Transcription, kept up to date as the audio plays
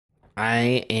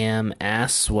I am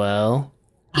Aswell.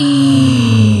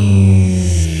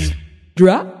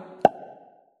 Drop.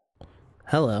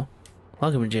 Hello.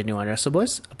 Welcome to Genuine Wrestle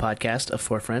Boys, a podcast of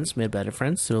four friends made by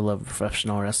friends who love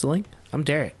professional wrestling. I'm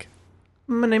Derek.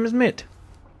 My name is Mitt.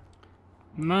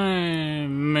 My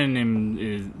name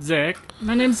is Zach.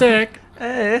 My name's Zach.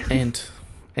 And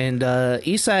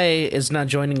Isai is not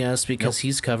joining us because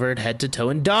he's covered head to toe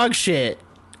in dog shit.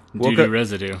 Doo-doo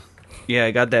residue. Yeah,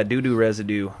 I got that doo-doo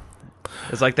residue.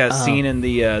 It's like that scene in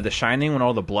the Shining when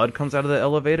all the blood comes out of the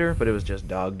elevator, but it was just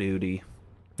dog duty.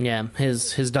 Yeah,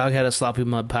 his dog had a sloppy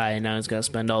mud pie, and now he's got to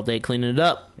spend all day cleaning it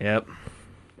up. Yep.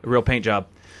 A real paint job.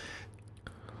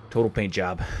 Total paint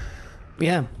job.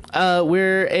 Yeah.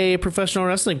 We're a professional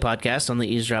wrestling podcast on the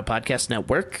Eavesdrop Podcast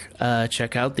Network.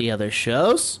 Check out the other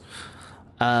shows.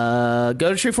 Go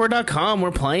to Tree4.com.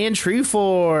 We're playing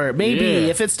Tree4. Maybe,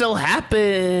 if it still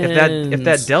happens. If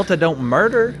that Delta don't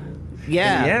murder,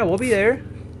 yeah, we'll be there.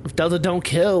 If Delta don't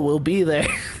kill, we'll be there.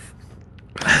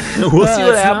 We'll see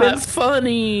what happens. It's not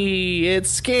funny. It's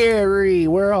scary.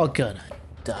 We're all gonna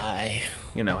die.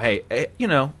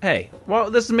 Hey.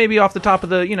 Well, this is maybe off the top of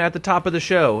the, at the top of the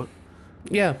show.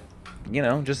 Yeah.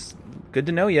 Just good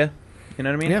to know you. You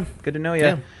know what I mean? Yeah. Good to know you.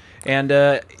 Yeah. And,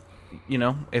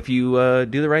 if you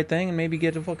do the right thing and maybe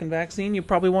get a fucking vaccine, you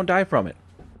probably won't die from it.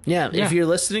 Yeah, if you're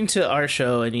listening to our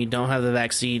show and you don't have the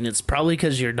vaccine, it's probably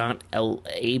because you're not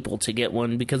able to get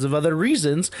one because of other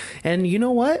reasons. And you know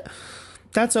what?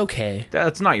 That's okay.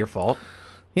 That's not your fault.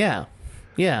 Yeah.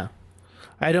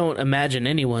 I don't imagine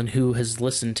anyone who has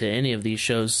listened to any of these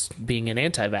shows being an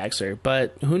anti-vaxxer,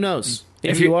 but who knows?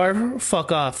 If you are,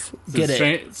 fuck off. Get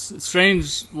it.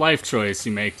 Strange life choice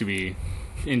you make to be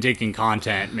in taking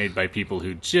content made by people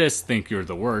who just think you're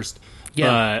the worst.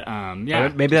 Yeah.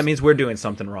 But, Maybe that means we're doing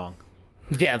something wrong.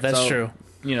 Yeah, that's true.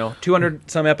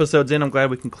 200 some episodes in, I'm glad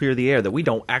we can clear the air that we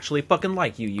don't actually fucking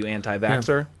like you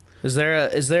anti-vaxxer. Yeah.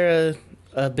 Is there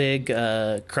a big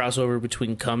crossover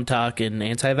between cum talk and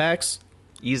anti-vax?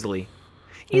 Easily,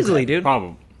 dude.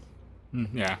 Probably.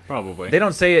 Yeah, probably. They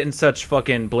don't say it in such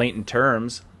fucking blatant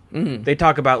terms. Mm-hmm. They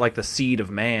talk about, like, the seed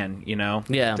of man,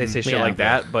 Yeah. They say shit like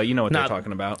that, but you know what they're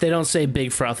talking about. They don't say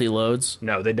big frothy loads.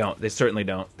 No, they don't. They certainly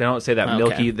don't. They don't say that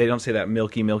milky. They don't say that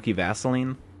milky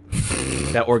Vaseline.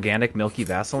 That organic milky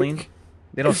Vaseline.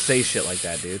 They don't say shit like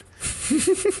that, dude.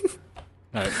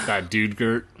 That dude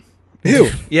Gert. Ew.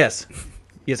 Yes,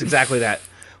 exactly that.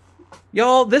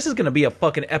 Y'all, this is gonna be a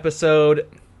fucking episode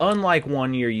unlike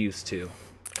one you're used to.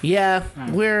 Yeah,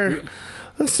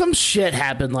 some shit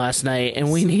happened last night,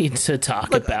 and we need to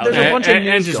talk about it. There's a bunch of news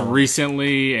and just going.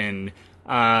 recently, and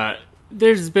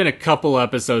there's been a couple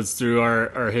episodes through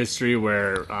our history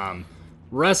where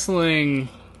wrestling,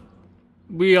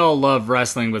 we all love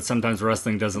wrestling, but sometimes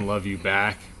wrestling doesn't love you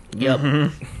back. Yep.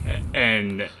 Mm-hmm.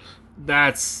 And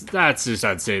that's just,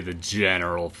 I'd say, the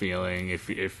general feeling if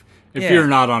you're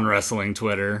not on wrestling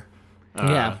Twitter.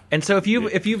 Yeah. And so if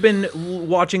you've been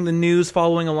watching the news,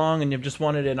 following along, and you've just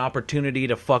wanted an opportunity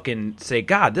to fucking say,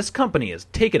 God, this company is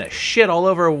taking a shit all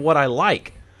over what I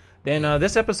like, then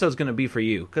this episode's going to be for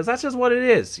you. Because that's just what it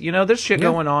is. There's shit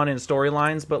going on in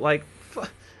storylines, but, like,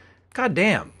 God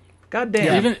damn.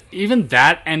 Yeah. Even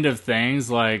that end of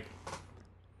things, like,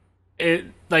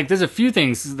 there's a few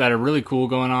things that are really cool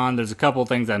going on. There's a couple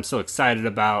things I'm so excited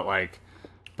about,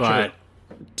 but... Sure.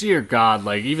 Dear God,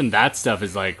 even that stuff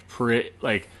is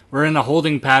we're in a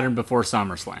holding pattern before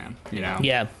SummerSlam,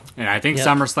 Yeah. And I think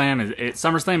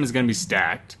SummerSlam is going to be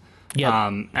stacked. Yep.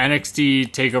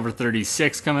 NXT Takeover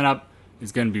 36 coming up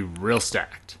is going to be real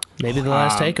stacked. Maybe the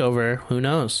last takeover. Who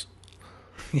knows?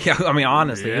 Yeah, I mean,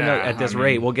 honestly, at this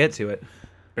rate, we'll get to it.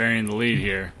 Burying the lead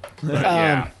here.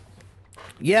 But,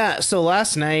 Yeah, so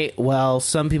last night, while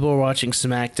some people were watching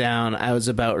SmackDown, I was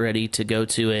about ready to go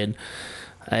to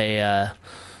a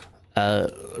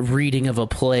reading of a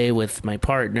play with my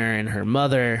partner and her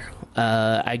mother.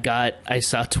 I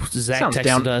saw Zach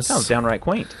texted us. Sounds downright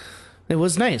quaint. It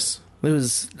was nice. It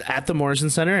was at the Morrison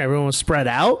Center. Everyone was spread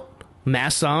out,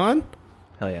 masks on.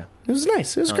 Hell yeah. It was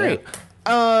nice. It was great.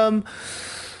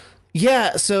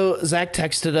 Yeah. So Zach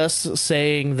texted us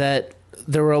saying that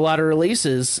there were a lot of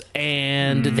releases,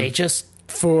 and they just,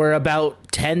 for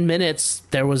about 10 minutes,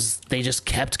 they just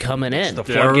kept coming in. The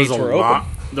floodgates were open.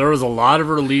 There was a lot of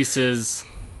releases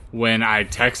when I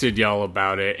texted y'all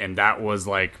about it, and that was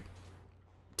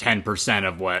 10%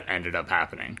 of what ended up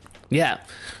happening. Yeah.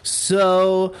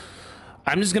 So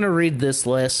I'm just going to read this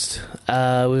list.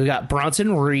 We've got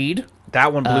Bronson Reed.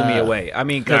 That one blew me away. I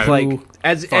mean, because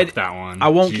that one. I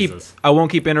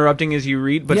won't keep interrupting as you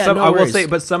read, but will say,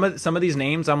 but some of these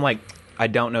names, I'm like, I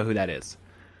don't know who that is.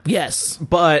 Yes,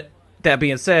 but that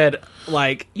being said,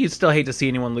 like, you still hate to see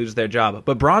anyone lose their job.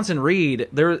 But Bronson Reed,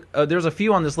 there's a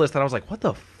few on this list that I was like, what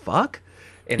the fuck?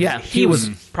 And Yeah, he was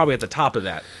probably at the top of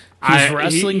that. He's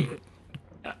wrestling.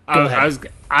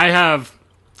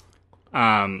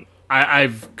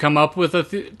 I've come up with a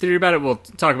theory about it. We'll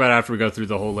talk about it after we go through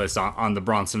the whole list on the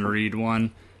Bronson Reed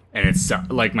one. And it's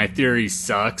like my theory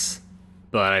sucks,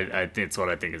 but it's what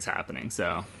I think is happening.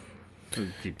 So we'll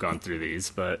keep going through these,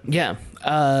 but Yeah.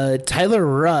 Tyler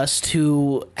Rust,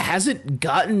 who hasn't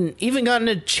gotten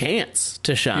a chance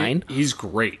to shine. he's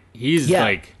great. He's Yeah.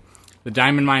 like the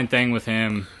Diamond Mine thing with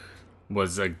him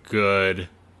was a good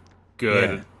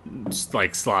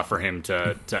like slot for him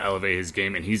to elevate his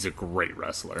game, and he's a great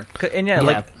wrestler. And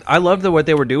like, I loved what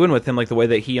they were doing with him, like the way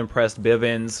that he impressed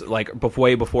Bivens, like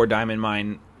way before Diamond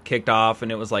Mine kicked off,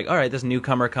 and it was like, all right, this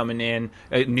newcomer coming in,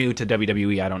 new to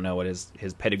WWE. I don't know what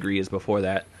his pedigree is before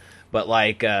that, but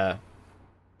like,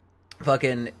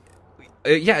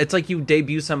 it's like you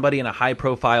debut somebody in a high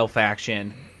profile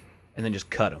faction, and then just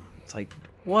cut him. It's like,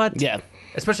 what? Yeah.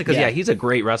 Especially because he's a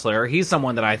great wrestler. He's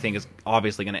someone that I think is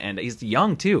obviously going to end. He's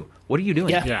young too. What are you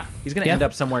doing? Yeah. He's going to end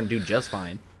up somewhere and do just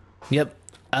fine. Yep.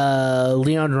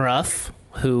 Leon Ruff,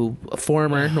 who a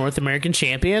former North American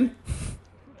champion.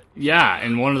 Yeah,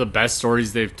 and one of the best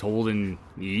stories they've told in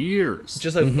years.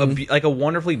 Just like a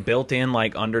wonderfully built-in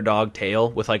like underdog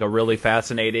tale with like a really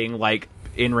fascinating like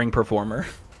in-ring performer.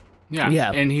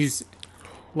 Yeah, and he's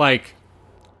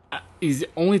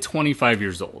only 25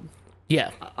 years old.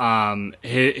 Yeah.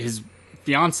 His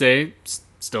fiance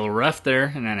still a ref there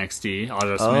in NXT,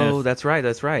 Audra Smith. Oh, that's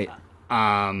right.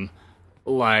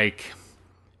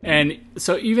 And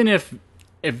so even if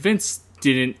Vince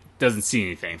doesn't see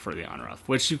anything for Leon Ruff,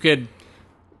 which you could,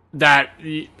 that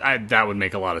would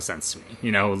make a lot of sense to me.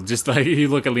 You know, just like you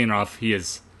look at Leon Ruff,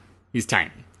 he's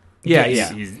tiny.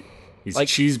 He's like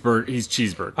cheeseburger. He's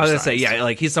cheeseburger. I was gonna say,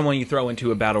 like he's someone you throw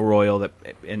into a battle royal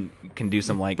and can do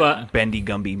some like bendy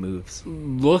Gumby moves.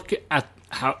 Look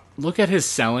at his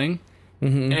selling,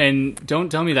 and don't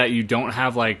tell me that you don't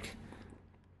have like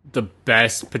the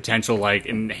best potential like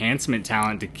enhancement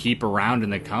talent to keep around in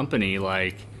the company.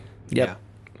 Like,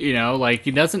 you know, like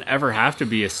he doesn't ever have to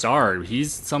be a star.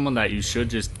 He's someone that you should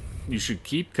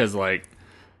keep because like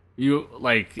you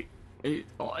like.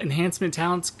 Enhancement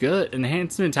talent's good.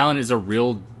 Enhancement talent is a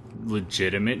real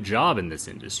legitimate job in this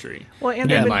industry. Well,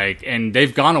 and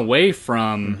they've gone away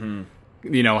from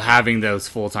you know, having those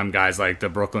full-time guys like the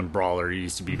Brooklyn Brawler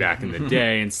used to be back in the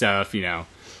day and stuff, you know.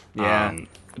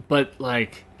 But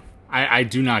like I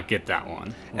do not get that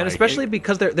one. And especially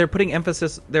because they're putting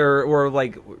emphasis there, or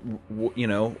like you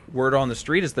know, word on the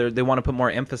street is they want to put more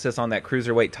emphasis on that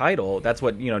cruiserweight title. That's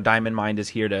what, you know, Diamond Mine is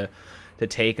here to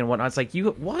take and whatnot. It's like,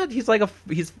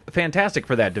 he's fantastic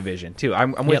for that division too.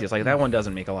 I'm with you. It's like that one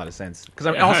doesn't make a lot of sense because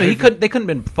they couldn't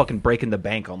been fucking breaking the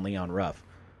bank on Leon Ruff.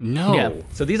 No. Yeah.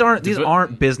 So these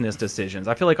aren't business decisions.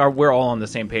 I feel like we're all on the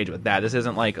same page with that. This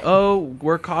isn't like, oh,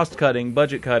 we're cost cutting,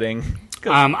 budget cutting.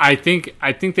 I think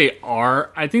they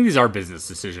are. I think these are business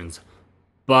decisions,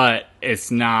 but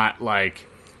it's not like.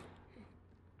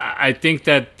 I think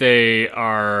that they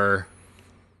are.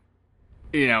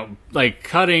 You know, like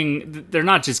cutting. They're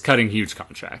not just cutting huge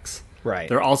contracts, right?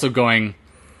 They're also going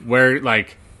where where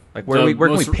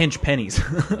can we pinch pennies?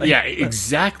 Yeah,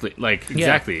 exactly.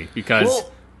 Exactly because.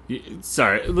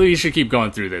 Sorry, you should keep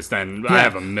going through this. Then I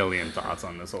have a million thoughts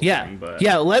on this whole thing. But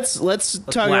let's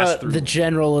talk about the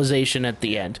generalization at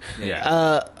the end.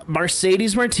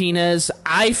 Mercedes Martinez,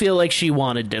 I feel like she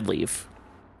wanted to leave.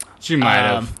 She might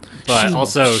have, but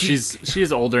also she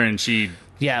is older and she's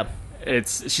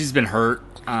been hurt.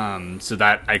 So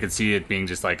that I could see it being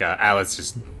just like let's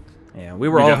just. Yeah, we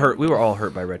were all hurt. We were all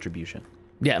hurt by Retribution.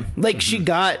 Yeah, like she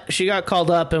got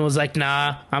called up and was like,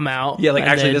 "Nah, I'm out." Yeah, like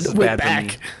actually, this is bad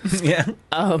back. for me.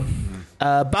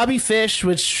 Yeah. Bobby Fish,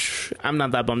 which I'm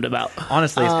not that bummed about.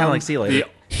 Honestly, it's kind of like see you later.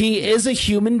 He is a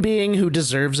human being who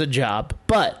deserves a job,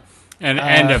 but and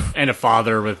a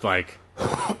father with like.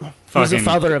 He's a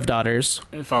father of daughters.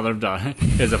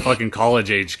 Is a fucking college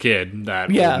age kid.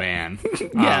 That old man.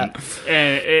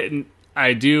 And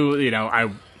I do, you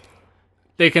know,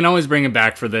 they can always bring him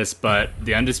back for this, but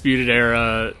the Undisputed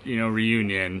Era, you know,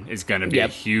 reunion is going to be a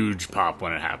huge pop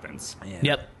when it happens. Yeah.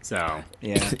 Yep. So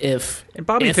and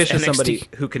Bobby Fish is somebody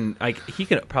who can he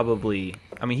could probably,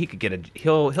 I mean, he could get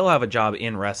he'll have a job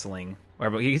in wrestling.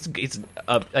 He's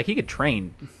like he could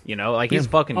train, you know, like he's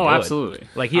fucking good. Absolutely.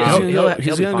 Like he's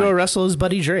gonna go wrestle his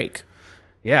buddy Drake.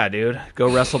 Yeah, dude,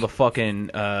 go wrestle the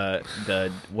fucking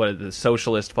the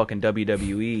socialist fucking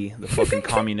WWE, the fucking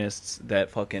communists that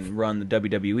fucking run the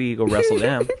WWE. Go wrestle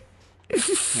them.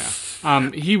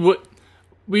 He would.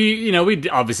 we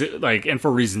obviously like, and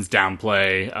for reasons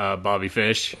downplay Bobby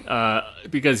Fish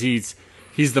because he's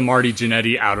the Marty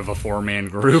Jannetty out of a 4-man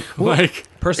group. Like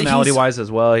Personality wise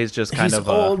as well, he's just kind he's of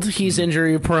old, he's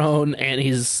injury prone, and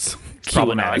he's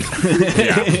problematic.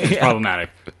 yeah, it's problematic.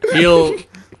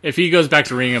 If he goes back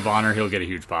to Ring of Honor, he'll get a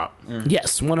huge pop.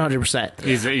 Yes, 100%.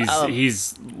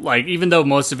 He's like, even though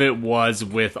most of it was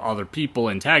with other people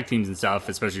in tag teams and stuff,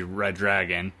 especially Red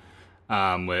Dragon,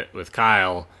 with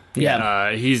Kyle.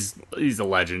 Yeah. He's a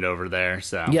legend over there.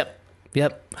 So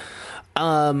Yep.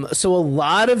 So a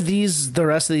lot of the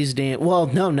rest of these names. Well,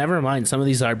 no, never mind. Some of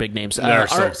these are big names. there are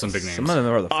still some big names. Some of them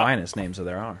are the finest names that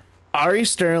there are. Ari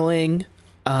Sterling,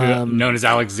 known as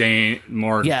Alex Zane,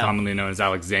 more Yeah. commonly known as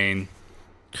Alex Zane.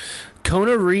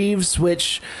 Kona Reeves,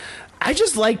 which I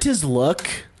just liked his look.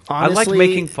 Honestly, I like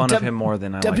making fun of him more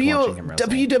than I like watching him wrestle.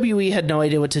 WWE had no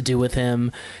idea what to do with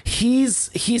him. He's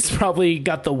probably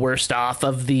got the worst off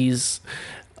of these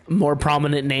more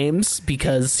prominent names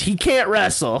because he can't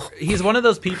wrestle. He's one of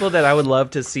those people that I would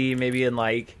love to see maybe in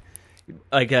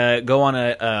go on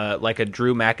a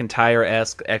Drew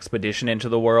McIntyre-esque expedition into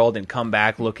the world and come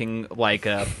back looking like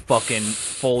a fucking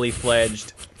fully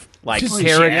fledged Just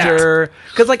character.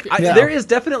 Because Yeah. there is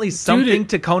definitely something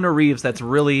to Kona Reeves that's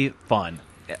really fun.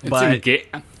 But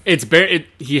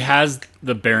He has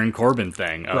the Baron Corbin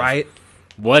thing, of, right?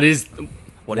 What is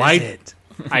Why is it?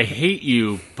 I hate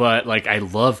you, but like I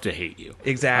love to hate you.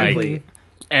 Exactly. Like,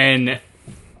 and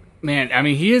man, I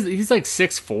mean, he's like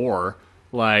 6'4".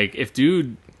 Like if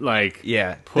dude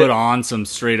put on some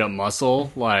straight up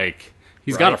muscle, like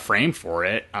he's got a frame for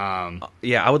it.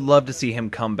 Yeah, I would love to see him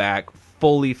come back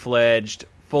fully fledged,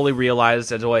 fully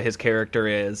realized as what his character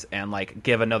is, and like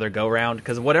give another go round,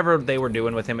 because whatever they were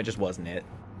doing with him, it just wasn't it.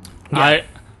 Yeah.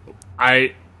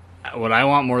 What I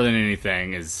want more than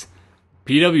anything is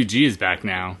PWG is back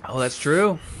now. Oh, that's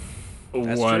true.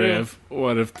 What if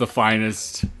the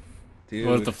finest? Dude.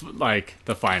 What if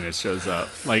the finest shows up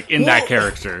in that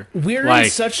character? We're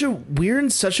in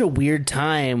such a weird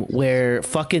time where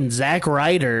fucking Zack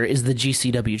Ryder is the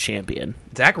GCW champion.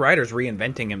 Zack Ryder's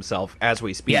reinventing himself as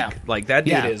we speak. Yeah. Like that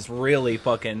dude Yeah. is really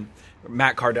fucking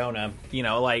Matt Cardona. You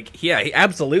know, he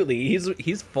absolutely.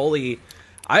 He's fully.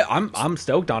 I'm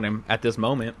stoked on him at this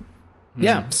moment.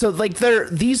 Yeah, so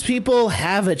these people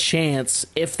have a chance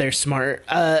if they're smart.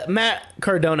 Matt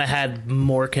Cardona had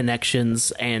more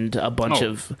connections and a bunch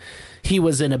of. He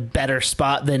was in a better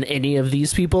spot than any of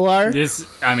these people are. He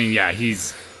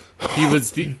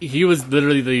was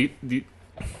literally the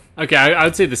okay. I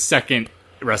would say the second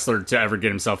wrestler to ever get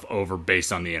himself over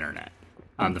based on the internet.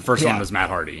 The first one was Matt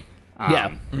Hardy.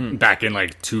 Back in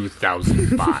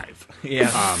 2005.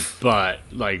 Yeah. But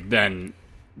then.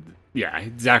 Yeah,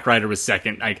 Zack Ryder was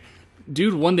second.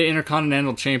 Dude won the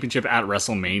Intercontinental Championship at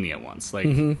WrestleMania once.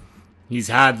 He's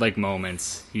had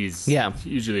moments. He's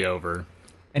usually over,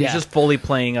 and he's just fully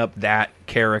playing up that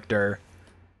character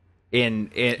in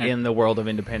the world of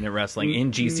independent wrestling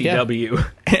in GCW,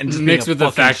 and just mixed with the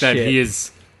fact shit. that he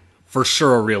is for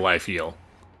sure a real life heel.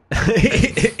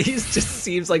 He just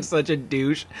seems like such a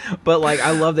douche, but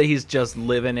I love that he's just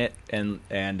living it and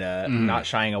not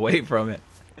shying away from it.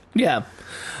 Yeah.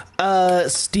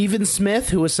 Steven Smith,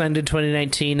 who was signed in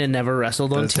 2019 and never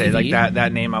wrestled on TV.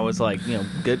 That name, I was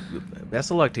good. Best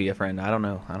of luck to you, friend. I don't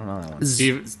know that one.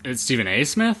 It's Stephen A.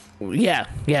 Smith? Yeah.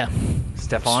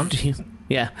 Stefan?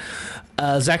 Yeah.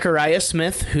 Zachariah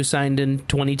Smith, who signed in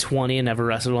 2020 and never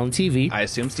wrestled on TV. I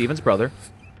assume Steven's brother.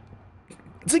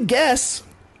 It's a guess.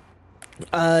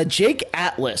 Jake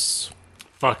Atlas.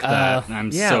 Fuck that.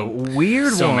 I'm so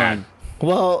weird so one. mad.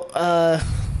 Well,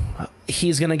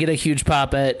 he's going to get a huge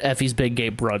pop at Effie's Big Gay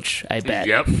Brunch, I bet.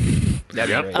 Yep.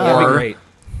 That'd be Or, great.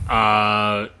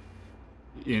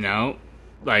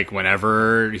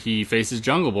 whenever he faces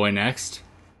Jungle Boy next,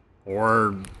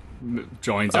 or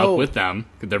joins up with them,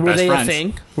 they're best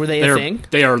friends. Were they a thing?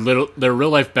 They're real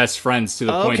life best friends to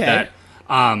the point that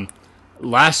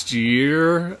last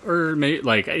year, or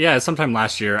maybe sometime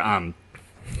last year,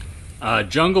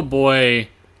 Jungle Boy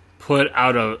put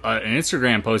out an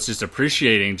Instagram post just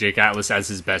appreciating Jake Atlas as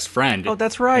his best friend. Oh,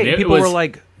 that's right. People were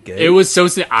like, good. It was so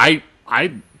I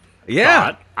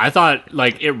thought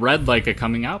it read like a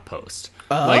coming out post.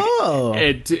 Oh.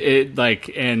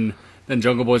 And then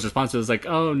Jungle Boy's response was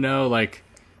oh no, I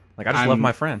just love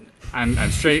my friend.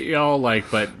 I'm straight, y'all,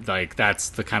 but that's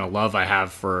the kind of love I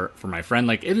have for my friend.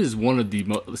 It is one of the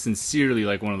sincerely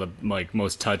one of the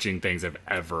most touching things I've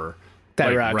ever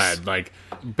read.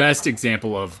 Best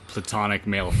example of platonic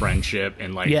male friendship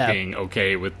and being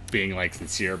okay with being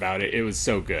sincere about it. It was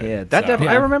so good. Yeah,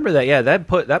 I remember that. Yeah, that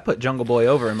put Jungle Boy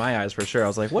over in my eyes for sure. I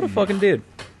was like, what a fucking dude.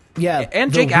 Yeah,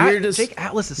 And the Jake weirdest- Jake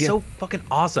Atlas is Yeah. so fucking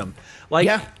awesome. Like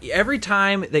Yeah. every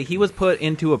time that he was put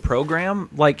into a program,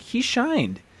 like he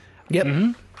shined.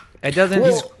 Yep. It doesn't.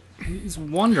 Well, He's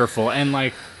wonderful, and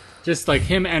like just like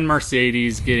him and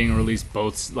Mercedes getting released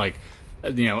both like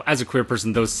as a queer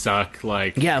person those suck.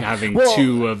 Like Yeah. having Well-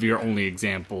 two of your only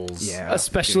examples. Yeah.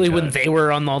 especially Good when judge. they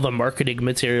were on all the marketing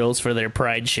materials for their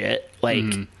Pride shit. Like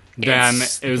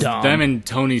it's It was dumb. them and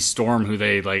Tony Storm who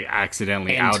they like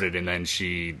accidentally And- outed, and then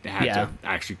she had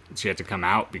to come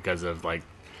out because of like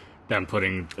them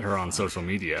putting her on social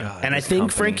media. and I this think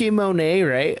company. Frankie Monet,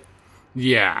 right?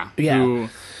 Yeah. Yeah. Who,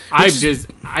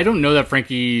 I don't know that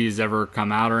Frankie's ever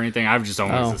come out or anything. I've just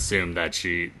always Oh. assumed that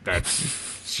she's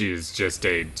just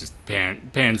a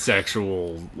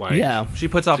pansexual like Yeah. She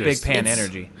puts off Just- big pan it's-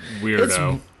 energy.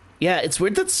 weirdo. Yeah, it's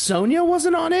weird that Sonya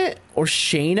wasn't on it or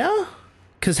Shayna,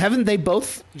 because haven't they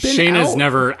both been Shayna's out?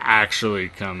 never actually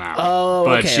come out. Oh,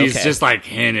 but okay, she's okay. just like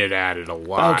hinted at it a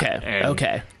lot. Okay, and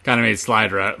okay. Kind of made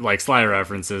slide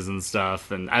references and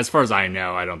stuff. And as far as I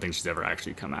know, I don't think she's ever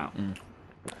actually come out.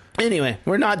 Anyway,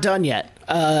 we're not done yet.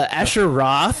 Asher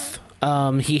Roth,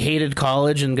 he hated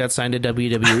college and got signed to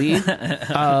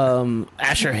WWE.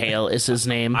 Asher Hale is his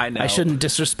name. I know. I shouldn't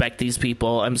disrespect these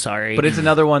people. I'm sorry. But it's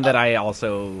another one that I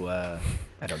also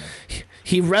I don't know.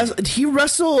 he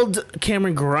wrestled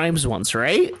Cameron Grimes once,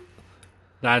 right?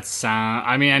 That's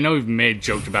I mean, I know we've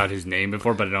joked about his name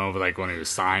before, but I don't know like when he was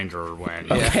signed or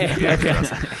when. Okay.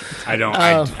 I don't.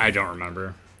 I don't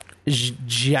remember.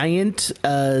 Giant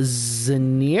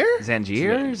Zanir?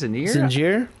 Zangier?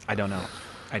 Zangier? I don't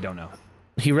know.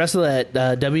 He wrestled at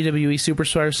WWE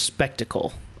Superstar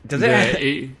Spectacle. Does Yeah,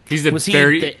 it? he's the Was he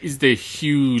very. the-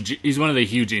 He's one of the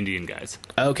huge Indian guys.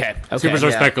 Okay.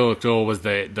 Superstar yeah. Spectacle was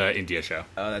the India show.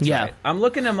 Oh, that's Yeah. right. I'm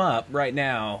looking him up right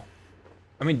now.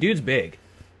 I mean, dude's big.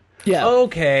 Yeah.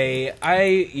 Okay.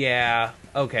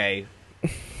 Okay.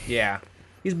 Yeah.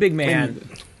 He's a big man.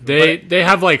 They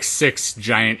have like 6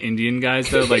 giant Indian guys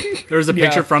though. Like there's a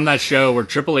picture from that show where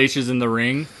Triple H is in the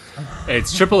ring.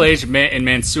 It's Triple H and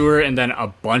Mansoor and then a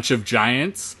bunch of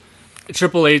giants.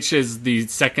 Triple H is the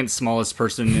second smallest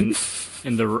person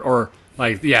in the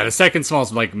second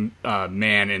smallest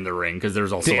man in the ring because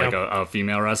there's also Damn. like a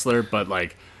female wrestler, but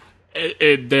like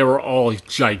they were all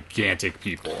gigantic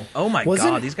people. Oh my Wasn't-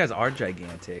 god, these guys are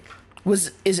gigantic.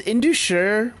 Is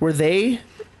Indusher, were they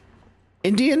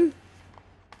Indian?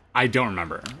 I don't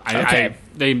remember. Okay.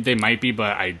 They might be,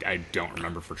 but I don't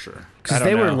remember for sure. Because don't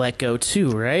they were know. let go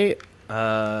too, right?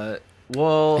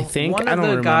 Well, I think- one I of don't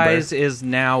the remember. guys is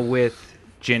now with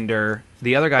Jinder.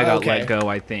 The other guy got Okay. let go,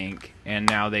 I think, and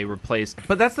now they replaced.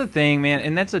 But that's the thing, man,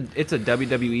 and it's a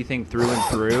WWE thing through and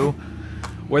through,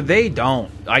 where they don't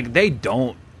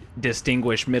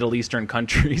distinguish Middle Eastern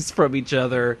countries from each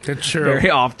other That's true. very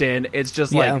often. It's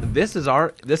just Yeah. like this is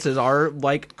our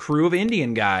like crew of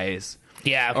Indian guys,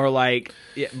 Yeah. or like,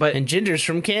 yeah, but And Ginger's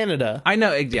from Canada. I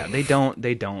know, yeah, they don't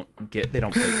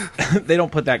put, they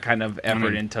don't put that kind of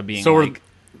effort into being So like,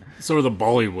 are the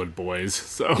Bollywood boys.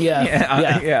 So Yeah.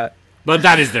 yeah, yeah. but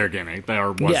that is their gimmick.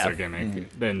 Was Yeah. their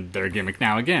gimmick. Then their gimmick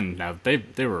now again. Now they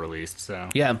were released. So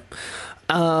Yeah.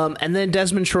 And then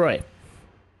Desmond Troy.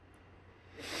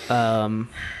 Don't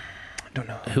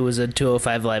know. Who was a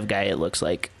 205 Live guy, it looks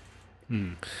like.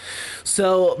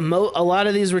 So a lot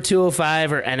of these were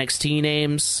 205 or NXT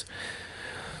names.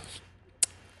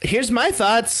 Here's my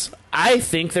thoughts. I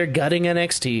think they're gutting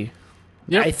NXT.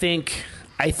 Yep. I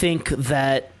think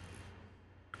that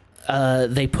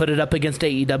they put it up against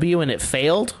AEW and it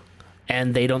failed,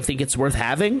 and they don't think it's worth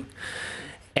having.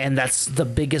 And that's the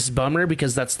biggest bummer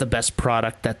because that's the best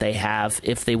product that they have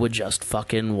if they would just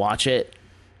fucking watch it.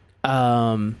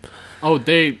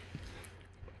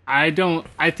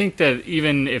 I think that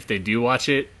even if they do watch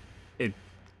it,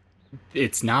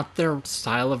 it's not their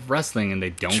style of wrestling and they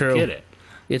don't True. get it.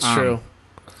 It's true.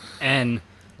 And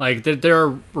like there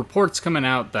are reports coming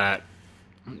out that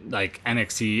like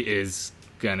NXT is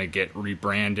gonna get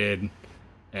rebranded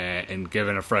and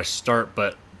given a fresh start,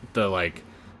 but the like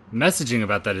messaging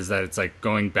about that is that it's like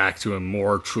going back to a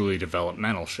more truly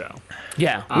developmental show.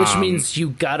 Yeah, which means you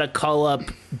gotta call up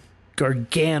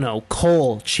Gargano,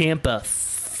 Cole, Ciampa,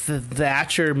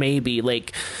 Thatcher, maybe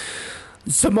like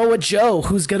Samoa Joe,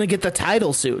 who's gonna get the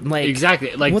title soon. Like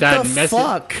Exactly, like what that the message.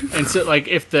 fuck? And so, like,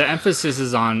 if the emphasis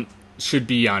should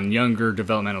be on younger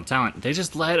developmental talent, they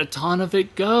just let a ton of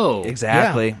it go.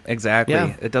 Exactly.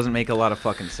 Yeah. It doesn't make a lot of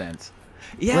fucking sense.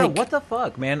 Yeah, Like- what the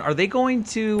fuck, man? Are they going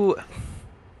to?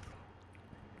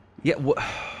 Yeah.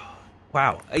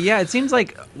 Wow. Yeah, it seems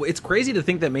like it's crazy to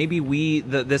think that maybe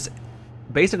the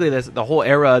whole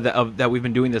era that we've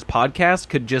been doing this podcast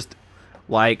could just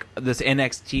like this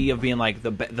NXT of being like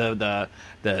the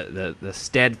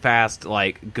steadfast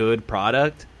like good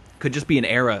product could just be an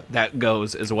era that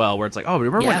goes as well, where it's like, oh,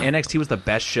 remember when NXT was the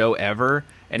best show ever,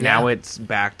 and now it's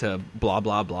back to blah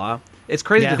blah blah. It's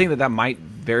crazy to think that might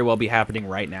very well be happening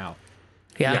right now.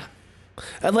 Yeah.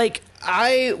 And like,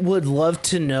 I would love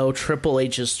to know Triple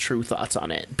H's true thoughts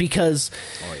on it, because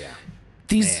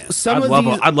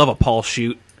I'd love a Paul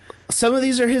shoot. Some of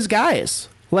these are his guys.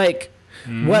 Like,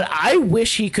 what I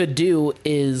wish he could do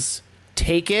is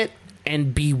take it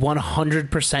and be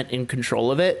 100% in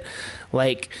control of it.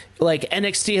 Like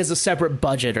NXT has a separate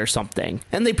budget or something,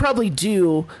 and they probably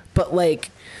do, but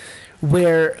like,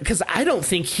 because I don't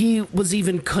think he was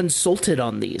even consulted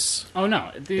on these. Oh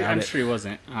no, I'm sure he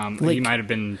wasn't. He might have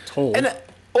been told,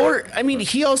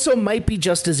 he also might be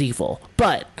just as evil.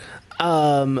 But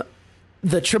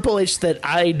the Triple H that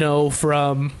I know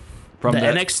from the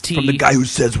NXT, from the guy who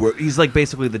says he's like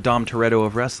basically the Dom Toretto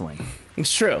of wrestling.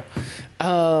 It's true.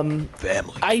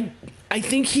 Family. I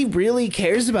think he really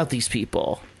cares about these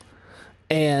people,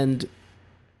 and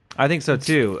I think so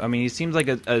too. I mean, he seems like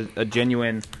a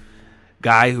genuine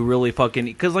guy who really fucking,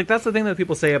 because like that's the thing that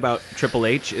people say about Triple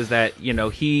H is that, you know,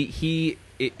 he's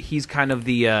kind of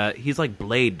the he's like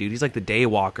Blade, dude. He's like the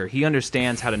Daywalker. He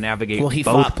understands how to navigate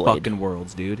both fucking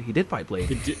worlds, dude. He did fight Blade.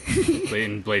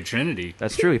 In Blade Trinity.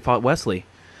 That's true. He fought Wesley.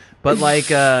 But like,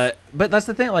 but that's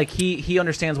the thing. Like, he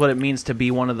understands what it means to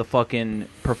be one of the fucking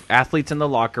athletes in the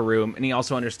locker room, and he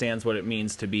also understands what it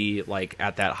means to be like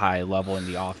at that high level in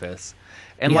the office.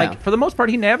 And like, for the most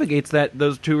part, he navigates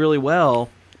those two really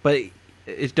well. But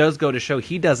it does go to show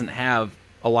he doesn't have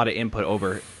a lot of input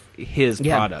over his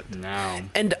product. No.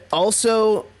 And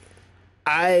also,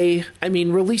 I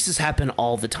mean, releases happen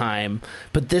all the time,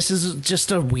 but this is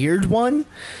just a weird one,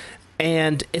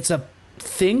 and it's a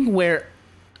thing where,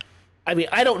 I mean,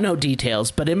 I don't know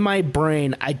details, but in my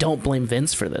brain, I don't blame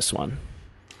Vince for this one.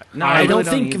 No, I don't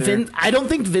think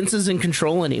Vince is in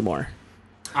control anymore.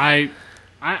 I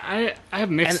have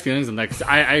mixed feelings on that, because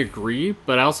I agree,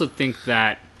 but I also think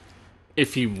that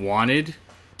if he wanted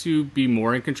to be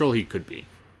more in control, he could be.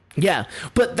 Yeah,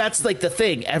 but that's like the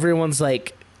thing. Everyone's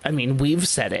like, I mean, we've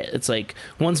said it. It's like,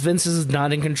 once Vince is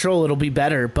not in control, it'll be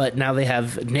better. But now they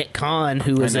have Nick Khan,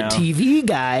 who is a TV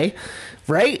guy,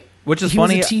 right? Which is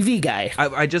funny. He was a TV guy.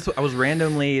 I was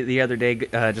randomly the other day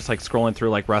just like scrolling through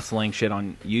like wrestling shit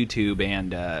on YouTube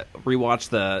and rewatched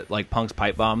the like Punk's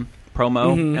pipe bomb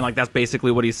promo, and like that's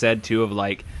basically what he said too. Of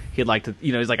like, he'd like to,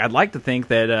 you know, he's like, I'd like to think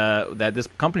that that this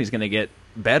company's going to get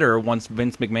better once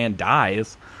Vince McMahon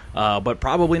dies, but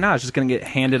probably not. It's just going to get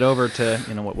handed over to,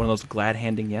 you know, one of those glad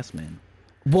handing yes men.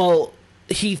 Well,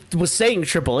 he was saying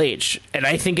Triple H, and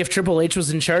I think if Triple H was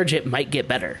in charge, it might get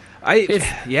better. I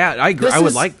agree. I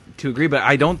would like to agree, but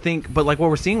I don't think. But like what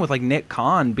we're seeing with like Nick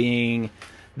Khan being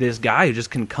this guy who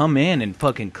just can come in and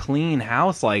fucking clean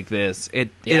house like this,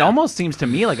 it almost seems to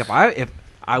me like if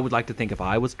I would like to think if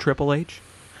I was Triple H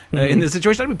in this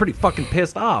situation, I'd be pretty fucking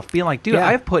pissed off, being like, dude,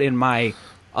 I've put in my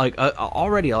like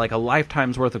already like a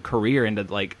lifetime's worth of career into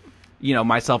like, you know,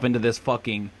 myself into this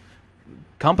fucking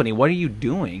company. What are you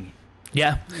doing?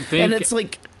 Yeah, and it's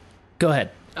like, go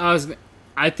ahead.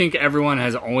 I think everyone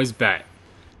has always bet,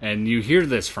 and you hear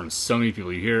this from so many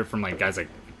people. You hear it from like guys like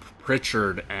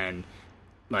Pritchard and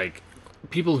like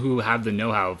people who have the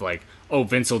know-how of like, oh,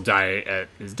 Vince will die at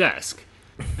his desk,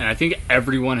 and I think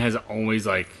everyone has always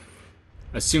like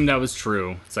assumed that was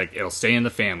true. It's like it'll stay in the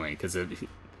family because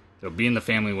it'll be in the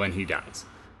family when he dies.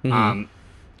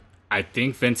 I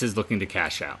think Vince is looking to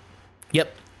cash out.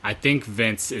 Yep. I think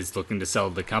Vince is looking to sell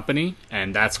the company,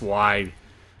 and that's why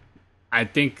I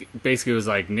think basically it was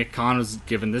like Nick Khan was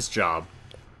given this job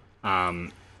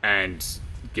and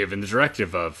given the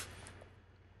directive of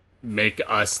make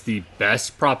us the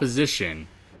best proposition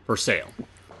for sale.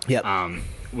 Yep.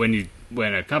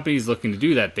 When a company is looking to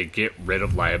do that, they get rid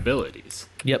of liabilities.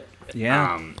 Yep.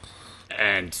 Yeah.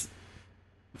 And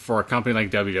for a company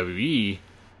like WWE,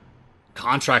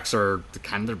 contracts are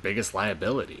kind of their biggest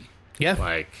liability. Yeah.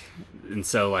 Like, and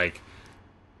so like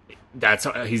that's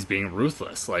how he's being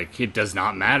ruthless. Like, it does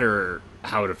not matter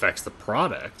how it affects the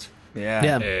product.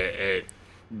 Yeah.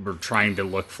 We're trying to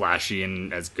look flashy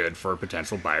and as good for a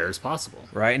potential buyer as possible.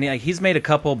 Right, and he's made a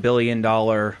couple $1 billion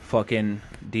fucking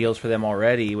deals for them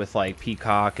already with like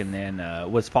Peacock, and then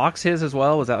was Fox his as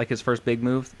well? Was that like his first big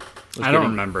move? I don't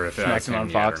remember if that's him on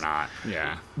yet Fox or not.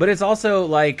 Yeah, but it's also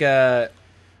like, yeah,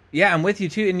 I'm with you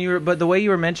too. And but the way you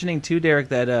were mentioning too, Derek,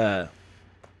 that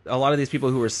a lot of these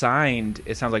people who were signed,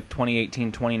 it sounds like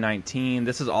 2018, 2019.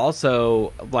 This is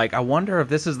also like, I wonder if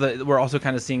this is we're also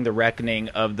kind of seeing the reckoning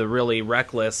of the really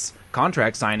reckless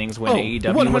contract signings when Oh,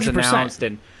 AEW was 100%. announced,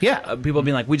 and Yeah. people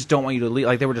being like, "We just don't want you to leave."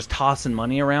 Like they were just tossing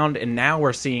money around, and now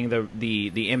we're seeing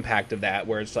the impact of that,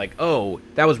 where it's like, "Oh,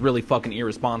 that was really fucking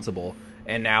irresponsible,"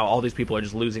 and now all these people are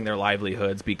just losing their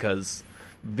livelihoods because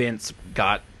Vince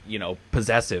got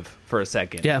possessive for a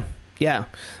second. Yeah. Yeah.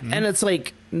 And it's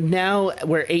like now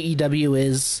where AEW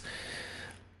is,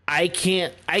 I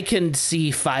can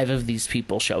see 5 of these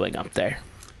people showing up there.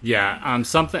 Yeah,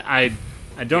 something I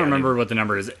don't remember what the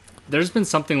number is. There's been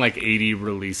something like 80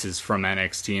 releases from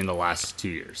NXT in the last 2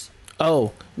 years.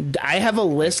 Oh, I have a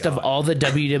list of all the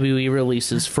WWE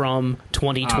releases from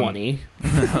 2020.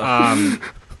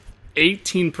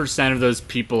 18% of those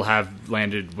people have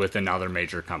landed with another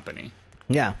major company.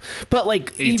 Yeah. But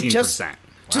like 18%. Wow.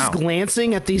 just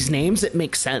glancing at these names, it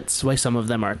makes sense why some of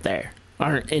them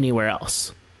aren't anywhere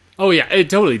else. Oh yeah, it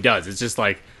totally does. It's just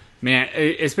like, man,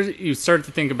 especially you start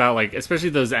to think about like, especially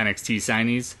those NXT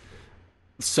signees.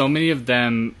 So many of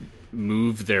them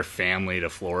move their family to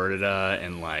Florida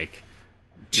and like,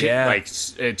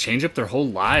 change up their whole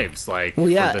lives like Well,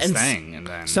 yeah, for this and thing, and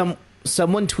then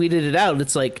Someone tweeted it out.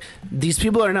 It's like these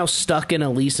people are now stuck in a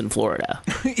lease in Florida.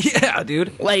 Yeah,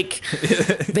 dude. Like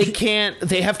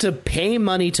they have to pay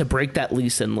money to break that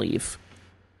lease and leave.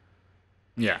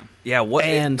 yeah. Yeah. What?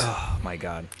 And- oh my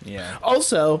god. Yeah.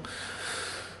 Also,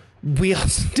 we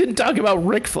also didn't talk about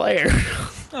Ric Flair.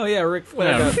 Oh yeah, Ric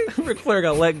Flair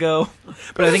got let go,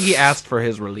 but I think he asked for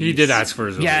his release. He did ask for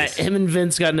his Yeah, release. him and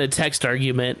Vince got in a text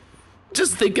argument.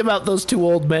 Just think about those 2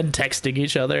 old men texting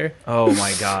each other. Oh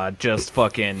my god, just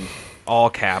fucking all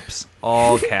caps,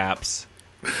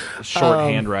 short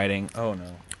handwriting. Oh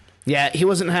no. Yeah, he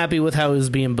wasn't happy with how he was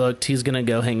being booked. He's gonna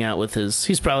go hang out with his.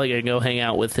 He's probably gonna go hang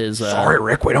out with his.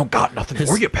 Rick, we don't got nothing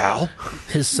for you, pal.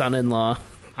 His son-in-law.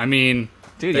 I mean,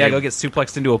 Dude, yeah, go get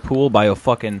suplexed into a pool by a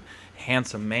fucking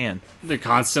handsome man. they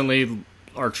constantly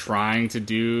are trying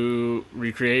to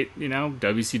recreate,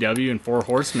 WCW and Four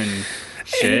Horsemen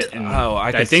shit. And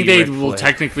I could think see they Ric will Flair.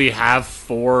 technically have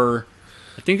 4.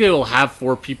 I think they will have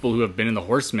 4 people who have been in the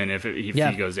Horsemen if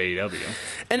Yeah. he goes AEW.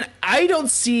 And I don't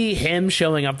see him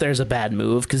showing up there as a bad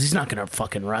move because he's not gonna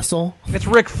fucking wrestle. It's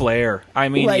Ric Flair. I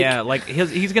mean, Like-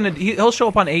 he'll show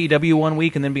up on AEW one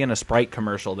week and then be in a Sprite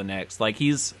commercial the next. Like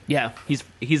he's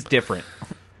different.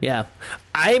 Yeah.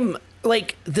 I'm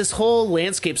like this whole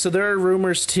landscape. So there are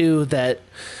rumors too that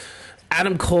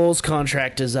Adam Cole's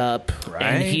contract is up, Right.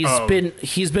 and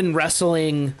he's been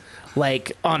wrestling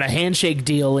like on a handshake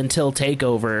deal until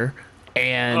Takeover,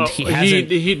 and he hasn't.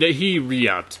 He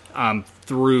re-upped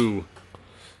through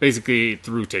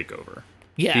Takeover.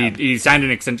 Yeah. He signed an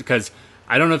extension because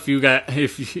I don't know if you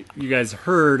guys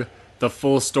heard the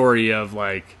full story of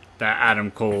like that Adam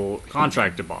Cole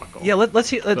contract debacle. Yeah,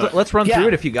 let's run Yeah. through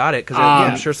it if you got it, because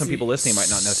I'm sure some people listening might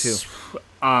not know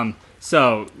too.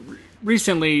 So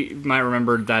recently, you might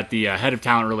remember that the head of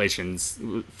talent relations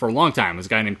for a long time was a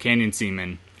guy named Canyon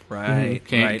Seaman. Right.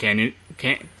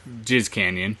 Jizz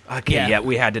Canyon. Okay, Yeah. yeah,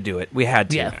 we had to do it. We had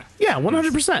to. Yeah,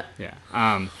 100%. Yeah.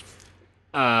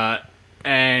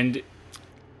 And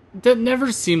that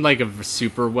never seemed like a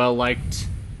super well liked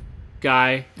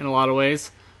guy in a lot of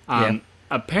ways.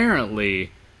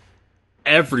 Apparently,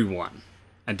 everyone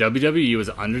at WWE was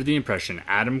under the impression,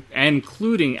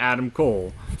 including Adam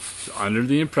Cole, was under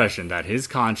the impression that his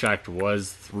contract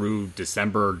was through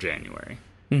December or January.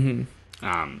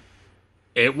 Mm-hmm.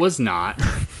 It was not.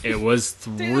 It was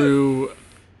through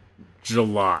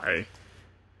July.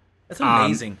 That's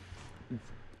amazing.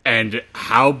 And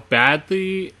how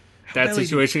badly that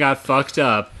situation got fucked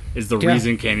up is the Yeah.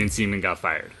 reason Canyon Seaman got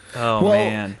fired. Oh Well,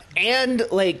 man. and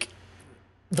like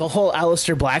the whole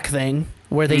Aleister Black thing,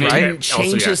 where they Right. didn't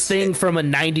change Also, his yes. thing from a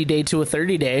 90-day to a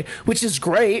 30-day, which is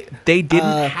great. They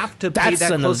didn't have to pay that's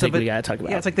that another close thing of we gotta talk about.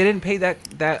 Yeah, it's like they didn't pay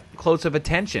that close of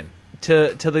attention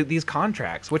to these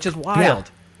contracts, which is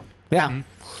wild. Yeah.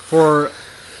 For,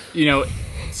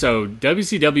 so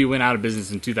WCW went out of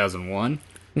business in 2001.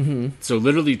 Mm-hmm. So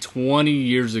literally 20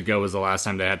 years ago was the last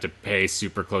time they had to pay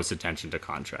super close attention to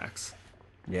contracts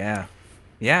Yeah.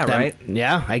 Yeah, That- right.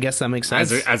 Yeah, I guess that makes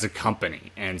sense. as a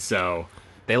company. And so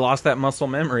They lost that muscle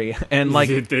memory, and like,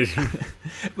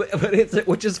 but it's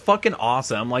which is fucking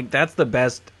awesome. Like that's the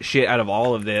best shit out of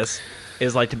all of this.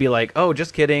 Is like to be like, oh,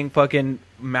 just kidding. Fucking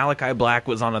Malachi Black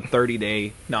was on a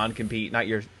 30-day non-compete, not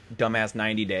your dumbass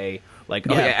 90-day. Like,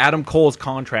 Yeah. okay, Adam Cole's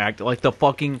contract, like the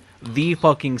fucking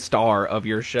star of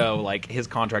your show, like his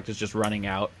contract is just running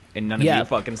out, and none of Yeah. you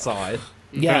fucking saw it,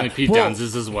 yeah. apparently Pete Well, Dunne's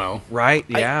is as well. right?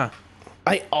 Yeah.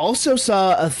 I also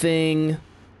saw a thing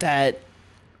that.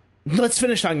 Let's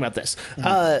finish talking about this.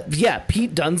 Yeah,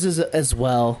 Pete Dunne's is as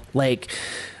well. Like,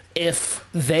 if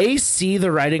they see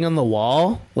the writing on the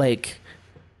wall, like,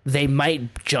 they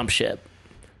might jump ship.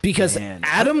 Because Man.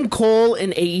 Adam Cole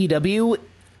in AEW,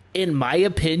 in my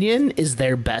opinion, is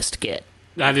their best get.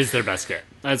 That is their best get.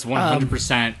 That's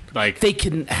 100%. Like They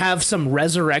can have some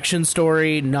resurrection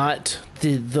story, not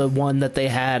the one that they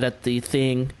had at the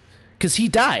thing. Because he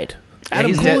died. Adam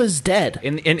he's Cole dead. is dead.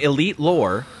 In Elite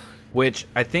lore, which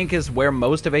I think is where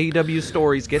most of AEW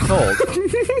stories get told,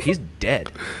 he's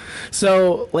dead.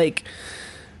 So, like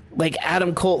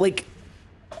Adam Cole, like,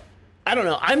 I don't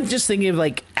know. I'm just thinking of,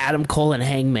 like, Adam Cole and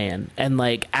Hangman. And,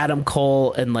 like, Adam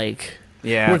Cole and, like...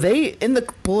 Yeah. Were they in the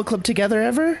Bullet Club together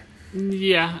ever?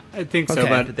 yeah, I think so. Okay.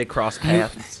 But Did they cross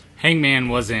paths? Hangman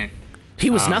wasn't. He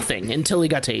was nothing until he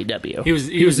got to AEW. He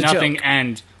was a nothing, joke.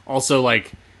 and also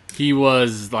like he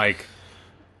was like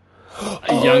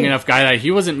a young enough guy that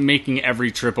he wasn't making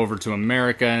every trip over to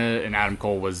America, and Adam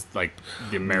Cole was like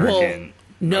the American.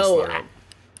 no, wrestler.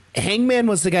 Hangman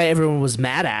was the guy everyone was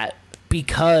mad at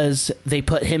because they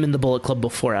put him in the Bullet Club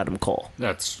before Adam Cole.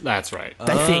 That's right.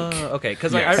 I think. Okay,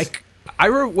 because Yes. I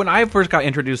remember when I first got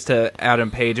introduced to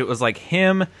Adam Page, it was like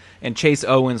him and Chase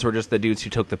Owens were just the dudes who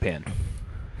took the pin.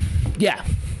 Yeah.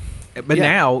 But Yeah.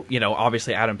 now, you know,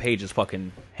 obviously Adam Page is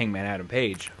fucking Hangman Adam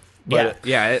Page. But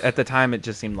yeah, at the time it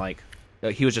just seemed like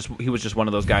he was just one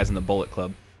of those guys in the Bullet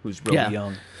Club who's really Yeah.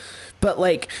 young. But,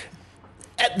 like,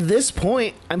 at this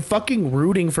point, I'm fucking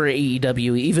rooting for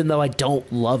AEW, even though I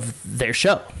don't love their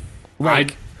show.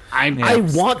 Like, I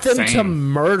want them to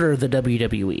same. murder the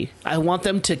WWE. I want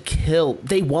them to kill.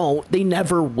 They won't. They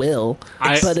never will.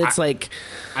 But it's like...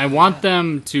 I want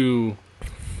them to.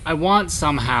 I want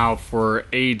somehow for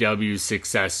AEW's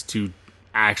success to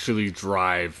actually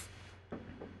drive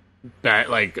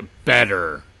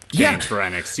better Yeah, change for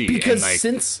NXT. because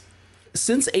and, like,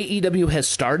 since AEW has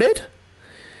started,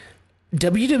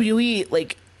 WWE,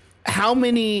 like, how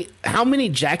many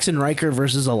Jackson Riker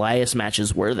versus Elias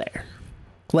matches were there?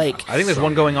 Like, I think there's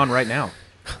one going on right now.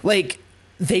 like,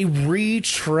 they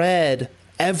retread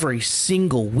every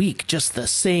single week just the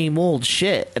same old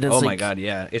shit, and it's Oh like, my god,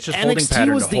 yeah. It's just holding NXT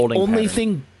pattern was to the holding only pattern.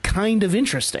 thing kind of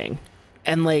interesting,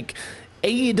 and like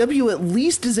AEW at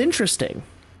least is interesting.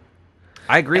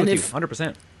 I agree and with if- you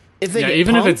 100%. If they yeah, get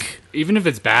even Punk, if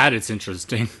it's bad, it's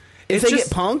interesting. if it's they just-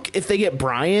 get Punk, if they get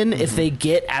Bryan, if they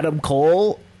get Adam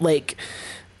Cole, like,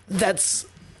 that's...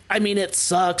 I mean, it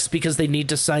sucks because they need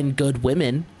to sign good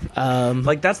women.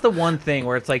 Like, that's the one thing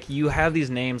where it's like you have these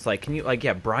names like, can you, like,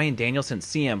 yeah, Bryan Danielson,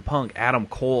 CM Punk, Adam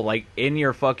Cole, like, in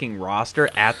your fucking roster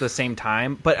at the same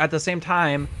time. But at the same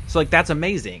time, so, like, that's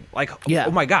amazing. Like, Yeah.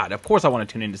 oh my god, of course I want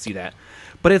to tune in to see that.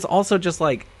 But it's also just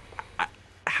like,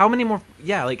 how many more?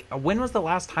 Yeah, like, when was the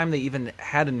last time they even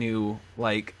had a new,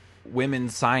 like,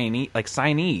 women's signee?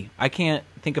 I can't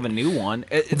think of a new one.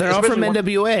 They're all from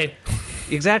Especially NWA.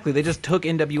 Exactly. They just took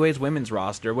NWA's women's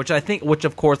roster, which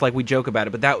of course, like, we joke about it,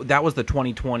 but that was the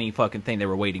 2020 fucking thing they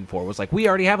were waiting for. Was like, we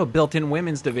already have a built-in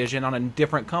women's division on a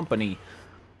different company,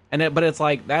 but it's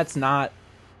like, that's not.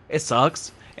 It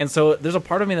sucks. And so there's a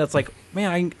part of me that's like,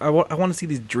 man, I want to see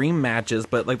these dream matches,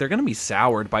 but like, they're gonna be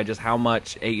soured by just how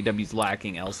much AEW's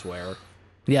lacking elsewhere.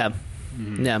 Yeah.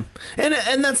 Yeah.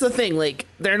 And that's the thing, like,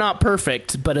 they're not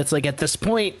perfect, but it's like, at this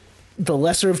point, the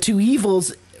lesser of two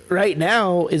evils right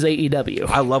now is AEW.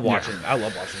 I love watching. I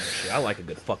love watching this shit. I like a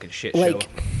good fucking shit Like, show.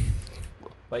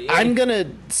 But yeah, I'm gonna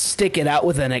stick it out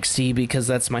with NXT because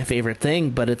that's my favorite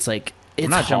thing, but it's like, it's I'm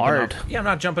not hard. Jumping off, yeah, I'm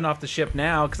not jumping off the ship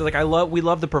now because like we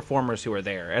love the performers who are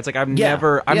there. It's like I'm Yeah,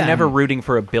 yeah. never rooting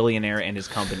for a billionaire and his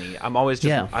company. I'm always just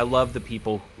Yeah. I love the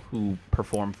people who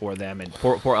perform for them and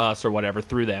for us or whatever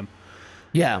through them.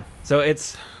 Yeah. So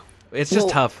it's just Well,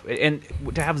 tough, and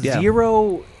to have yeah.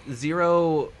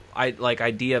 zero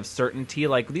idea of certainty.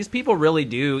 Like, these people really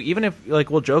do, even if, like,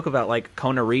 we'll joke about, like,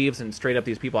 Kona Reeves and straight up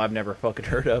these people I've never fucking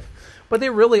heard of, but they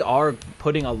really are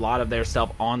putting a lot of their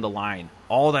stuff on the line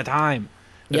all the time.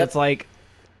 And Yep. it's like,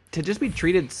 to just be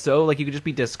treated so like you could just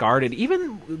be discarded.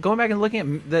 Even going back and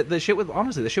looking at the shit with,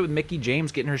 honestly, the shit with Mickey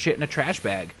James getting her shit in a trash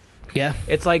bag. Yeah.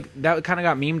 It's like, that kind of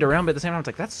got memed around, but at the same time, it's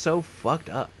like, that's so fucked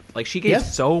up. Like, she gave Yeah.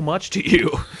 so much to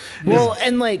you. Well,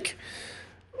 and like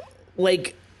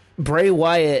Bray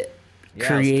Wyatt Yeah, let's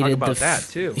talk created about the that,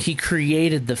 too. He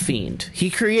created the Fiend. He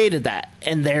created that,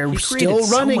 and they're He still created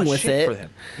so running much with shit it. for them.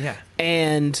 Yeah.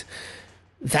 And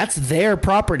that's their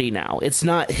property now. It's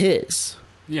not his.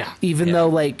 Yeah. Even Yeah. though,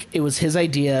 like, it was his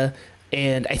idea,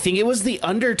 and I think it was The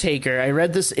Undertaker. I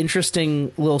read this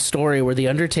interesting little story where The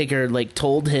Undertaker, like,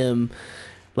 told him,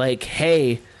 like,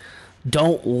 hey,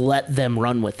 don't let them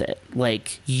run with it.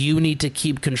 Like, you need to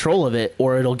keep control of it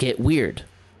or it'll get weird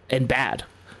and bad.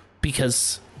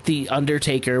 Because the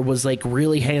Undertaker was like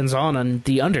really hands-on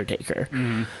the Undertaker.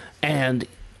 And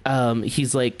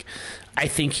he's like,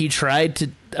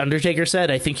 Undertaker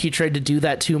said, I think he tried to do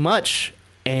that too much,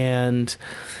 and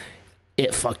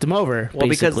it fucked him over,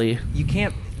 basically. Because you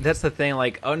can't, that's the thing,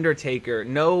 like Undertaker,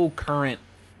 no current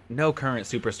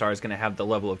superstar is going to have the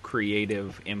level of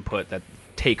creative input that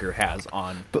Taker has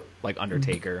on, like,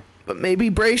 Undertaker. But maybe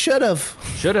Bray should have.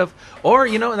 Or,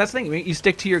 you know, and that's the thing, you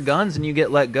stick to your guns and you get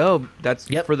let go, that's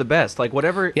for the best. Like,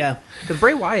 whatever. Yeah. Because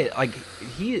Bray Wyatt, like,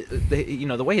 you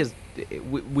know, the way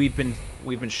we've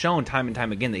been shown time and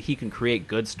time again that he can create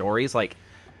good stories, like,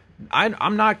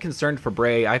 I'm not concerned for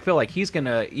Bray. I feel like he's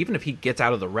gonna, even if he gets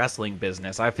out of the wrestling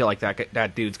business, I feel like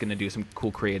that dude's gonna do some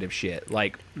cool creative shit,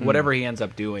 like whatever he ends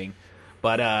up doing.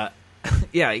 But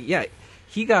yeah,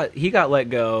 he got let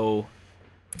go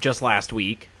just last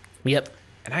week. Yep.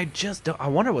 And I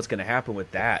wonder what's gonna happen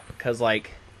with that, because like,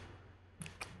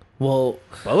 well,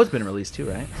 Bo's been released too,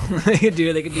 right? they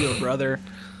could do a brother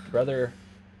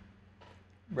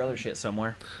shit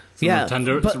somewhere.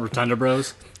 Rotunda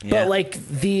Bros. But like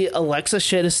the Alexa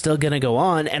shit is still gonna go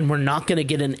on, and we're not gonna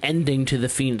get an ending to the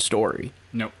Fiend story.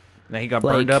 Nope. Now he got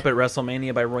burned up at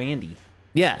WrestleMania by Randy.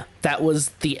 Yeah, that was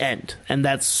the end, and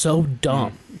that's so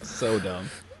dumb. So dumb.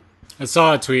 I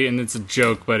saw a tweet, and it's a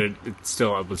joke, but it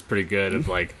still was pretty good. Of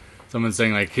like someone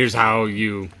saying like, "Here's how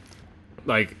you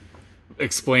like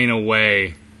explain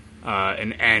away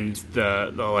and end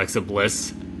the Alexa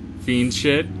Bliss Fiend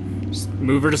shit. Just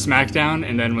move her to SmackDown,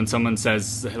 and then when someone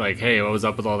says like, "Hey, what was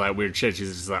up with all that weird shit?"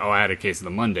 She's just like, "Oh, I had a case of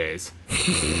the Mondays."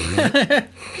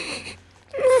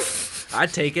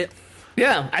 I'd take it.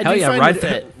 Yeah, I'd be fine with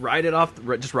it. Ride it off.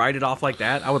 Just ride it off like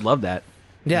that. I would love that.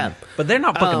 Yeah, but they're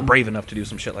not fucking brave enough to do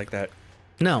some shit like that.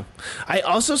 No. I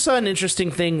also saw an interesting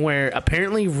thing where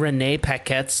apparently Renee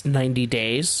Paquette's 90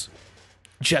 days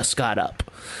just got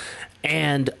up,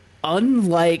 and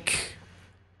unlike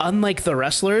the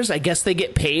wrestlers, I guess they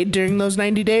get paid during those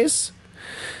 90 days.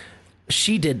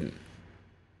 She didn't,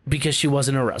 because she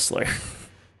wasn't a wrestler.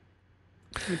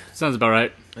 Sounds about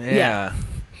right. Yeah.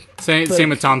 Same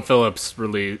with Tom Phillips.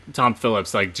 Tom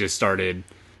Phillips like just started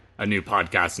a new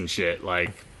podcast and shit,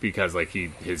 like because like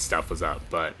his stuff was up.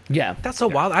 But yeah, that's so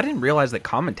wild. I didn't realize that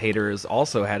commentators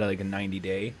also had like a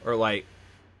 90-day or like,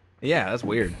 yeah, that's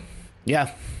weird.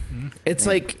 Yeah, it's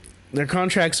like their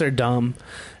contracts are dumb,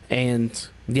 and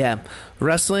yeah,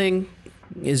 wrestling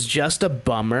is just a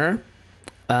bummer.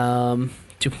 Do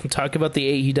we talk about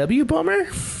the AEW bummer?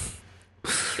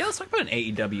 Yeah, let's talk about an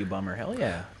AEW bummer. Hell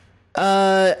yeah.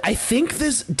 I think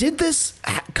this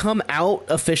come out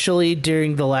officially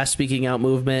during the last Speaking Out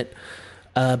movement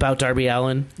about Darby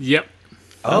Allin? Yep.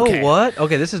 Oh, okay. What?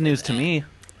 Okay, this is news to me.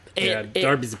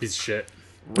 Darby's a piece of shit.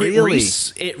 Really?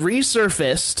 It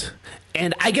resurfaced,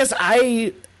 and I guess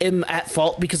I am at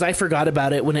fault because I forgot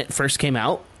about it when it first came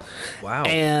out. Wow.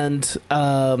 And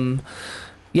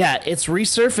yeah, it's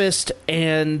resurfaced,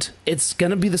 and it's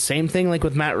gonna be the same thing like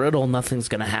with Matt Riddle. Nothing's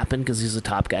gonna happen because he's a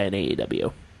top guy in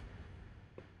AEW.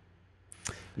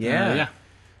 Yeah.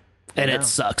 And it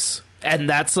sucks. And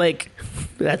that's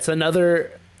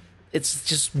another, it's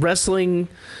just wrestling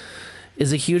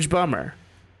is a huge bummer.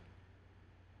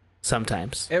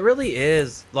 Sometimes. It really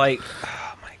is. Like,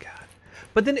 oh my God.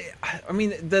 But then, I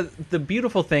mean, the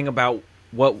beautiful thing about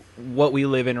what we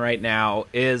live in right now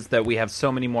is that we have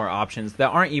so many more options that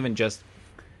aren't even just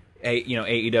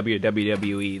AEW or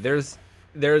WWE.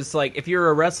 There's like, if you're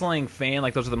a wrestling fan,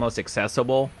 like those are the most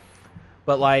accessible.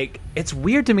 But like, it's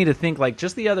weird to me to think like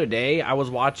just the other day I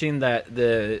was watching the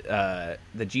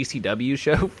GCW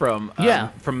show from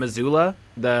Missoula,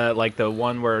 the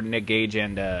one where Nick Gage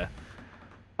and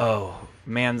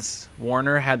Mans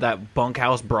Warner had that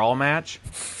bunkhouse brawl match,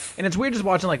 and it's weird just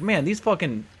watching like, man, these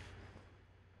fucking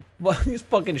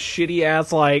shitty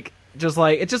ass like just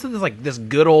like it's just this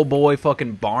good old boy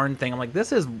fucking barn thing. I'm like,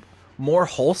 this is more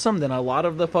wholesome than a lot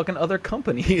of the fucking other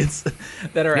companies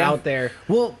that are out there.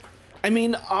 Well, I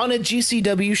mean, on a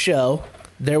GCW show,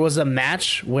 there was a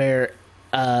match where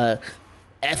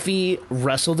Effie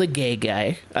wrestled a gay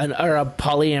guy, or a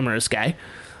polyamorous guy.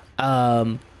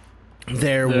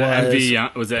 There was MV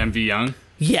Young. Was it MV Young?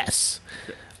 Yes.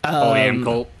 Polyam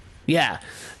Colt. Yeah.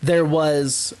 There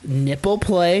was nipple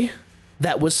play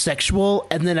that was sexual,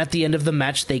 and then at the end of the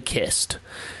match, they kissed.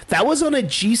 That was on a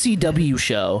GCW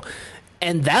show,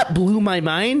 and that blew my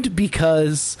mind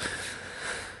because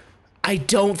I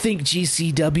don't think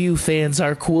GCW fans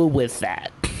are cool with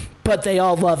that, but they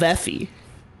all love Effie.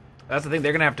 That's the thing.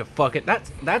 They're gonna have to fuck it.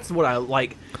 That's what I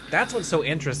like. That's what's so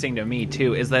interesting to me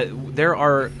too, is that there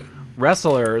are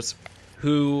wrestlers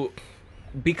who,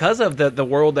 because of the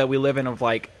world that we live in, of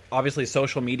like, obviously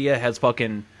social media has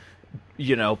fucking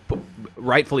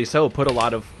rightfully so, put a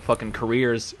lot of fucking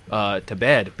careers to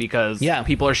bed because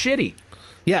people are shitty.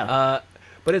 Yeah.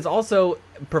 But it's also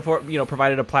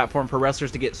provided a platform for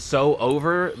wrestlers to get so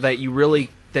over that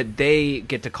they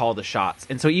get to call the shots.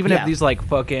 And so even if these like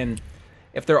fucking,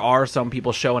 if there are some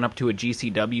people showing up to a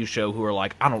GCW show who are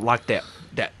like, I don't like that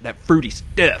fruity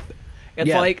stuff. It's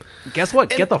like, guess what?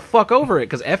 Get the fuck over it,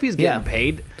 because Effie's getting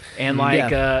paid, and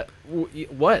like,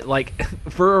 what? Like,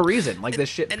 for a reason. Like, this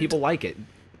shit, people like it.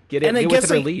 Get it, get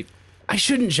with it or leave. I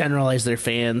shouldn't generalize their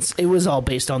fans. It was all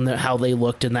based on how they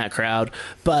looked in that crowd.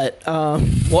 But,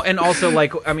 well, and also,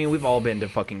 like, I mean, we've all been to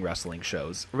fucking wrestling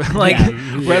shows. Like,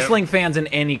 wrestling fans in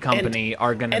any company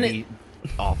are going to be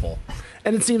awful.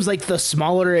 And it seems like the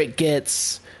smaller it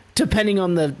gets, depending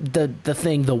on the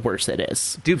thing, the worse it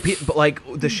is. Dude, but like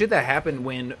the shit that happened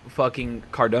when fucking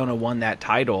Cardona won that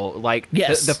title, like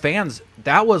the fans,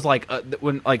 that was like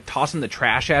when like tossing the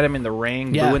trash at him in the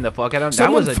ring, booing the fuck at him.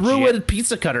 Someone that was threw a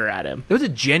pizza cutter at him. It was a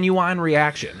genuine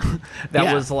reaction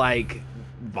that was like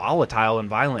volatile and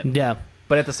violent. Yeah,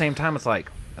 but at the same time, it's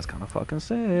like, that's kind of fucking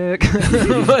sick.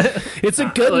 It's a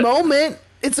good moment.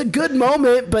 It's a good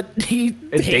moment, but it's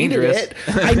hated dangerous. It.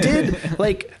 I did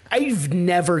like. I've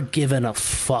never given a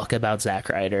fuck about Zack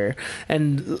Ryder,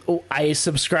 and I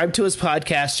subscribed to his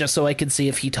podcast just so I could see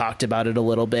if he talked about it a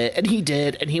little bit, and he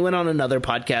did. And he went on another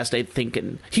podcast, I think,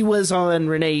 and he was on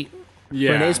Renee's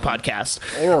podcast.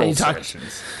 Oral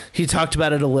sessions. He talked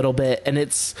about it a little bit, and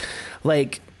it's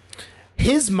like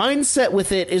his mindset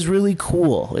with it is really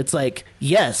cool. It's like,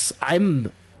 yes,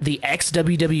 I'm the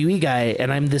ex-WWE guy,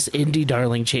 and I'm this indie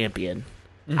darling champion.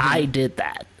 Mm-hmm. I did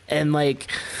that, and like,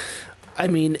 I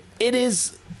mean, it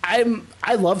is.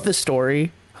 I love the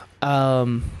story.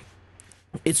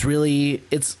 It's really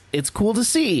it's cool to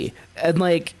see, and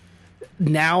like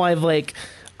now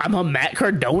I'm a Matt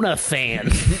Cardona fan,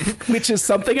 which is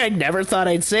something I never thought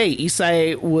I'd say.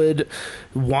 Isai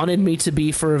wanted me to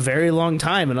be for a very long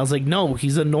time, and I was like, no,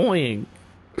 he's annoying.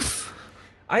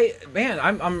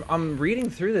 I'm reading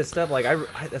through this stuff. Like,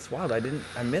 that's wild. I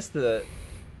missed the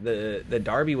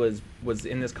Darby was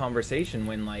in this conversation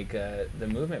when like the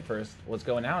movement first was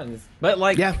going out, but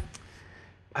like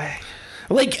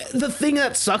like the thing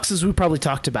that sucks is we probably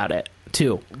talked about it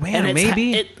too. Man, and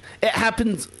maybe it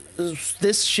happens.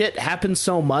 This shit happens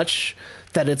so much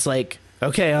that it's like,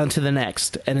 okay, on to the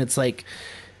next, and it's like,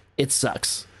 it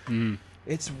sucks.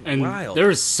 It's and wild. There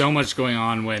was so much going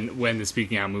on when the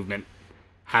speaking out movement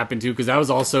happened too, because that was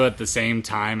also at the same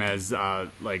time as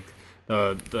like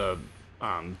the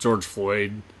George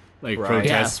Floyd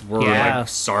protests were like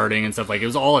starting and stuff. Like, it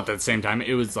was all at the same time.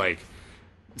 It was like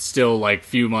still like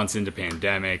few months into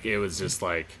pandemic. It was just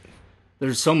like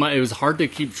there's so much. It was hard to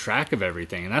keep track of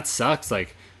everything, and that sucks.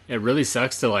 Like, it really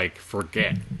sucks to like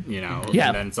forget, and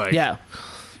then it's like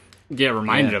get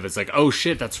reminded of it. It's like, oh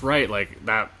shit, that's right. Like,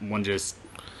 that one just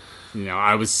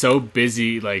I was so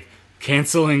busy like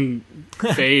canceling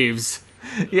faves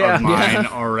of mine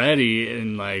already,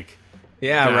 and like.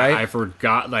 Yeah, right. I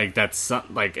forgot. Like, that's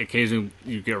like occasionally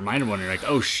you get reminded when you're like,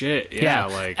 "Oh shit!" Yeah,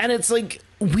 like, and it's like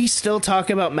we still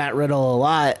talk about Matt Riddle a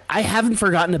lot. I haven't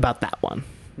forgotten about that one.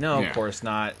 No, of course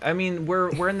not. I mean,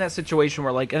 we're in that situation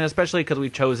where like, and especially because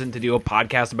we've chosen to do a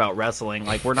podcast about wrestling,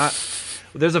 like we're not.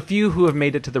 There's a few who have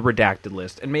made it to the redacted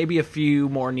list, and maybe a few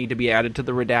more need to be added to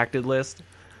the redacted list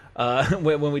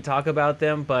when we talk about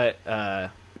them. But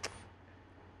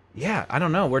yeah, I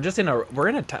don't know. We're just in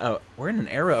an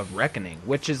era of reckoning,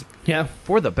 which is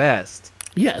for the best.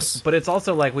 Yes, but it's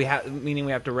also like we have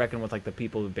to reckon with like the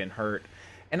people who've been hurt,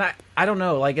 and I don't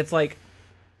know. Like, it's like,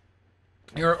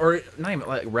 or not even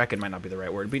like reckon might not be the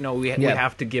right word, but we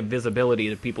have to give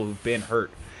visibility to people who've been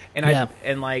hurt, and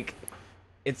and like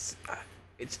it's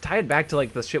tied back to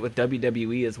like the shit with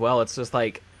WWE as well. It's just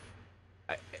like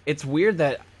it's weird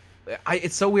that.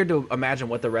 It's so weird to imagine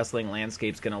what the wrestling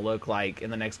landscape's going to look like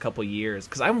in the next couple years.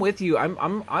 Because I'm with you.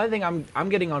 I think I'm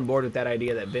getting on board with that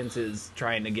idea that Vince is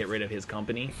trying to get rid of his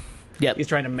company. Yep. He's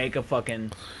trying to make a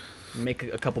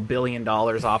couple $1 billion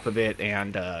off of it,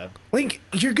 and like,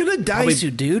 you're gonna die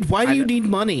soon, dude. Why do you need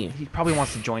money? He probably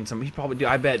wants to join some. He probably do.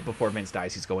 I bet before Vince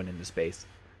dies, he's going into space.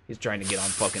 He's trying to get on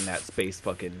fucking that space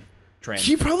fucking trend.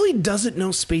 He probably doesn't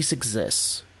know space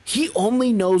exists. He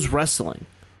only knows wrestling.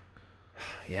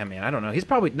 Yeah, man, I don't know. He's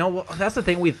probably that's the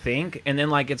thing we think, and then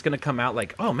like it's gonna come out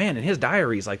like, oh man, in his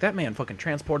diaries, like that man fucking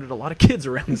transported a lot of kids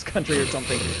around this country or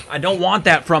something. I don't want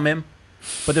that from him,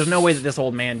 but there's no way that this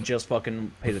old man just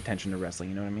fucking pays attention to wrestling.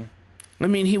 You know what I mean? I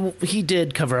mean, he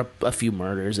did cover up a few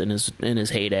murders in his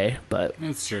heyday, but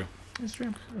it's true. It's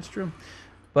true.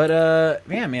 But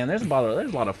man, there's a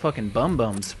lot of fucking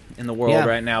bums in the world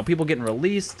right now. People getting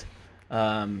released.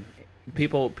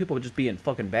 People just being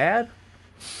fucking bad.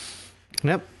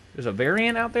 Yep. There's a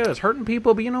variant out there that's hurting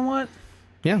people, but you know what?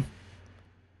 Yeah.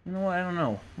 You know what? I don't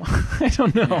know. I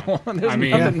don't know. There's I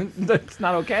mean- nothing that's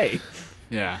not okay.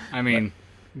 Yeah, I mean,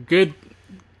 good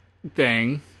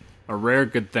thing, a rare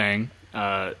good thing.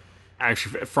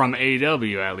 Actually, from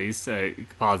AEW at least, a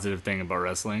positive thing about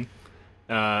wrestling.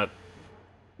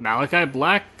 Malachi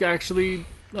Black actually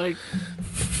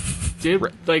did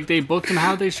they booked him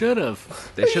how they should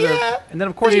have. They should have. Yeah. And then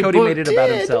of course They Cody made it about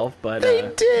did. himself, but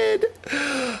They did.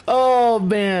 Oh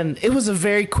man, it was a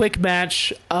very quick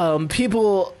match.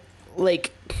 People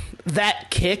like that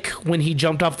kick when he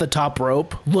jumped off the top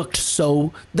rope looked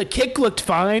so. The kick looked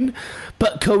fine,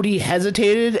 but Cody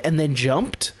hesitated and then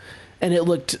jumped, and it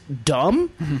looked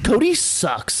dumb. Cody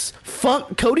sucks.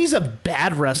 Fuck. Cody's a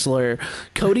bad wrestler.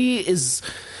 Cody is.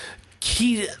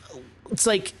 It's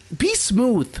like, be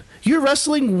smooth. You're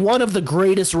wrestling one of the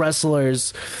greatest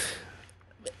wrestlers,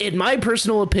 in my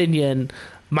personal opinion,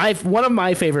 one of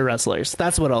my favorite wrestlers.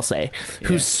 That's what I'll say.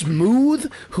 Who's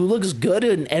smooth, who looks good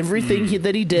in everything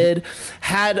that he did,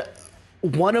 had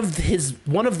one of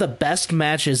the best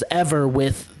matches ever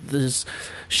with this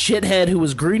shithead who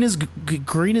was green as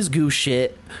goose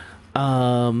shit.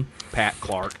 Pat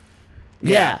Clark.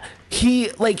 Yeah.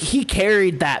 He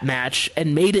carried that match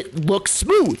and made it look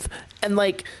smooth. And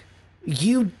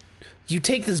you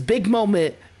take this big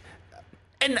moment,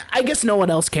 and I guess no one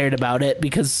else cared about it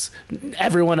because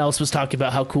everyone else was talking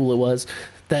about how cool it was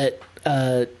that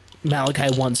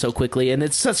Malachi won so quickly, and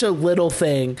it's such a little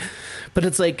thing, but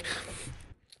it's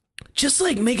just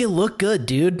make it look good,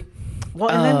 dude. Well,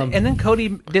 and then Cody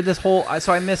did this whole.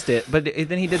 So I missed it, but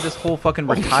then he did this whole fucking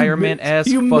retirement-esque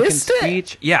you fucking missed it?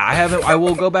 speech. Yeah, I haven't. I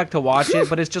will go back to watch it,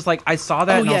 but it's just I saw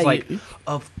that and I was yeah, like,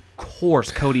 of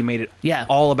course, Cody made it Yeah.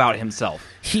 all about himself.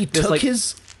 He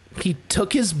Just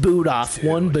took his boot off,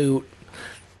 one boot,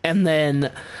 and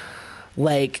then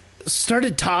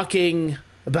started talking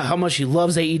about how much he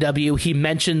loves AEW. He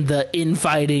mentioned the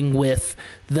infighting with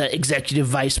the executive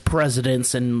vice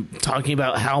presidents and talking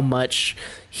about how much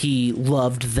he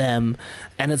loved them.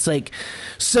 And it's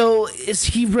so is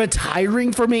he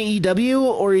retiring from AEW,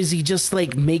 or is he just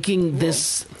making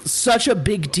this such a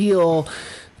big deal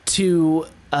to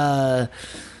that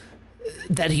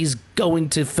he's going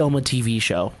to film a TV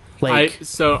show? I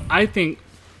think,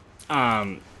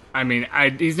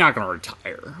 he's not going to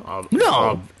retire.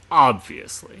 No.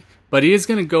 Obviously, but he is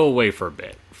going to go away for a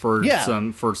bit for Yeah.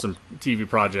 some TV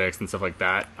projects and stuff like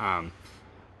that.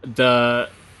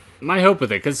 My hope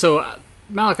with it, because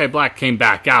Malachi Black came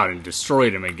back out and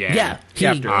destroyed him again. Yeah, he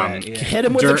After that, yeah. hit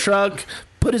him with a truck,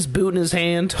 put his boot in his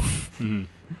hand.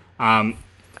 I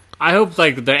hope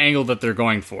the angle that they're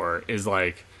going for is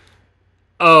so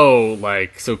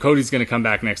Cody's going to come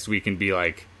back next week and be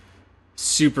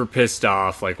super pissed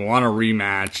off, want a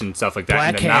rematch and stuff like that.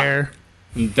 Black and then hair.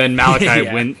 then Malachi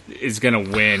Yeah. is going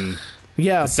to win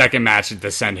Yeah. the second match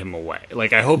to send him away.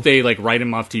 I hope they write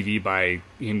him off TV by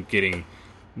him getting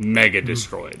mega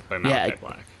destroyed by Malachi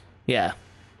Black. Yeah.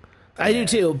 I do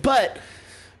too. But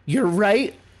you're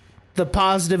right. The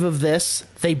positive of this,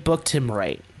 they booked him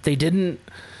right. They didn't,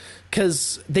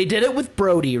 because they did it with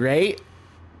Brody, right?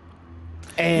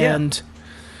 And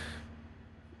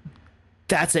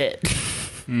that's it.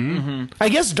 I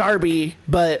guess Darby,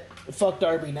 but fuck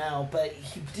Darby now. But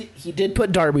he did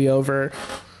put Darby over.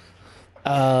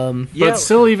 But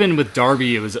still, even with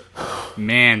Darby, it was,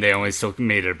 they always still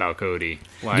made it about Cody.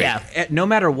 Yeah. No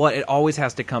matter what, it always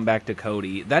has to come back to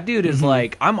Cody. That dude is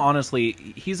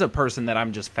he's a person that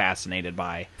I'm just fascinated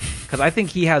by, because I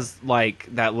think he has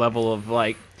that level of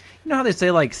you know how they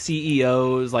say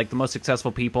CEOs, the most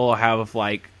successful people have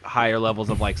higher levels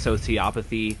of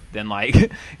sociopathy than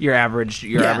your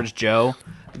average Joe.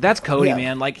 That's Cody,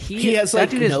 Yeah. man. He has that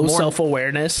dude is no more-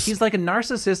 self-awareness. He's a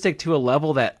narcissistic to a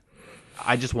level that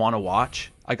I just want to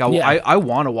watch. Yeah. I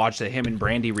want to watch the him and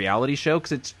Brandy reality show,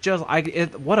 because it's just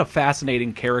what a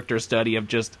fascinating character study of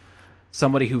just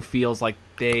somebody who feels like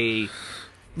they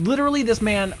literally, this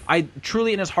man, I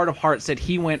truly in his heart of hearts said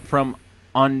he went from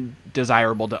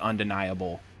undesirable to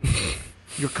undeniable.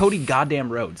 You're Cody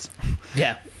goddamn Rhodes.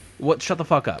 Yeah. What? Shut the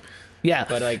fuck up. Yeah.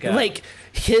 But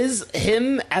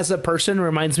him as a person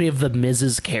reminds me of the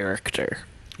Miz's character.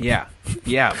 Yeah,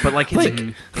 but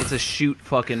it's a shoot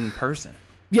fucking person.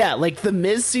 Yeah, the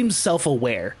Miz seems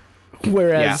self-aware,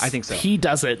 whereas Yeah, I think so. he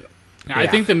doesn't. I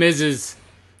think the Miz is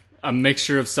a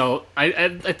mixture of self. I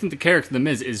think the character of the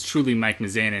Miz is truly Mike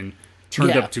Mizanin turned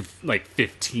Yeah. up to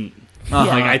 15.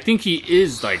 Uh-huh. I think he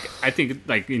is Mike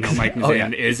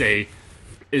Mizanin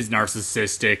is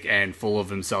narcissistic and full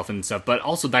of himself and stuff, but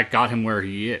also that got him where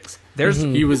he is. There's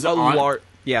He was a on.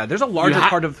 Yeah, there's a larger ha-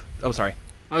 part of... Oh, sorry.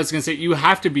 I was gonna say you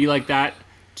have to be like that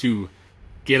to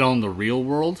get on the real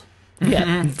world.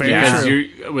 Yeah, very Because true.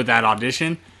 you're with that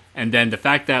audition, and then the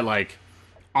fact that like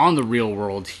on the real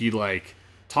world he like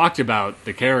talked about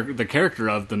the character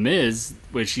of the Miz,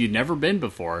 which he'd never been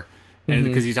before, and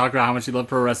because he talked about how much he loved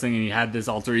pro wrestling and he had this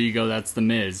alter ego that's the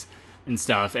Miz and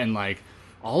stuff, and like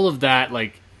all of that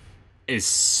like is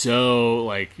so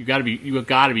like you gotta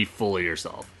be full of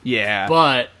yourself. Yeah.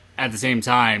 But at the same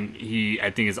time, he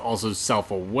I think is also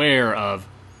self-aware of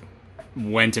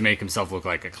when to make himself look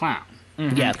like a clown.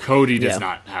 Yeah, Cody does Yeah.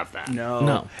 not have that.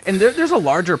 No. And there's a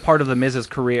larger part of the Miz's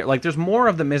career. Like, there's more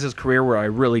of the Miz's career where I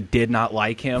really did not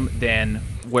like him than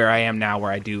where I am now,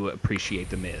 where I do appreciate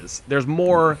the Miz. There's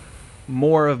more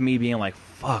of me being like,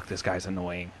 "Fuck, this guy's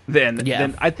annoying."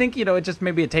 Than I think it just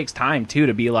maybe it takes time too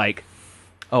to be like,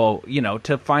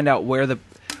 to find out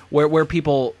where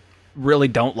people really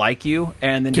don't like you,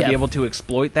 and then to be able to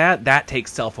exploit that. That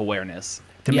takes self-awareness.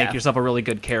 To make yourself a really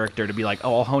good character, to be like,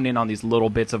 I'll hone in on these little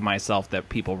bits of myself that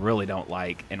people really don't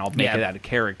like, and I'll make it out of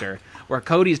character. Where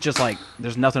Cody's just like,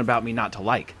 there's nothing about me not to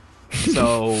like.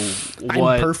 So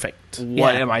what? I'm perfect.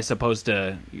 What am I supposed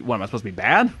to? What am I supposed to be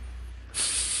bad?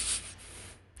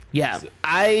 Yeah,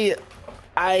 I'm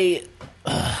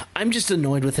just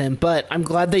annoyed with him, but I'm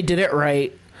glad they did it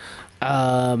right.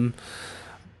 I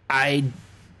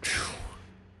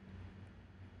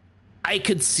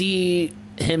could see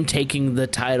him taking the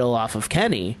title off of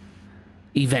Kenny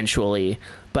eventually,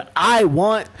 but I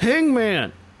want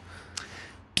Hangman.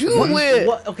 Do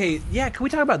it. Okay, yeah. Can we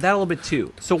talk about that a little bit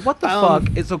too? So what the fuck?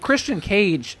 So Christian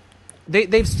Cage,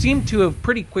 they've seemed to have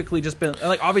pretty quickly just been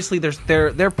like, obviously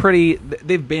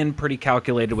they've been pretty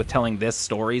calculated with telling this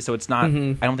story. So it's not. I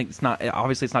don't think it's not.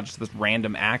 Obviously, it's not just this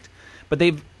random act, but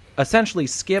they've essentially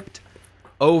skipped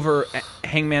over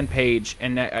Hangman Page,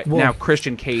 and now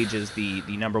Christian Cage is the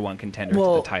number one contender to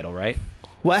the title, right?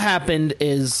 What happened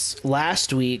is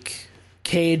last week,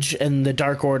 Cage and the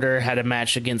Dark Order had a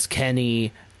match against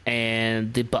Kenny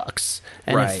and the Bucks.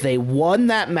 And if they won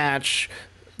that match,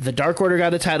 the Dark Order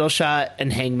got a title shot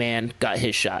and Hangman got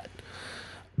his shot.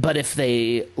 But if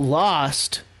they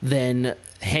lost, then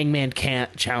Hangman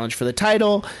can't challenge for the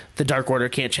title. The Dark Order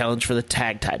can't challenge for the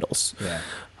tag titles. Yeah.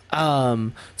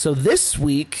 So this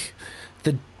week,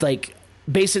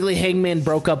 basically Hangman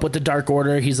broke up with the Dark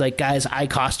Order. He's like, guys, I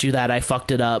cost you that. I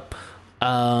fucked it up.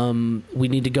 We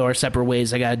need to go our separate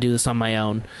ways. I got to do this on my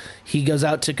own. He goes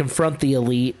out to confront the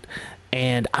Elite,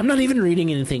 and I'm not even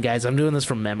reading anything, guys. I'm doing this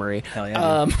from memory. Hell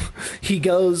yeah. He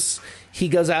goes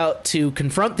out to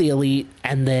confront the Elite,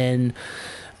 and then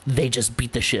they just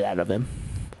beat the shit out of him.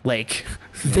 Like,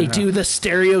 they do the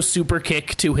stereo super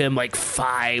kick to him like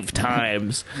 5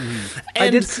 times. I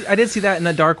did see that, and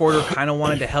the Dark Order kind of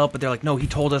wanted to help, but they're like, no, he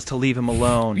told us to leave him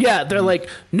alone. Yeah, they're like,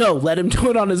 no, let him do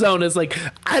it on his own. It's like,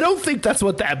 I don't think that's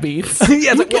what that means. Yeah, it's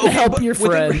you like, can help your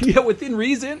friend. Within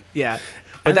reason. Yeah,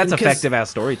 but And that's then 'cause- effective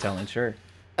ass storytelling, sure.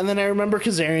 And then I remember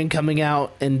Kazarian coming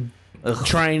out and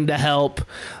trying to help.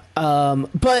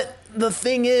 But the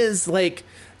thing is, like,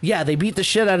 yeah, they beat the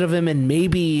shit out of him, and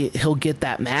maybe he'll get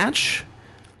that match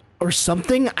or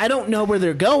something. I don't know where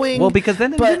they're going. Well, because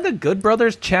then didn't the Good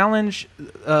Brothers challenge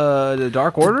the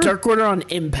Dark Order? Dark Order on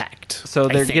Impact. So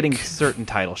I they're think. getting certain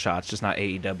title shots, just not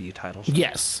AEW title shots.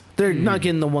 Yes, they're not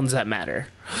getting the ones that matter.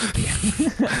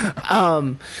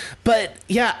 But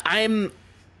yeah,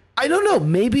 I don't know.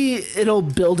 Maybe it'll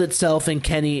build itself, and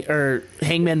Kenny or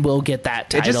Hangman will get that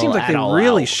title. It just seems like at they All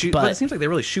really Out, but it seems like they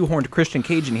really shoehorned Christian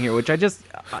Cage in here, which I just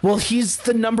well, he's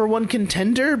the number one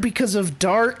contender because of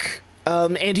Dark,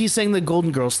 and he's sang the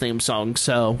Golden Girls theme song.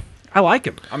 So I like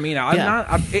him. I mean,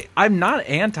 Yeah. I'm not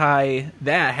anti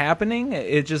that happening.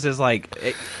 It just is like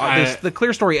the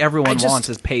clear story everyone wants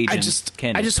is Page and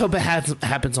Kenny. I just hope it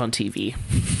happens on TV.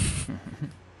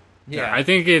 Yeah, I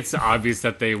think it's obvious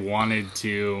that they wanted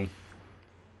to,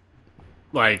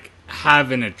 like,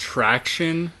 have an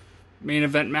attraction main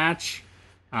event match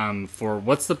for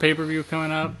what's the pay-per-view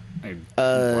coming up? I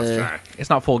lost track. It's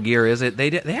not Full Gear, is it?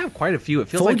 They have quite a few. It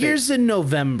feels Full like Gear's in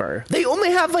November. They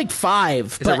only have like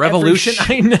 5. Is it Revolution?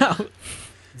 I know.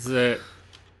 Is it,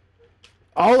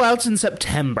 All Out's in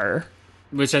September.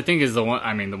 which I think is the one.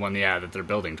 I mean, the one, that they're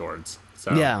building towards.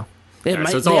 So Yeah, it yeah,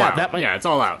 might. so it's all out. That might. Yeah, it's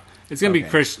all out. It's gonna be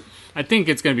Chris. I think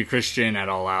it's gonna be Christian at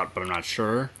All Out, but I'm not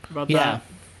sure about Yeah. that.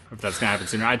 If that's gonna happen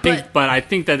sooner, I think. But I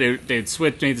think that they'd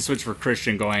made the switch for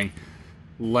Christian, going,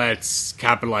 let's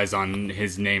capitalize on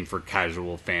his name for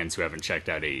casual fans who haven't checked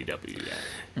out AEW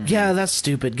yet. Yeah, that's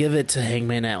stupid. Give it to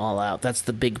Hangman at All Out. That's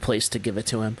the big place to give it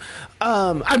to him.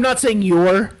 I'm not saying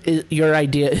your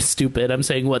idea is stupid. I'm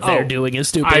saying what they're doing is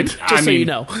stupid. Just so you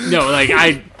know. No, like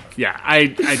yeah, I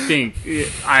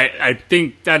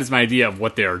think that is my idea of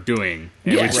what they are doing.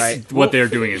 And Yes. Right. What they're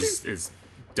doing is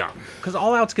dumb. Because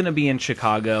All Out's going to be in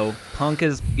Chicago. Punk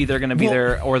is either going to be Well-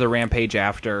 there or the Rampage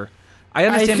after. I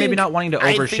understand maybe think- not wanting to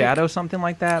I overshadow something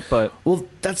like that, but Well,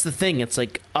 that's the thing. It's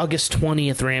like August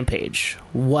 20th Rampage.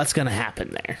 What's going to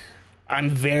happen there? I'm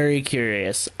very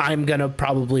curious. I'm going to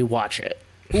probably watch it.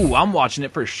 ooh, I'm watching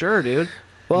it for sure, dude.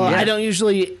 Well, Yeah. I don't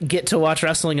usually get to watch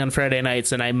wrestling on Friday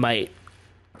nights, and I might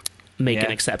make Yeah.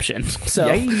 an exception.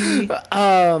 So, Yay.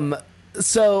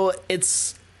 so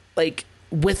it's like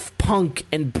with Punk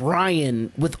and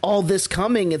Bryan, with all this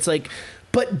coming, it's like,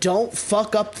 but don't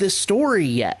fuck up this story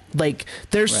yet. Like,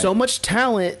 there's so Right. much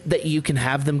talent that you can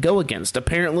have them go against.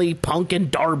 Apparently, Punk and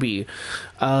Darby.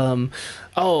 And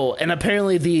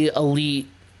apparently the Elite,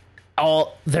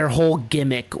 all their whole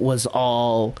gimmick was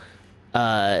all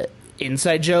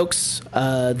inside jokes.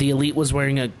 The Elite was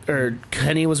wearing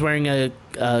Kenny was wearing a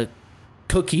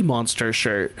Cookie Monster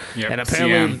shirt, Yep, and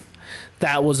apparently CM.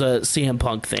 that was a CM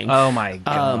Punk thing. Oh my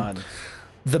god.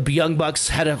 The Young Bucks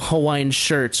had a Hawaiian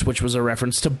shirts, which was a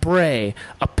reference to Bray.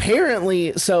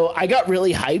 Apparently, so I got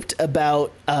really hyped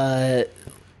about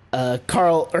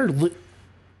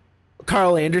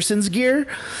Carl Anderson's gear.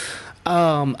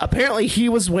 Apparently, he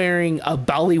was wearing a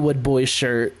Bollywood Boy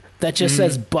shirt that just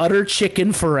says "Butter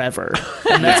Chicken Forever,"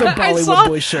 and that's a Bollywood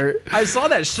Boy shirt. I saw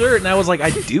that shirt and I was like, I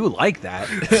do like that.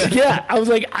 Yeah, I was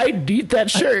like, I need that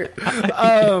shirt.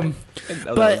 And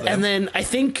then I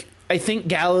think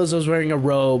Gallows was wearing a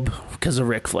robe because of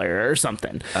Ric Flair or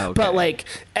something. Okay. But like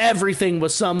everything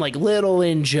was some like little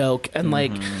in joke, and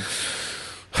like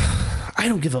I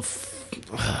don't give a.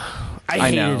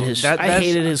 I know. hated his. That's- I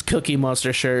hated his Cookie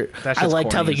Monster shirt. That I shit's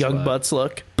liked how the corny as Young fuck. Bucks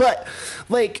look, but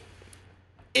like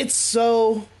it's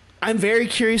so. I'm very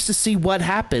curious to see what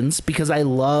happens because I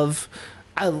want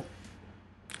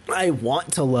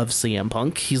to love CM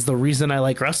Punk. He's the reason I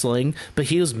like wrestling, but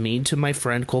he was mean to my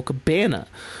friend Cole Cabana.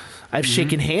 I've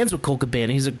shaken hands with Cole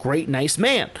Cabana. He's a great, nice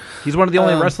man. He's one of the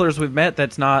only wrestlers we've met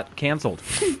that's not canceled.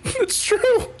 It's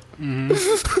true.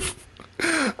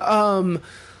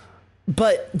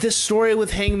 But this story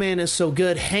with Hangman is so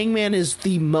good. Hangman is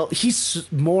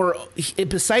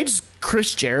besides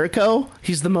Chris Jericho,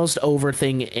 he's the most over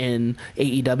thing in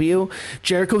AEW.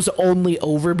 Jericho's only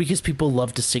over because people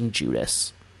love to sing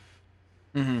Judas.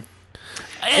 And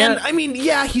I mean,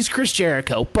 yeah, he's Chris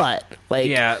Jericho, but like,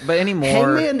 Yeah, but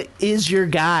anymore, Hangman is your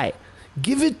guy.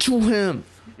 Give it to him.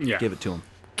 Yeah. give it to him.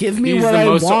 Give me what I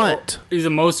want. He's the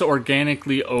most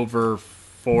organically over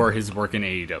for his work in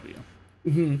AEW.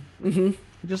 He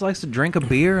just likes to drink a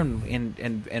beer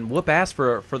and whoop ass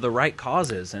for the right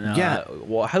causes. And Yeah.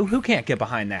 well, who can't get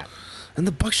behind that? And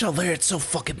the Buckshot Lair, it's so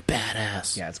fucking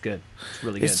badass. Yeah, it's good. It's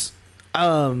really good. It's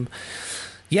but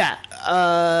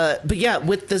yeah,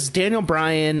 with this Daniel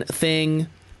Bryan thing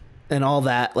and all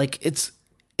that, like it's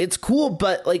cool,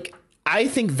 but like I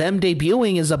think them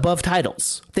debuting is above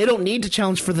titles. They don't need to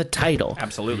challenge for the title.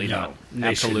 Absolutely No, not. they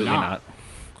Absolutely should not. not.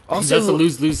 Also, That's a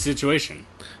lose-lose situation.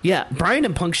 yeah, Bryan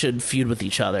and Punk should feud with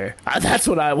each other. That's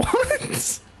what I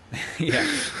want. Yeah.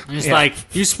 It's like,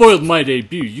 you spoiled my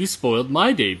debut. You spoiled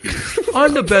my debut.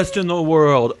 I'm the best in the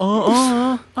world.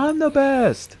 I'm the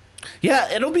best. Yeah,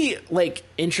 it'll be like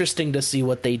interesting to see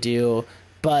what they do,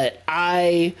 but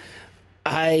I'm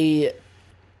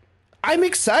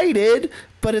excited,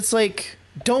 but it's like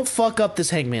don't fuck up this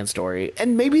Hangman story.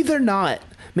 And maybe they're not.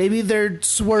 Maybe they're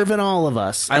swerving all of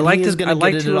us. I and like he to is gonna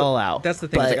get it all out. That's the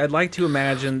thing. But, Is like, I'd like to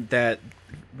imagine that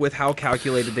with how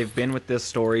calculated they've been with this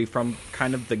story from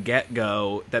kind of the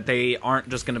get-go, that they aren't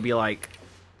just going to be like,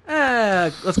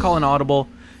 let's call an audible,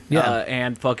 Yeah.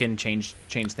 and fucking change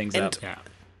things And- up. Yeah.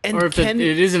 and Or if it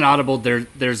isn't audible,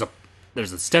 there's a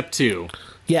step 2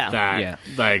 yeah,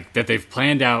 that that they've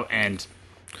planned out and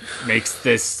makes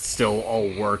this still all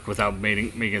work without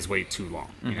making us wait too long.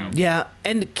 You know? yeah.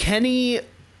 And Kenny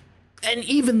and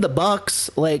even the Bucks,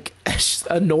 like as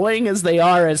annoying as they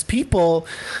are as people,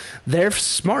 they're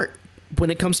smart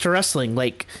when it comes to wrestling.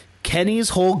 Like Kenny's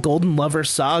whole Golden Lover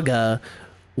saga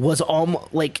was all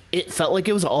like it felt like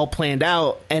it was all planned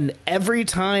out, and every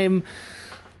time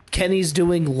Kenny's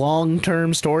doing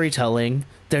long-term storytelling,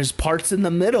 there's parts in the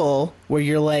middle where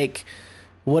you're like,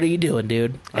 what are you doing,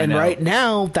 dude? And know. right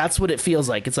now, that's what it feels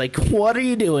like. It's like, what are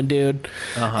you doing, dude?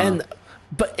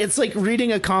 But it's like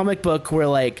reading a comic book where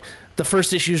like the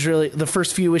first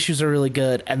few issues are really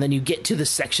good, and then you get to the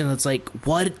section that's like,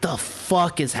 what the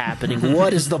fuck is happening?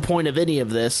 What is the point of any of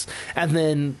this? And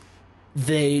then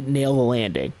they nail the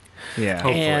landing. Yeah.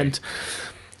 Hopefully. And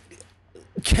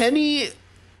Kenny's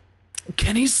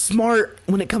smart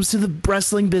when it comes to the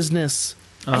wrestling business.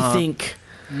 I think.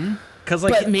 Because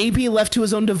like, but maybe left to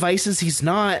his own devices, he's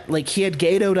not. Like, he had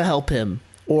Gato to help him,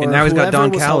 or And now he's got whoever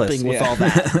Don was Callis, helping with yeah. all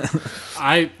that.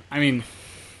 I mean,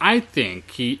 I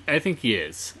think he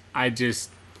is.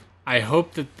 I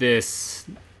hope that this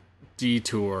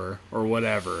detour or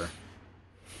whatever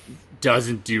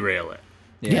doesn't derail it.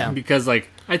 Yeah. Because like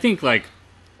I think like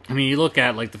I mean you look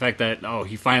at like the fact that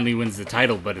he finally wins the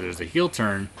title but there's a heel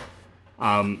turn.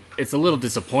 It's a little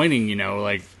disappointing, you know,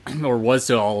 like or was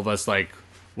to all of us like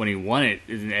when he won it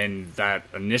and that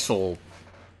initial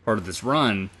part of this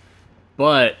run.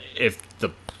 But if the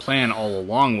plan all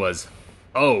along was,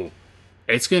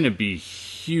 it's going to be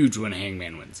huge when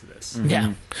Hangman wins this.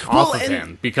 Yeah. Off of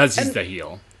him because he's the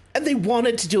heel. And they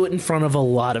wanted to do it in front of a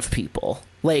lot of people.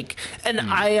 Like, and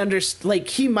I understand, like,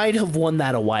 he might have won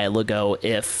that a while ago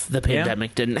if the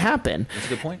pandemic didn't happen. that's a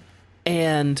good point.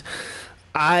 And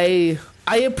I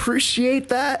appreciate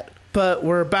that, but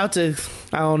we're about to,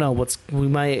 I don't know, we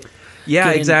might.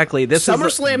 Yeah, exactly. This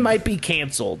SummerSlam might be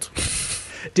canceled.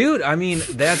 Dude, I mean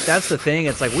that's the thing.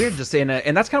 It's like we're just in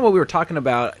and that's kind of what we were talking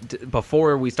about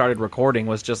before we started recording.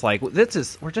 Was just like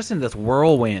we're just in this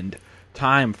whirlwind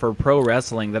time for pro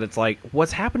wrestling that it's like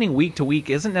what's happening week to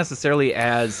week isn't necessarily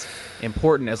as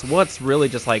important as what's really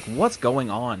just like what's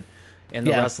going on in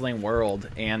the wrestling world.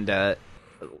 And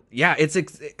it's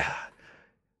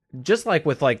just like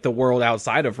with like the world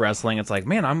outside of wrestling. It's like,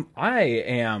 man, I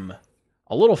am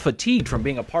a little fatigued from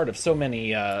being a part of so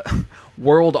many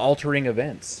world-altering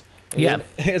events. Yeah,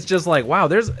 it's just like wow.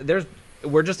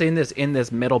 We're just in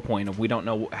this middle point of we don't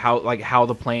know how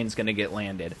the plane's going to get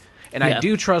landed. And I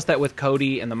do trust that with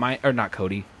Cody and the mind, or not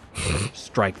Cody,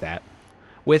 strike that.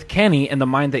 With Kenny and the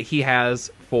mind that he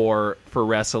has for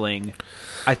wrestling,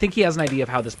 I think he has an idea of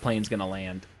how this plane's going to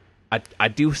land. I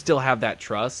do still have that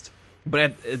trust, but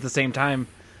at the same time,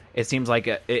 it seems like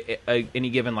any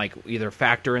given like either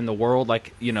factor in the world,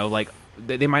 like you know, like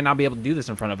they might not be able to do this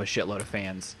in front of a shitload of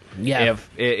fans. Yeah,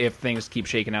 if things keep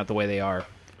shaking out the way they are,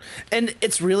 and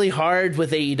it's really hard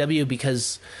with AEW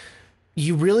because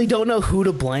you really don't know who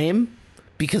to blame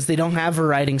because they don't have a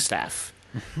writing staff.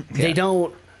 They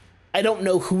don't. I don't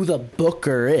know who the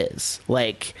booker is.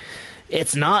 Like,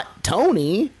 it's not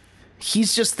Tony.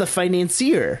 He's just the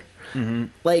financier. Mm-hmm.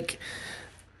 Like,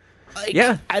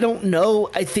 I don't know.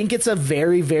 I think it's a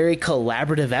very, very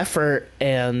collaborative effort,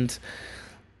 and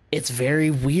it's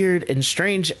very weird and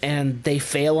strange, and they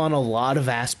fail on a lot of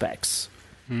aspects.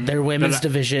 Their women's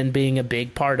division being a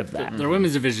big part of that. Their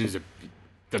women's division is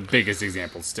the biggest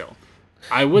example still.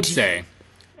 I would say,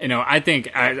 you know, I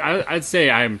think I'd say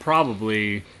I'm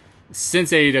probably,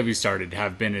 since AEW started,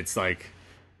 have been its like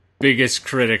biggest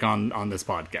critic on this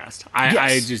podcast.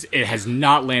 It has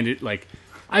not landed. Like,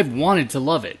 I've wanted to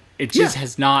love it. It just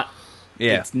has not.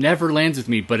 Yeah, it's never lands with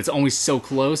me, but it's always so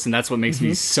close, and that's what makes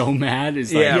me so mad.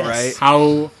 Is like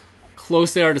how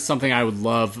close they are to something I would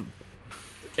love,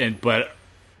 but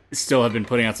still have been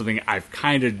putting out something I've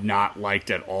kind of not liked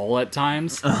at all at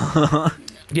times.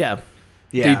 Yeah.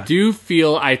 They do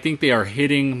feel. I think they are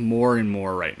hitting more and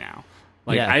more right now.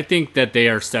 Like I think that they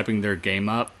are stepping their game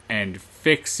up and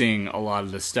fixing a lot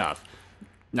of the stuff.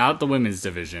 Not the women's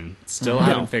division. Still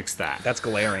haven't fixed that. That's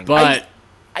glaring. But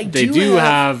they do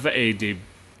have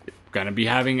gonna be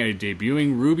having a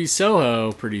debuting Ruby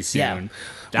Soho pretty soon. Yeah.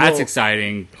 That's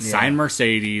exciting. Sign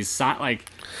Mercedes.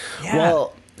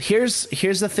 Well, here's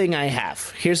the thing I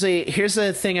have. Here's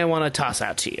a thing I want to toss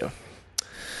out to you.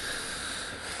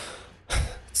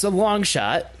 It's a long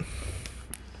shot.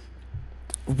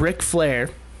 Ric Flair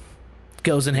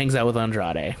goes and hangs out with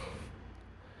Andrade.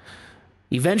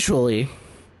 Eventually,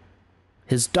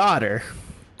 his daughter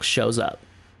shows up.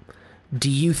 Do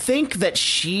you think that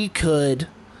she could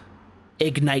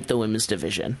ignite the women's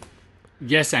division?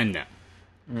 Yes and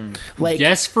no. Like,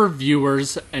 yes for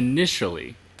viewers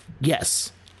initially.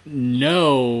 Yes.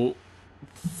 No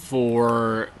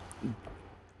for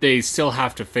they still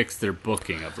have to fix their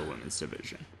booking of the women's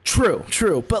division.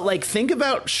 True. But, like, think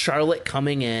about Charlotte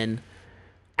coming in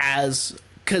as...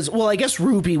 Because, well, I guess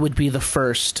Ruby would be the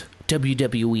first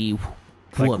WWE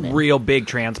woman. Like, real big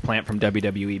transplant from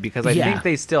WWE, because I think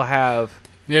they still have...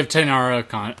 They have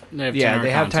Tainara. They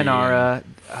have Tainara.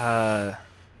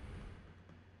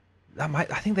 I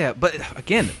think they have... But,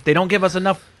 again, they don't give us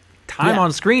enough time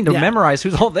on screen to memorize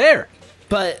who's all there.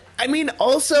 But, I mean,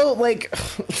 also, like,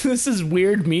 this is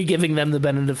weird, me giving them the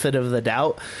benefit of the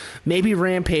doubt. Maybe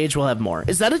Rampage will have more.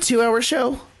 Is that a 2-hour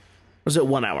show? Or is it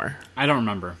 1 hour? I don't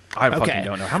remember. I fucking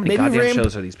don't know. How many goddamn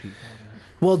shows are these people?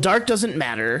 Well, Dark doesn't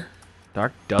matter.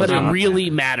 Dark doesn't But it really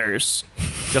matters.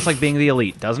 Just like being the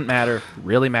Elite. Doesn't matter.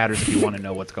 Really matters if you want to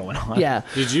know what's going on. Yeah.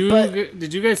 Did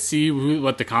you guys see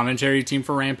what the commentary team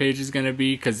for Rampage is going to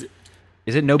be? Because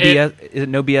Is it no BS? Is it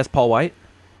no BS? Paul White?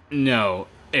 No,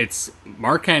 it's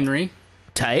Mark Henry.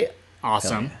 Tight.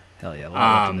 Awesome. Hell yeah! A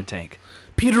lot left in the tank.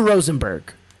 Peter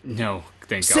Rosenberg. No,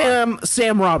 thank God.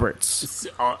 Sam Roberts.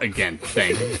 Again,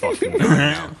 thank fucking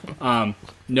God.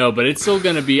 No, but it's still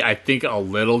going to be, I think, a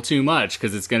little too much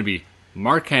because it's going to be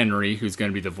Mark Henry, who's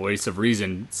going to be the voice of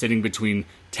reason, sitting between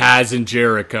Taz and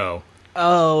Jericho.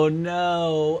 Oh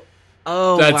no!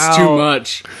 Oh, That's too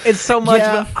much. It's so much.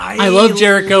 Yeah. But I love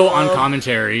Jericho on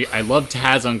commentary. I love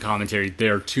Taz on commentary.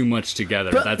 They're too much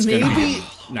together. But That's going to be maybe-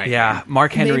 a nightmare. Yeah,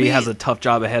 Mark Henry Maybe- has a tough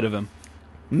job ahead of him.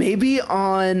 Maybe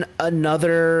on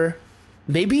another.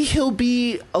 Maybe he'll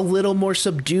be a little more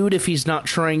subdued if he's not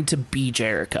trying to be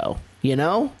Jericho. You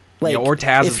know, like Yeah, or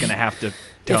Taz if is going to have to if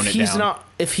tone it he's down. not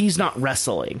if he's not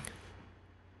wrestling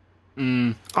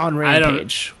on I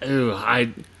Rampage.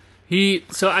 don't.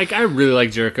 So I really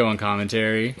like Jericho on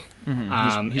commentary. He's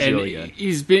And really good.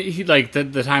 He's been like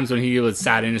the times when he was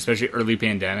sat in, especially early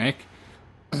pandemic,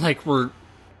 like were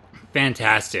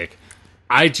fantastic.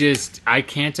 I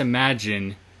can't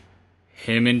imagine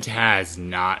him and Taz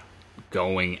not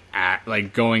going at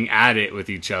it with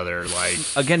each other. Like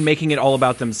Again, making it all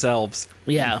about themselves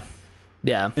Yeah,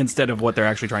 instead of what they're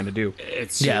actually trying to do.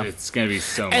 it's Yeah. it's gonna be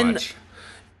so And- much.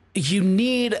 you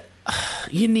need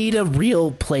a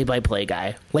real play-by-play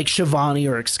guy like Shivani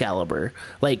or Excalibur.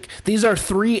 Like these are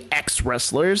 3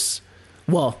 ex-wrestlers.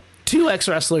 Well, 2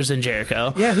 ex-wrestlers in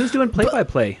Jericho. Yeah, who's doing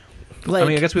play-by-play? Like I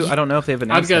mean, I don't know if they've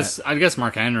announced I'd guess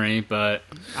Mark Henry, but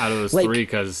out of those Like- 3,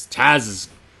 because Taz is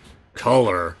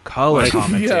color. color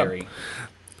commentary.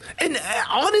 and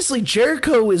honestly,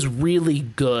 Jericho is really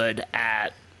good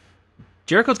at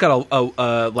Jericho's got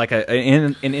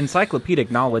an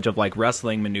encyclopedic knowledge of like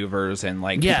wrestling maneuvers and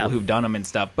like Yeah. people who've done them and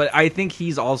stuff. But I think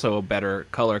he's also a better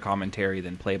color commentary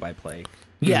than play-by-play.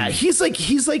 Yeah, he's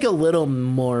like a little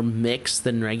more mixed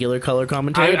than regular color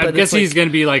commentary. I but guess it's like, he's gonna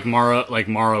be like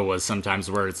Mara was sometimes,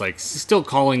 where it's like still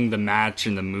calling the match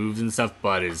and the moves and stuff,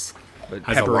 but has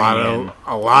peppering in.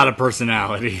 a lot of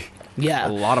personality. yeah. A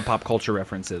lot of pop culture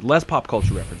references, less pop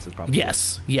culture references probably.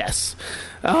 Yes.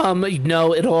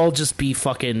 No, it'll all just be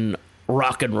fucking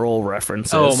rock and roll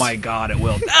references. Oh my god, it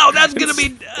will. Oh, that's gonna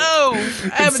be. Oh, I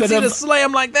haven't Instead seen a of-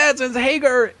 slam like that since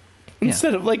Hager.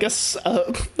 Instead of like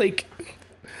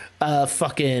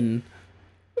fucking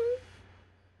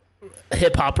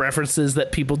hip hop references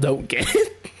that people don't get.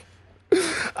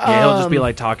 Yeah, he'll just be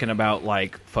like talking about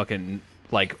like fucking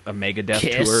like a Megadeth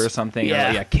Kiss. tour or something.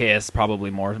 Yeah. Yeah, Kiss probably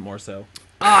more so.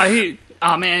 He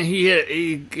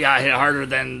got hit harder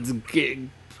than the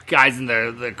guys in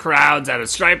the crowds at a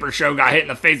Striper show got hit in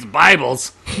the face with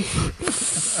Bibles.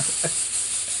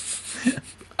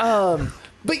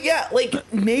 But yeah, like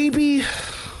maybe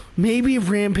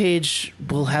Rampage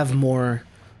will have more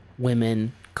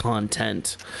women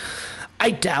content. I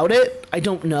doubt it. I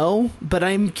don't know, but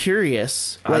I'm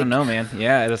curious. I don't know, man.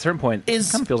 Yeah, at a certain point, it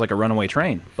Is- kind of feels like a runaway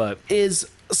train. But Is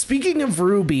speaking of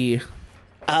Ruby,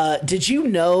 did you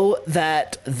know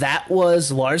that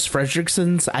was Lars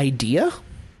Fredrikson's idea?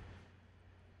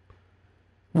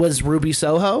 Was Ruby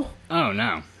Soho? Oh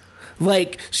no.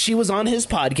 Like, she was on his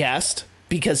podcast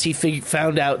because he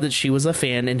found out that she was a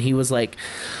fan, and he was like,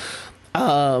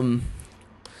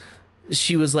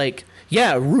 she was like,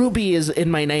 yeah, Ruby is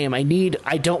in my name.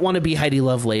 I don't want to be Heidi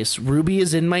Lovelace. Ruby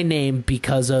is in my name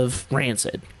because of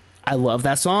Rancid. I love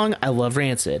that song. I love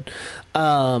Rancid.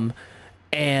 And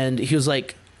he was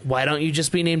like, why don't you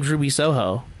just be named Ruby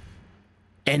Soho?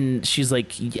 And she's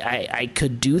like, I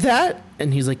could do that?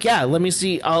 And he's like, yeah, let me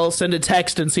see. I'll send a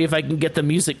text and see if I can get the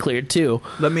music cleared too.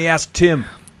 let me ask Tim.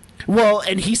 Well,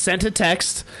 and he sent a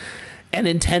text, and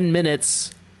in 10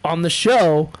 minutes on the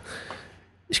show,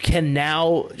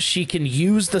 she can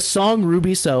use the song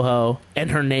Ruby Soho,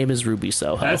 and her name is Ruby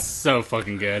Soho. That's so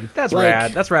fucking good. That's Like,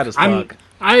 rad. That's rad as fuck.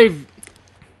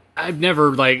 I've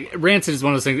never, like, Rancid is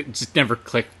one of those things that just never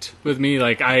clicked with me.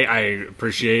 Like, I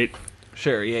appreciate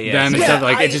Sure. Yeah. them and Yeah, stuff.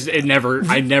 Like,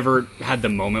 I never had the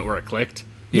moment where it clicked.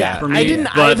 Yeah, For me, I didn't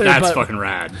but either, that's but fucking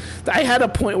rad. I had a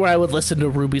point where I would listen to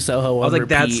Ruby Soho on I was like,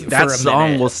 repeat that for a song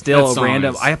minute. will still That song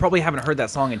random. is- I probably haven't heard that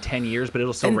song in 10 years, but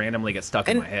it'll still randomly get stuck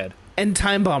in my head. And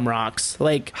Time Bomb rocks.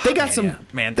 Like, they got some,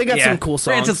 Man, they got yeah. some cool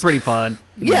songs. Rancid's pretty fun.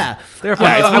 Yeah. They're fun.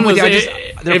 Yeah, I'm with you.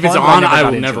 They're if it's fun, but on, never I got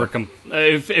will into never.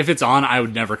 it. If it's on, I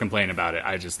would never complain about it.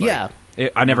 I just like, Yeah.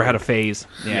 I never had a phase.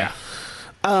 yeah.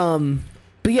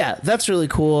 But yeah, that's really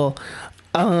cool.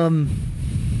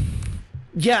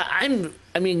 Yeah,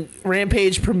 I mean,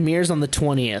 Rampage premieres on the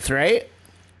 20th, right?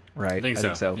 Right. I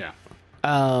think so. Yeah.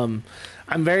 I'm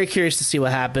very curious to see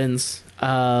what happens.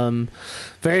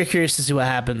 Very curious to see what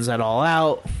happens at All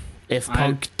Out. if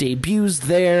Punk debuts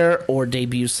there or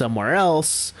debuts somewhere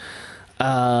else.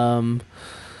 I'm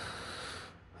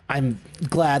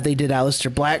glad they did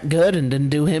Aleister Black good and didn't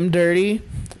do him dirty.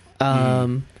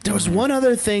 There was one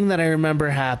other thing that I remember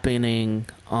happening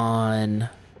on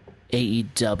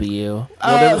AEW.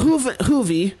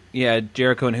 Hoovy. Yeah,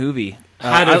 Jericho and Hoovy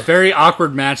had a very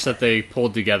awkward match that they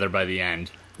pulled together by the end.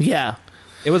 Yeah.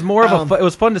 It was more of it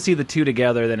was fun to see the two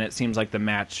together than it seems like the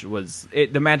match was.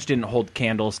 The match didn't hold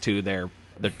candles to their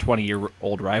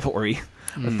 20-year-old rivalry,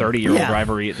 a 30-year-old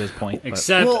rivalry at this point.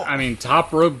 Except,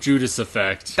 Top Rope Judas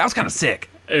Effect. That was kind of sick.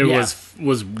 It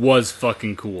was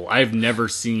fucking cool. I've never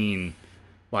seen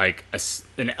like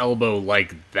an elbow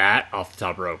like that off the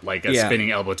top rope, like a spinning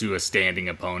elbow to a standing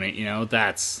opponent. You know,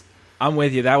 I'm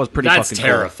with you. That was pretty. That's fucking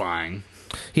terrifying.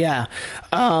 Cool. Yeah.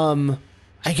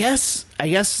 I guess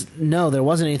no, there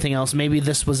wasn't anything else. Maybe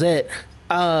this was it.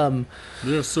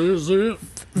 This is it.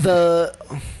 The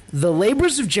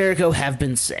Labors of Jericho have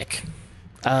been sick.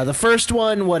 The first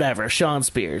one, whatever, Shawn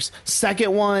Spears.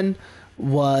 Second one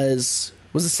was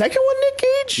the second one Nick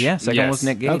Gage? Yeah, second one was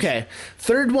Nick Gage. Okay.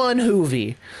 Third one,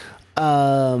 Hoovy.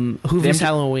 Hoovy's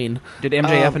Halloween. Did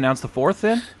MJF announce the fourth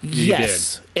then?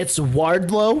 Yes. It's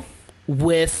Wardlow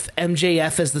with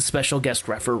MJF as the special guest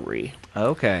referee.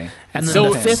 Okay. And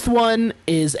then the fifth one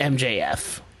is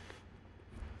MJF.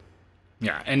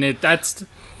 Yeah, and that's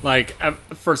like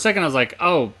for a second I was like,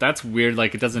 oh, that's weird.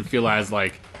 Like it doesn't feel as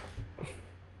like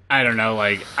I don't know.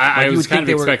 Like I was kind of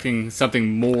expecting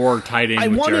something more tied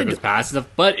in with Jericho's past stuff,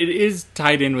 but it is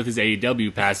tied in with his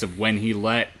AEW past of when he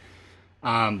let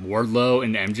Wardlow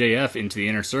and MJF into the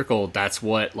inner circle. That's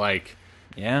what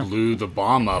blew the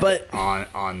bomb up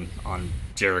on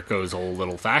Jericho's whole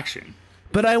little faction.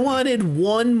 But I wanted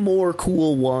one more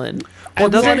cool one. Well,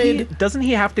 doesn't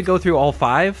he have to go through all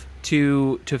five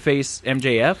to face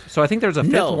MJF? So I think there's a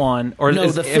fifth one, or no,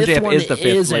 the fifth MJF one is the fifth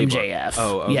is labor. MJF.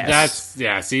 Oh, okay.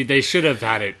 Yes. See, they should have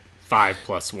had it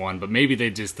 5+1, but maybe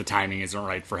the timing isn't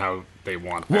right for how they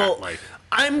want that. Well,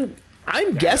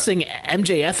 I'm guessing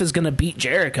MJF is going to beat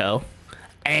Jericho,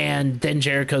 and then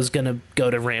Jericho's going to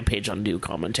go to Rampage on new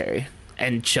commentary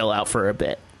and chill out for a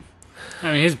bit.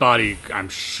 I mean, his body, I'm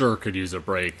sure, could use a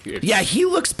break. He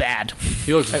looks bad.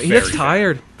 He looks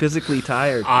tired, physically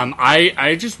tired.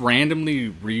 I just randomly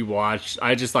rewatched.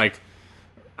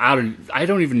 I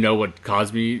don't even know what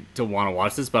caused me to want to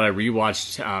watch this, but I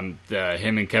rewatched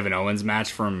him and Kevin Owens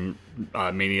match from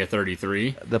Mania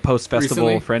 33, the post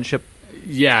festival friendship.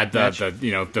 Yeah,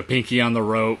 the pinky on the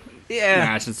rope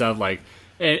match and stuff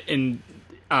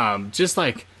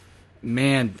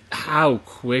man, how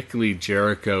quickly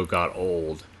Jericho got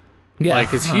old. Yeah.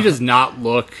 Because he does not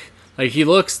look... he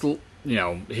looks,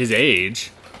 his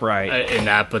age. Right. In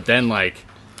that, but then,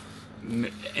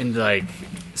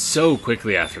 so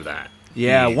quickly after that.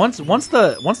 Yeah, once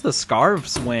the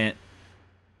scarves went,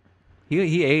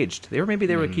 he aged. Maybe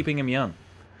they were keeping him young.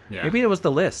 Yeah. Maybe it was the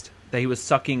list that he was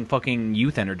sucking fucking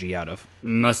youth energy out of.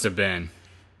 Must have been.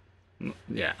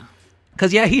 Yeah.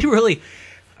 Because, he really...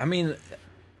 I mean...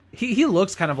 He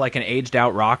looks kind of like an aged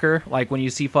out rocker. Like when you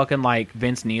see fucking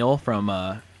Vince Neil from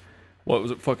what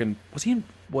was it? Fucking was he in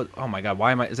what? Oh my god!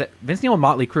 Why am I? Is that Vince Neil and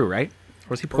Motley Crue? Right? Or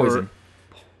was he Poison?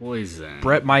 Poison.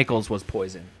 Bret Michaels was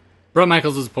Poison. Bret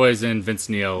Michaels was Poison. Vince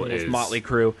Neil is Motley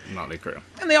Crue. Motley Crue.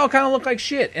 And they all kind of look like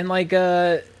shit. And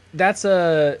that's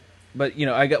a. But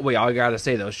I gotta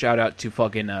say though, shout out to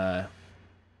fucking.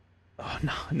 Oh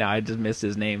no! I just missed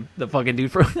his name. The fucking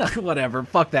dude from whatever.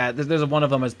 Fuck that. There's one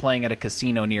of them is playing at a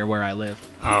casino near where I live.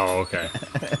 Oh, okay.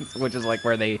 Which is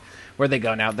where they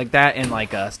go now, like that, and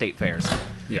state fairs.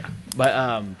 Yeah.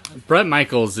 But Bret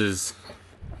Michaels is.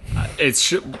 It's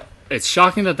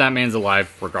shocking that man's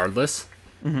alive, regardless.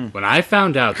 Mm-hmm. When I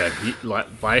found out that he,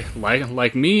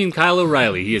 like me and Kyle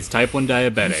O'Reilly, he is type 1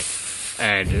 diabetic,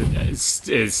 and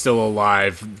is still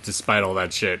alive despite all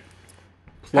that shit.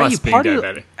 Plus being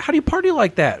diabetic. How do you party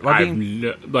like that? I have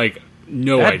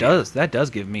no idea. That does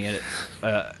give me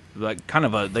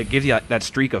that gives you that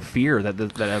streak of fear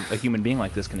that a human being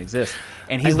like this can exist.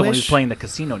 And he's the one who's playing the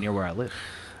casino near where I live.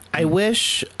 I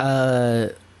wish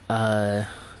Brett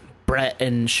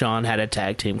and Sean had a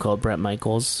tag team called Bret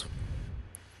Michaels.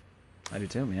 I do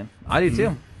too, man. I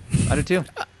do too.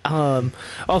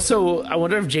 Also, I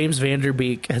wonder if James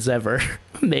Vanderbeek has ever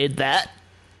made that.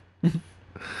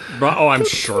 Oh, I'm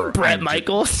sure. Bret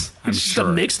Michaels. I'm just sure.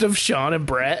 a mix of Sean and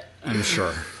Brett. I'm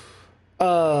sure.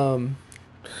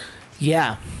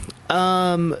 Yeah.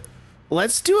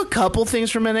 Let's do a couple things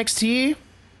from NXT.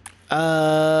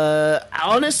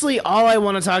 Honestly, all I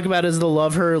want to talk about is the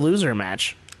Love Her Loser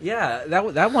match. Yeah,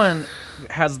 that one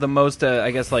has the most,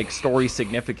 story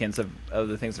significance of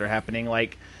the things that are happening.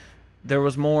 there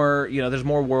was more, there's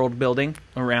more world building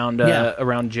around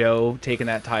around Joe taking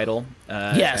that title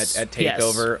Yes, at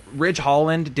Takeover. Ridge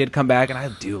Holland did come back, and I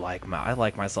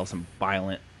like myself some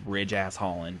violent Ridge ass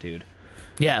Holland, dude.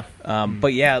 Yeah.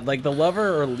 But yeah, like the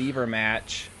lover or leaver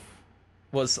match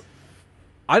was,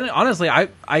 honestly,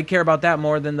 I care about that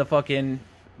more than the fucking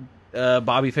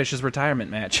Bobby Fish's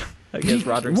retirement match against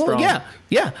Roderick Strong.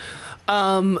 Yeah.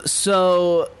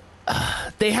 So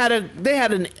they had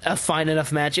a fine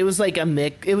enough match. It was like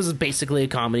it was basically a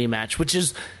comedy match, which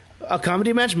is a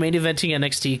comedy match. Main eventing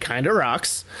NXT kind of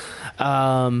rocks.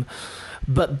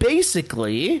 But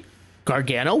basically,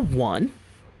 Gargano won,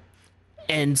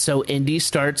 and so Indy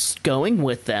starts going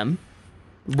with them.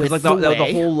 With like the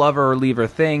whole lover or leaver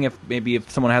thing, if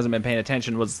someone hasn't been paying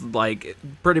attention, was like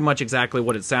pretty much exactly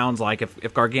what it sounds like.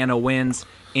 If Gargano wins,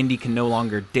 Indy can no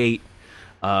longer date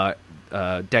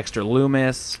Dexter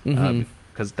Loomis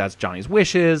because that's Johnny's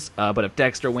wishes. But if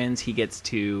Dexter wins, he gets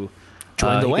to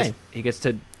join the way. He gets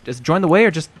to just join the way,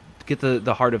 or just get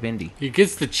the heart of Indy. He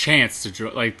gets the chance to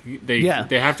join. Like they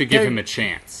have to give him a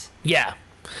chance. Yeah.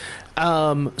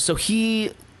 So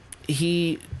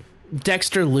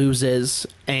Dexter loses,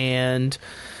 and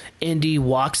Indy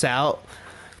walks out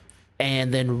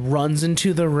and then runs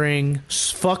into the ring,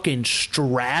 fucking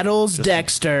straddles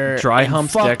Dexter, dry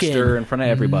humps Dexter in front of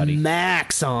everybody,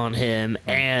 max on him,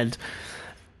 and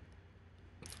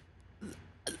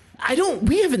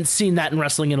we haven't seen that in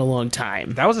wrestling in a long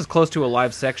time. That was as close to a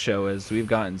live sex show as we've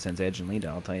gotten since Edge and Lita,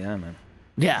 I'll tell you that, man.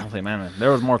 Yeah. I'll tell you, man,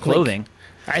 there was more clothing.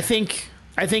 I think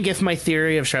if my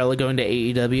theory of Charlotte going to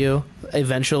AEW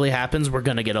eventually happens, we're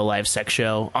going to get a live sex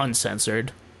show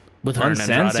uncensored with her and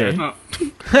Andrade.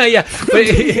 Yeah, but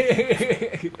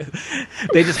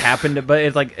they just happened to, but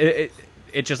it's like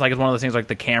it's just like it's one of those things like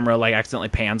the camera like accidentally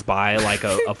pans by like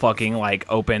a fucking like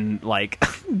open like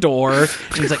door,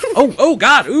 and it's like oh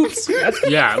god, oops.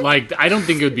 Yeah, like I don't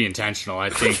think it would be intentional. I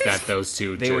think that those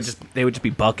two they would just be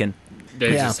bucking.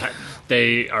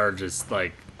 They are just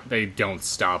like, they don't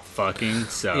stop fucking.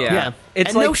 So yeah. It's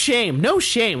and like, no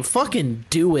shame. Fucking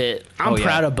do it. I'm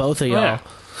proud of both of y'all. Yeah.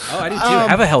 Oh, I do too.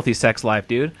 Have a healthy sex life,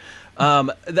 dude.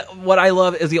 What I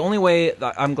love is the only way.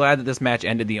 I'm glad that this match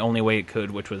ended the only way it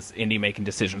could, which was Indy making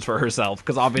decisions for herself.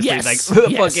 Because obviously, like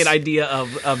the fucking idea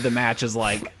of the match is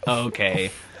like,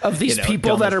 okay, of these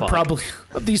people that are probably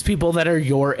of these people that are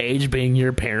your age being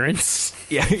your parents.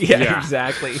 Yeah,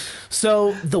 exactly.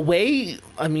 So the way,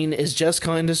 I mean, is just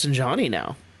Candice and Johnny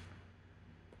now.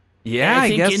 Yeah, I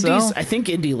guess so. I think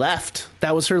Indy left.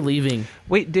 That was her leaving.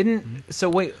 And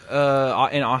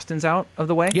Austin's out of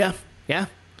the way? Yeah.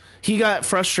 He got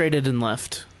frustrated and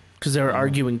left because they were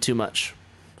arguing too much.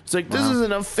 It's like, this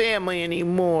isn't a family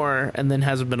anymore, and then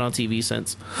hasn't been on TV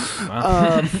since.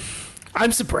 Wow.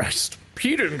 I'm surprised.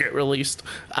 He didn't get released.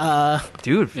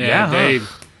 Dude,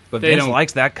 but Vince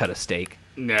likes that cut of steak.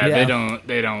 Yeah,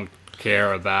 they don't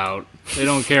care about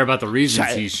the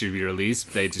reasons he should be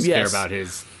released. They just care about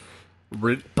his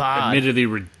admittedly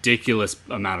ridiculous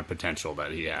amount of potential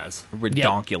that he has.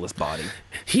 Redonkulous body.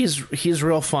 He's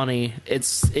real funny.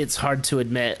 It's hard to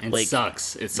admit. It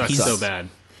sucks. It sucks so bad.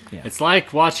 Yeah. It's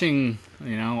like watching,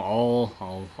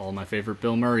 all my favorite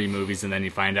Bill Murray movies, and then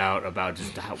you find out about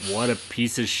just what a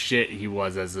piece of shit he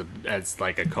was as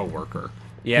like a coworker.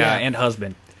 Yeah, and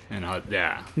husband. And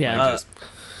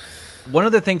one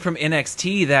other thing from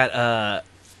NXT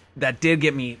that did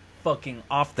get me fucking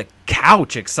off the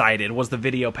couch excited was the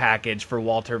video package for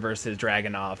Walter versus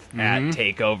Dragunov at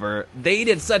TakeOver. They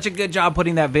did such a good job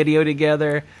putting that video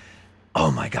together.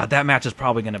 Oh my god, that match is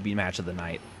probably going to be match of the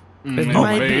night. It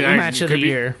might be match of the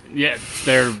year. Yeah,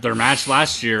 their match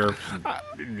last year,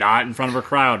 not in front of a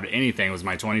crowd, anything, was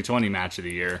my 2020 match of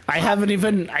the year.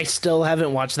 I still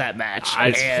haven't watched that match.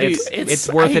 It's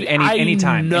worth it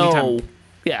anytime. No. Anytime.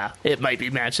 Yeah, it might be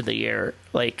match of the year.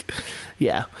 Like,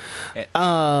 yeah.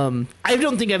 I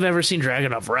don't think I've ever seen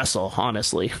Dragunov wrestle,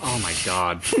 honestly. Oh my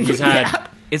god.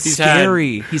 It's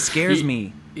scary. He scares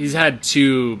me. He's had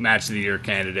two match of the year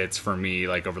candidates for me,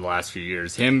 like over the last few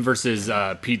years. Him versus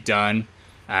Pete Dunne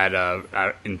at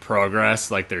In Progress,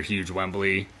 like their huge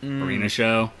Wembley arena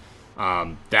show.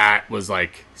 That was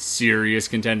like serious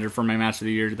contender for my match of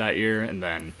the year that year, and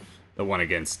then the one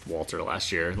against Walter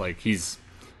last year. Like he's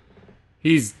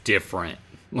different.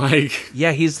 Like,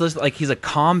 yeah, he's just like, he's a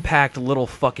compact little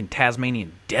fucking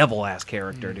Tasmanian devil ass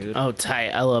character, dude. Oh,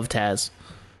 tight. I love Taz.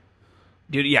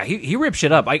 Dude, yeah, he ripped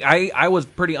shit up. I was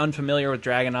pretty unfamiliar with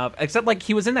Dragunov, except like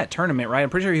he was in that tournament, right? I'm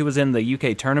pretty sure he was in the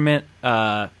UK tournament.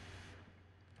 The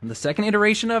second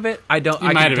iteration of it, I don't.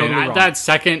 I might have been.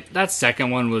 That second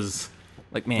one was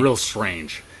like, man, real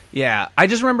strange. Yeah, I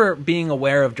just remember being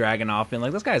aware of Dragunov, being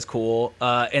like, this guy's cool.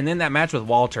 And then that match with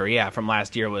Walter, from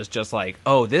last year was just like,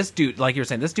 oh, this dude, like you were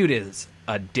saying, this dude is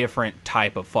a different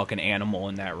type of fucking animal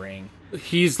in that ring.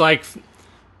 He's like,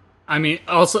 I mean,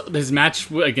 also his match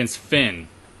against Finn,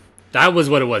 that was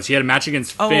what it was. He had a match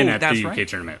against Finn at the UK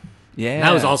tournament. Yeah,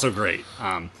 that was also great.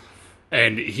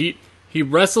 And he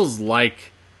wrestles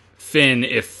like Finn.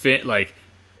 If Finn, like,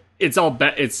 it's all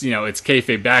it's it's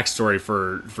kayfabe backstory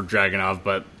for Dragunov,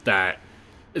 but that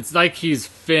it's like he's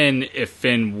Finn if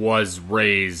Finn was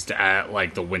raised at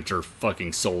like the Winter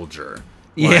fucking Soldier.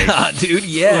 Like, dude,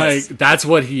 yes. Like that's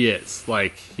what he is.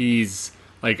 Like he's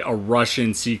like a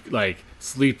Russian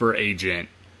sleeper agent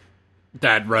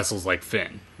that wrestles like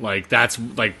Finn. Like that's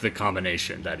like the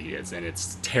combination that he is, and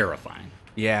it's terrifying.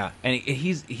 Yeah, and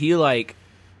he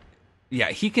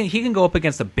can go up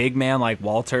against a big man like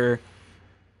Walter.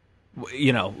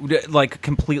 Like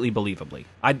completely believably.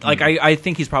 I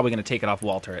think he's probably going to take it off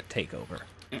Walter at TakeOver.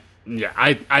 Yeah,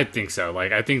 I think so.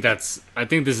 Like I think this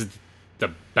is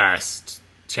the best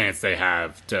chance they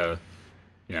have to,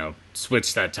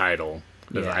 switch that title.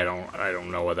 Because I don't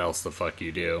know what else the fuck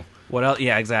you do. What else?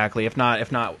 Yeah, exactly. If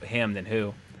not him, then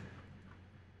who?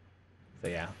 So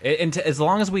yeah, as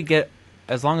long as we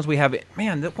have it,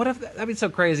 man. What if that'd be so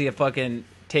crazy if fucking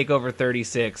TakeOver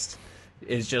 36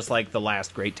 is just like the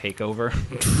last great takeover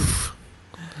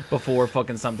before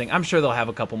fucking something. I'm sure they'll have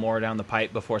a couple more down the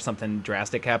pipe before something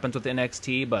drastic happens with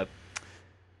NXT, but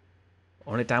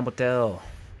only time will tell.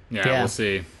 Yeah, we'll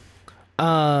see.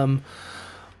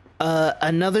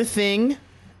 Another thing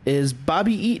is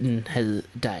Bobby Eaton has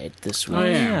died this week. Oh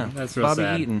yeah, that's real Bobby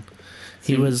sad. Eaton.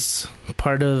 He was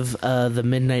part of the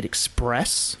Midnight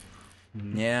Express.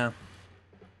 Yeah.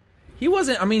 He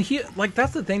wasn't. I mean,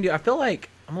 that's the thing, dude. I feel like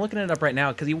I'm looking it up right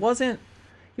now because he wasn't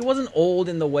old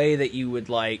in the way that you would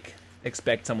like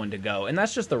expect someone to go, and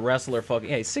that's just the wrestler. Fucking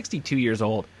he's 62 years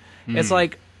old. It's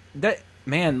like that,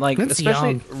 man. Like That's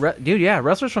especially, young. dude. Yeah,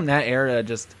 wrestlers from that era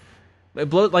just it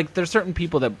blows. Like there's certain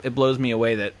people that it blows me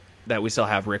away that we still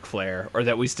have Ric Flair, or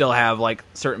that we still have like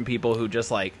certain people who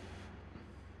just like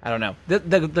I don't know.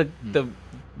 The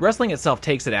wrestling itself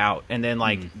takes it out, and then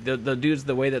like the dudes,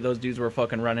 the way that those dudes were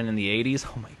fucking running in the 80s.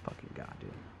 Oh my fucking god, dude.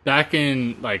 Back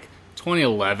in like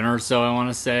 2011 or so, I want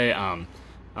to say,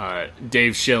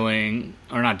 Dave Schilling,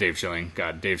 or not Dave Schilling,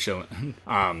 Dave Schilling,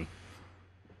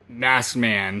 Masked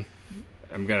Man.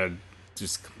 I'm gonna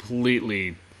just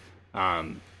completely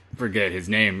forget his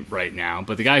name right now,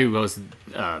 but the guy who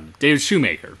hosted David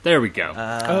Shoemaker. There we go.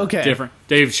 Okay. Different.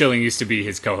 Dave Schilling used to be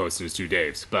his co-host. It was two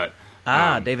Daves, but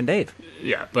Dave and Dave.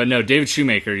 yeah, but no, David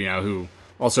Shoemaker, who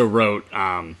also wrote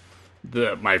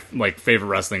my favorite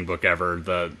wrestling book ever,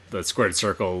 the Squared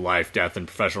Circle: Life, Death, and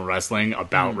Professional Wrestling,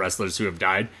 about wrestlers who have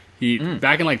died. He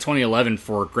back in like 2011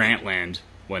 for Grantland,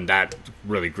 when that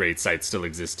really great site still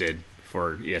existed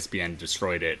before ESPN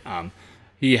destroyed it.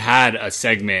 He had a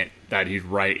segment that he'd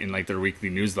write in like their weekly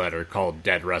newsletter called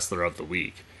Dead Wrestler of the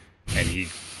Week, and he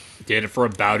did it for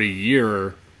about a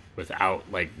year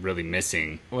without like really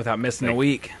missing Without missing a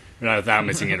week. without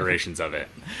missing iterations of it.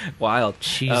 Wild.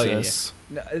 Jesus.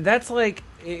 Oh, yeah. That's like,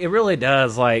 it really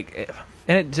does, like,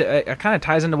 and it kind of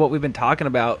ties into what we've been talking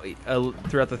about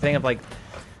throughout the thing of like,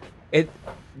 it,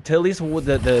 to at least with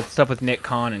the stuff with Nick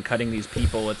Khan and cutting these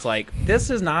people, it's like, this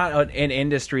is not an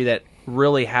industry that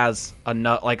really has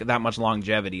enough, like, that much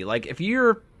longevity. Like, if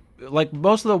you're, like,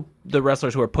 most of the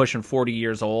wrestlers who are pushing 40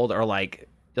 years old are like,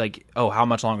 oh, how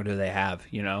much longer do they have,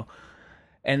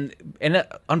 And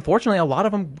unfortunately, a lot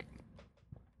of them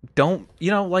don't,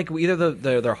 like either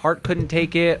their heart couldn't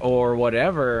take it or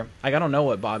whatever. Like I don't know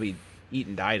what Bobby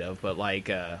Eaton died of, but like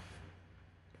a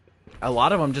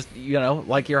lot of them just,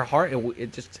 like your heart,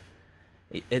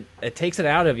 it takes it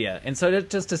out of you. And so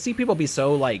just to see people be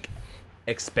so like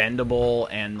expendable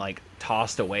and like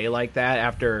tossed away like that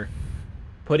after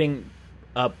putting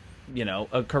up,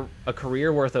 a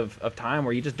career worth of time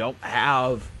where you just don't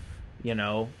have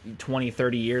 20,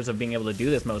 30 years of being able to do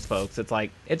this, most folks, it's like,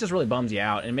 it just really bums you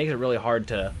out, and it makes it really hard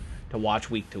to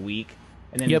watch week to week.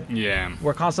 And then Yeah.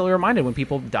 we're constantly reminded when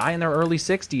people die in their early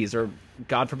 60s or,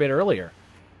 God forbid, earlier.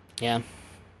 Yeah.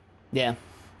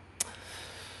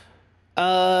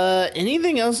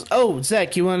 Anything else? Oh,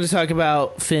 Zach, you wanted to talk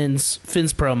about Finn's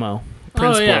promo.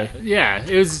 Prince Boy. Yeah.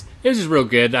 It was just real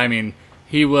good. I mean,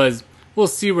 we'll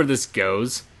see where this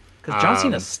goes. Because John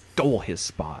Cena stole his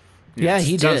spot. Yeah,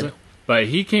 he did. But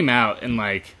he came out and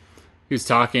like he was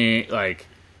talking, like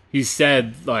he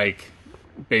said, like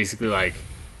basically like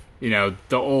the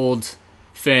old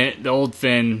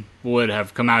Finn would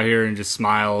have come out here and just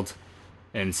smiled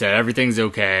and said everything's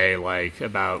okay, like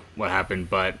about what happened,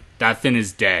 but that Finn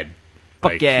is dead.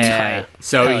 Fuck Like, yeah.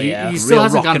 So Hell he, yeah. he still Real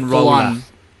hasn't rock gone and full roller. on.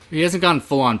 He hasn't gone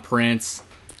full on Prince,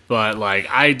 but like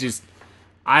he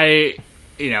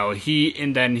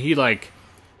like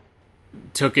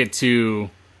took it to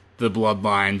the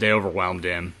Bloodline. They overwhelmed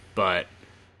him, but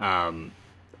I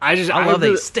I love that really-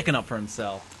 he's sticking up for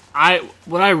himself.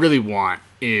 what I really want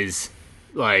is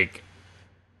like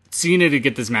Cena to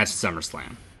get this match at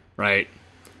SummerSlam, right?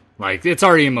 Like it's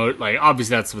already like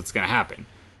obviously that's what's gonna happen.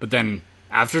 But then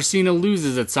after Cena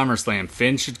loses at SummerSlam,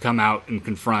 Finn should come out and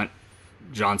confront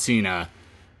John Cena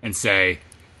and say,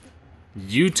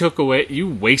 you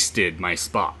wasted my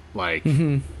spot. Like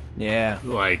Yeah.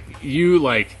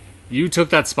 you took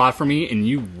that spot from me and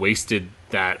you wasted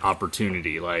that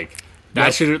opportunity. Like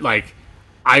that should like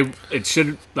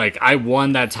I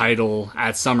won that title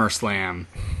at SummerSlam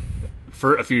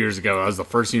for a few years ago. I was the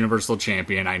first Universal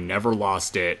Champion. I never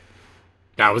lost it.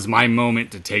 That was my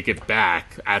moment to take it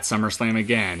back at SummerSlam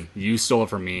again. You stole it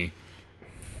from me.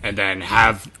 And then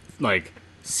have like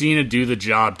Cena do the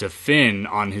job to Finn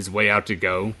on his way out to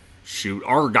go shoot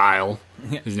Argyle,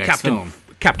 his next film.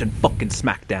 Captain fucking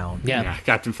SmackDown. Yeah.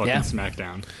 Captain fucking Yeah.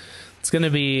 SmackDown. It's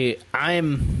gonna be.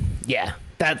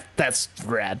 That's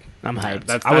rad. I'm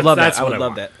hyped. I would love that. That's I what would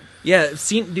love want. that. Yeah,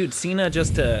 Cena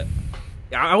just to.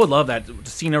 I would love that.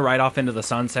 Cena right off into the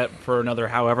sunset for another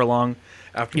however long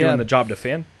after Yeah. doing the job to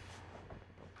Finn.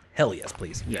 Hell yes,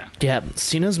 please. Yeah. Yeah,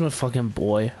 Cena's my fucking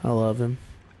boy. I love him.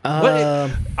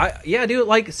 Yeah, dude.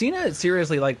 Like Cena,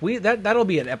 seriously, like that'll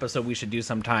be an episode we should do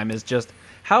sometime. Is just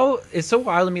how it's so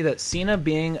wild to me that Cena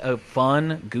being a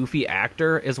fun, goofy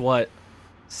actor is what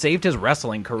saved his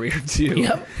wrestling career too.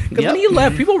 Yep. Because when he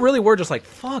left, people really were just like,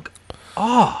 "Fuck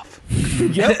off."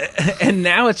 And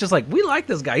now it's just like we like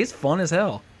this guy. He's fun as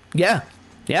hell. Yeah.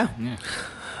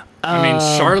 I mean,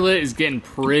 Charlotte is getting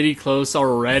pretty close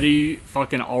already,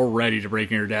 to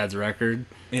breaking her dad's record.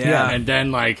 Yeah. And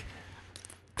then like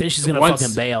Then she's gonna Once-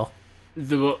 fucking bail.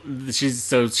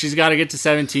 she's got to get to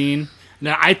 17.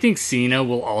 Now I think Cena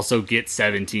will also get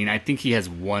 17. I think he has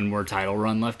one more title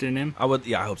run left in him. I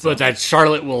hope so. But that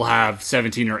Charlotte will have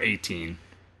 17 or 18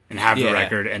 and have the Yeah.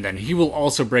 record, and then he will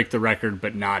also break the record,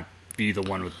 but not be the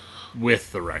one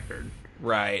with the record.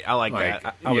 Right. I like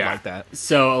that. I would like that.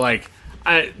 So like,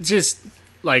 I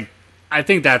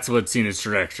think that's what Cena's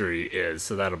trajectory is.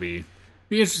 So that'll be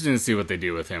interesting to see what they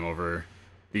do with him over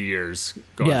the years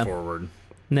going forward.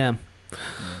 Yeah.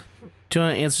 Do you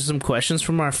want to answer some questions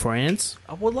from our friends?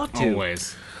 I would love to.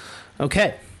 Always.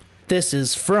 Okay. This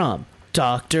is from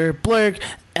Dr. Blurg,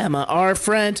 Emma, our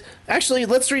friend. Actually,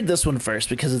 let's read this one first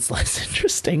because it's less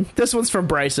interesting. This one's from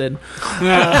Bryson.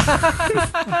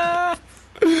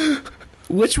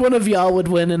 Which one of y'all would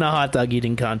win in a hot dog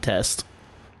eating contest?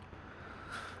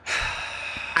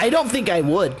 I don't think I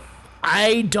would.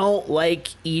 I don't like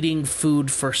eating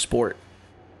food for sport.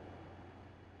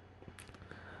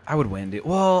 I would win, dude.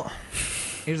 Well,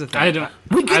 here's the thing. We I can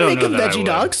don't make know them that I veggie would.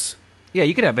 dogs. Yeah,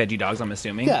 you could have veggie dogs, I'm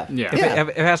assuming. Yeah. Yeah. If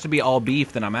it has to be all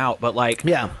beef, then I'm out. But, like,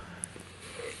 Yeah.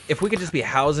 if we could just be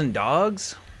housing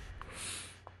dogs,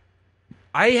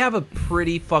 I have a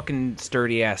pretty fucking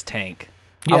sturdy-ass tank.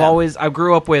 Yeah. I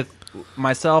grew up with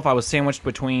myself. I was sandwiched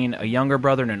between a younger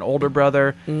brother and an older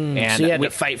brother. And So you had we,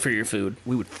 to fight for your food.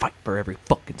 we would fight for every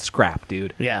fucking scrap,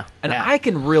 dude. Yeah. And yeah. I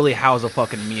can really house a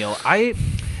fucking meal.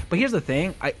 But here's the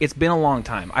thing. It's been a long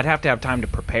time. I'd have to have time to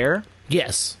prepare.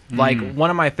 Yes. Like, one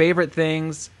of my favorite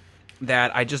things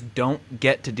that I just don't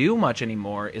get to do much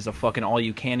anymore is a fucking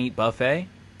all-you-can-eat buffet.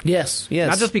 Yes. Yes.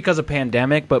 Not just because of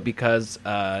pandemic, but because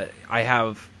I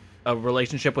have a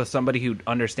relationship with somebody who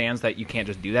understands that you can't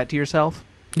just do that to yourself.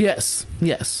 Yes.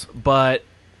 Yes. But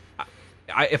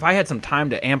if I had some time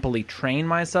to amply train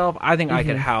myself, I think I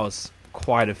could house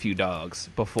quite a few dogs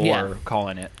before Yeah.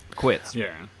 calling it quits.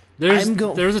 Yeah. There's I'm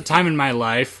a time in my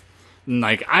life, and,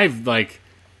 like I've like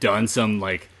done some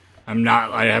like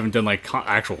I haven't done like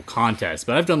actual contests,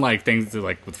 but I've done like things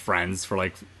like with friends for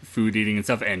like food eating and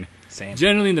stuff, and Same.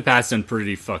 generally in the past done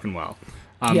pretty fucking well.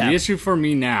 Yeah. The issue for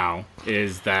me now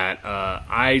is that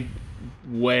I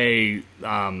weigh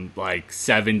like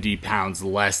 70 pounds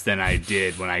less than I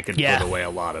did when I could Yeah. put away a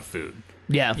lot of food.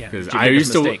 Yeah. Because It's your I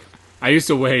biggest used mistake. to I used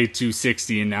to weigh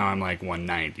 260 and now I'm like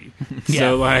 190. Yeah.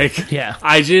 So like Yeah.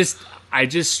 I just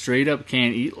straight up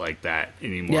can't eat like that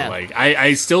anymore. Yeah. Like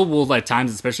I still will at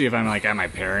times, especially if I'm like at my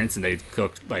parents and they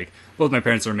cook, like both my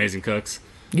parents are amazing cooks.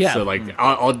 Yeah. So like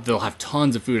they'll have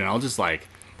tons of food and I'll just like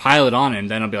pile it on and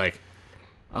then I'll be like,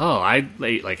 oh, I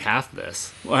ate like half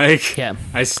this. Like Yeah.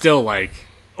 I still like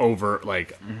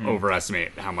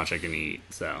overestimate how much I can eat.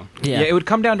 So Yeah. Yeah, it would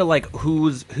come down to like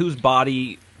whose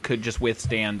body could just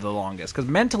withstand the longest? Because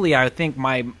mentally, I think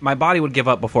my body would give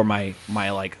up before my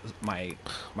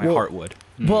heart would.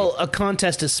 Well, a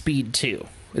contest is speed too.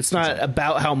 It's not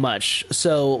about how much.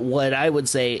 So what I would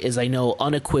say is I know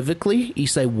unequivocally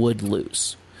Isai would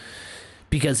lose.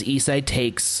 Because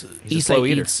Isai slow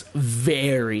eater. eats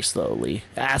very slowly.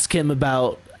 Ask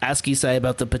Isai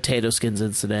about the potato skins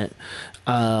incident.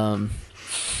 And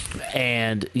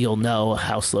you'll know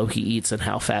how slow he eats and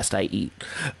how fast I eat.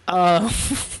 I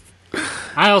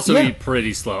also eat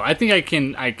pretty slow. I think I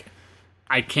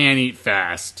can eat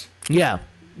fast. Yeah.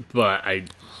 But I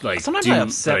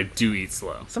do eat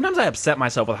slow. Sometimes I upset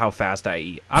myself with how fast I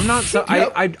eat. I'm not so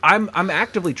I'm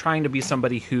actively trying to be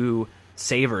somebody who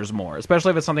savors more,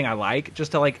 especially if it's something I like,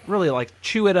 just to like really like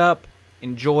chew it up,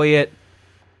 enjoy it,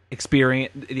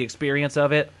 experience the experience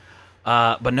of it.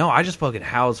 But no, I just fucking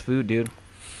house food, dude.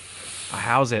 I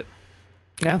house it.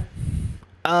 Yeah.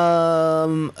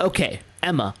 Okay,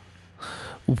 Emma.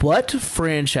 What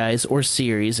franchise or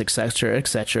series,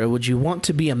 etc., would you want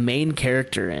to be a main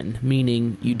character in?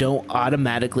 Meaning you don't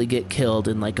automatically get killed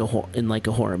in like a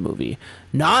horror movie,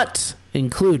 not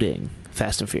including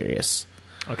Fast and Furious.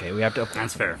 Okay, we have to.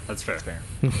 That's fair. That's fair.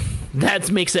 That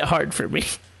makes it hard for me.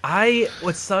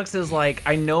 What sucks is like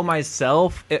I know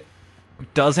myself. It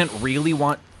doesn't really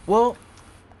want. Well,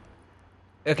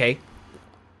 okay.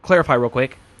 Clarify real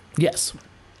quick. Yes.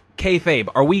 Kayfabe,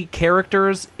 are we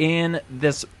characters in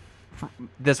this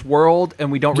world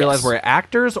and we don't realize we're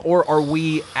actors, or are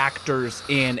we actors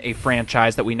in a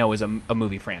franchise that we know is a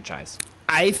movie franchise?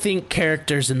 I think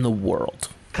characters in the world.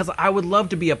 Because I would love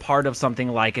to be a part of something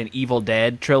like an Evil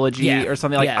Dead trilogy or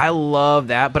something like. Yeah. I love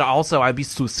that, but also I'd be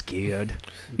so scared.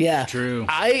 Yeah. True.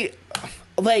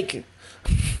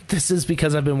 This is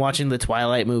because I've been watching the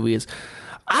Twilight movies.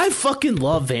 I fucking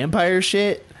love vampire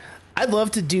shit. I'd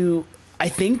love to do, I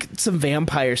think, some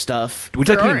vampire stuff. Would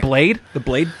you like to do Blade? The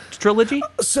Blade trilogy?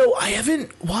 So I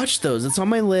haven't watched those. It's on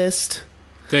my list.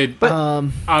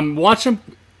 Watch them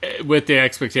with the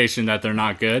expectation that they're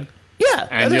not good. Yeah.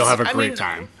 And you'll have a great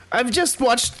time. I'm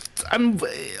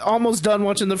almost done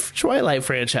watching the Twilight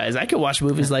franchise. I could watch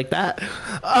movies like that.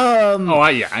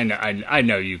 I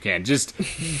know you can. Just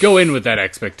go in with that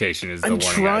expectation is the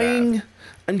warning.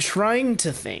 I'm trying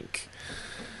to think.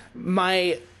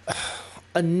 My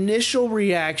initial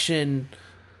reaction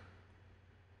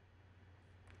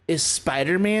is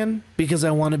Spider-Man because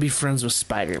I want to be friends with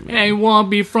Spider-Man. I want to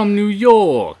be from New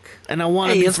York. And I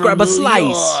want to be let's from grab a New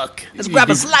slice. York. Let's grab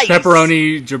a slice.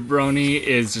 Pepperoni Jabroni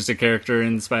is just a character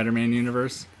in the Spider-Man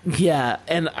universe. Yeah,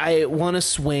 and I want to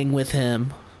swing with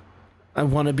him. I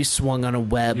want to be swung on a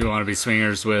web. You want to be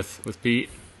swingers with Pete?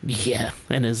 Yeah,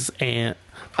 and his aunt.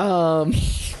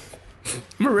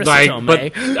 Marissa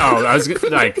Tomei. I was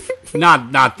like,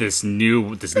 not this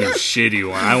new shitty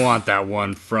one. I want that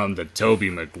one from the Tobey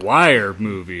Maguire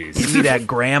movies. Give me that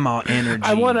grandma energy.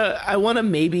 I wanna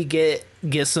maybe get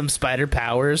some spider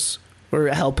powers or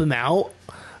help him out.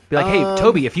 Be like, hey,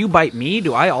 Toby, if you bite me,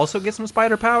 do I also get some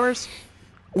spider powers?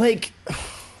 Like,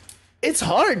 it's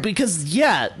hard because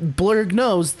Blurg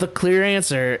knows the clear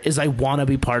answer is I want to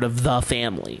be part of the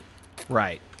family.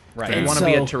 Right. And I want to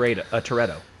be a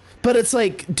Toretto. But it's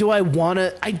like, do I want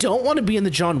to? I don't want to be in the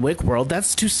John Wick world.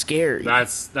 That's too scary.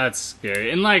 That's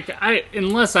scary. And like,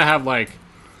 unless I have like,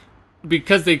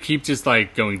 because they keep just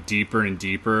like going deeper and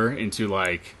deeper into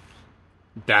like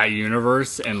that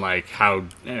universe and like how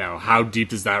deep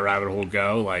does that rabbit hole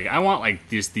go? Like, I want like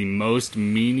just the most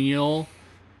menial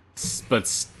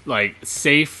but like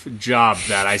safe job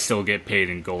that I still get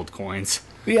paid in gold coins.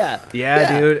 Yeah,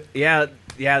 dude.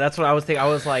 Yeah, that's what I was thinking. I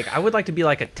was like, I would like to be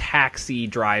like a taxi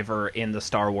driver in the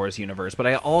Star Wars universe, but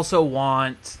I also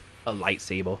want a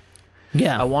lightsaber.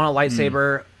 Yeah. I want a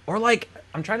lightsaber, or like,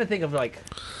 I'm trying to think of like,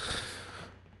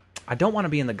 I don't want to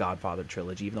be in the Godfather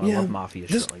trilogy, even though I love mafia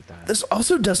shit like that. This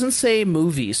also doesn't say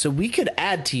movie, so we could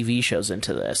add TV shows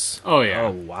into this. Oh yeah.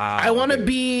 Oh wow. I want to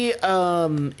be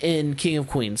in King of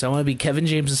Queens. I want to be Kevin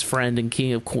James's friend in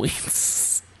King of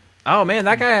Queens. Oh man,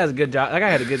 that guy has a good job. That guy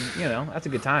had a good, that's a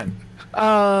good time.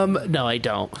 No, I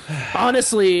don't.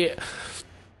 Honestly,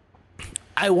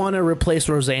 I want to replace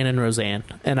Roseanne and Roseanne,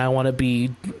 and I want to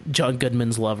be John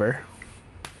Goodman's lover.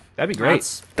 That'd be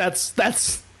great. That's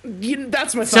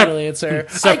my final answer.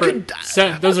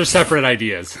 Those are separate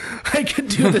ideas. I could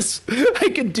do this. I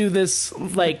could do this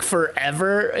like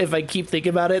forever if I keep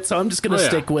thinking about it. So I'm just gonna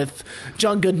stick with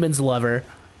John Goodman's lover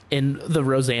in the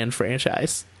Roseanne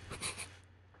franchise.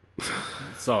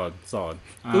 Solid.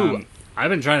 I've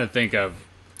been trying to think of.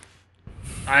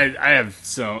 I have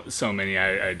so many.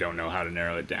 I don't know how to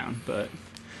narrow it down, but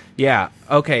yeah.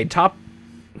 Okay. Top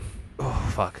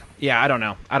fuck. Yeah, I don't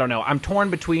know. I'm torn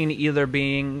between either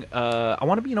being I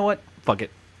want to be, you know what? Fuck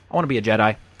it. I want to be a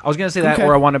Jedi. I was going to say that, Okay.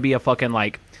 or I want to be a fucking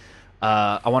like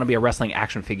I want to be a wrestling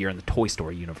action figure in the Toy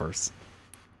Story universe.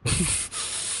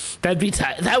 That'd be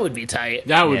tight. That would be tight.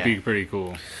 That would Yeah. be pretty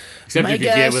cool. Except My if you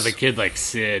get guess- with a kid like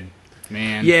Sid,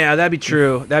 man. Yeah, that'd be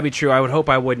true. I would hope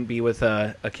I wouldn't be with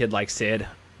a kid like Sid.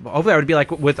 But hopefully, I would be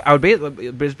like I would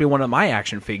be one of my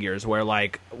action figures where,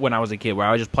 like, when I was a kid, where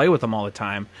I would just play with them all the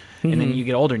time, and then you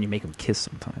get older and you make them kiss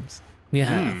sometimes.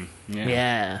 Yeah.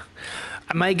 Yeah.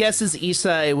 My guess is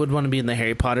Isai would want to be in the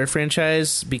Harry Potter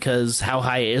franchise because How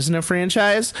High isn't a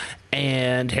franchise,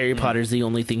 and Harry Potter's the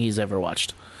only thing he's ever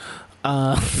watched.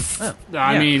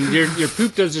 I mean, your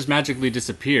poop does just magically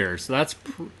disappear, so that's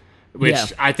which Yeah.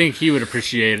 I think he would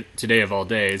appreciate today of all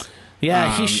days.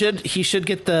 Yeah, he should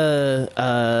get the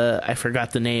I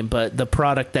forgot the name, but the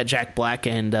product that Jack Black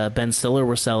and Ben Stiller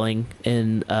were selling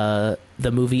in the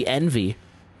movie Envy.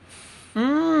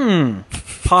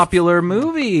 Popular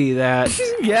movie that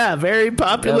Yeah, very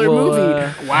popular that will,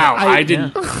 movie. Wow, I- I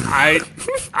didn't. I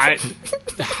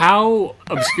how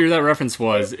obscure that reference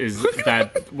was is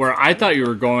that where I thought you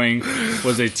were going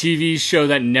was a TV show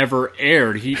that never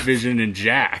aired, Heat Vision and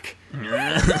Jack.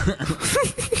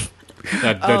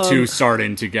 That the two starred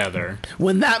in together.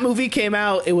 When that movie came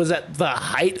out, it was at the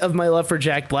height of my love for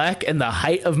Jack Black and the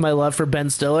height of my love for Ben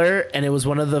Stiller, and it was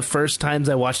one of the first times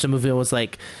I watched a movie and was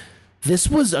like, this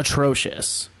was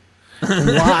atrocious.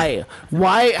 Why?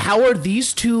 How are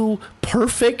these two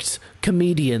perfect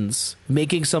comedians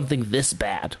making something this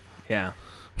bad? yeah.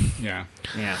 Yeah.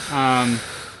 Yeah.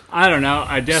 I don't know.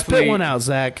 I definitely. Spit one out,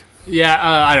 Zach. Yeah,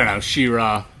 I don't know.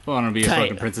 She-Ra. I want to be a Tight.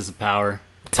 fucking Princess of Power.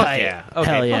 Tight. yeah. Okay,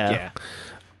 Hell fuck yeah. yeah.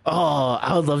 Oh,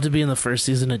 I would love to be in the first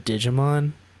season of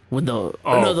Digimon. When the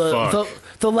fuck.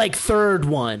 the like third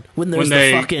one when there's When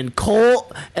they- the fucking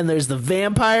cult and there's the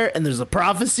vampire and there's a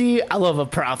prophecy. I love a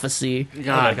prophecy.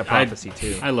 God, like a prophecy,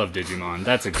 too. I love Digimon.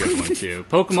 That's a good one too.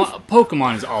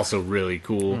 Pokemon is also really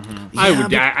cool. I Yeah,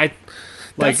 would. but I like.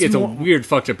 that's It's more- a weird,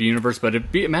 fucked up universe, but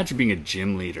imagine being a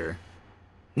gym leader.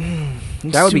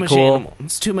 That would Too be much cool.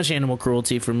 It's too much animal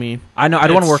cruelty for me. I know.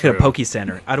 I'd want That's to work at a true. Poke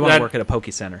Center. I'd want to That- work at a Poke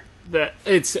Center. That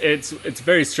it's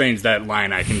very strange that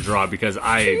line I can draw because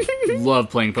I love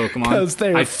playing Pokemon. Because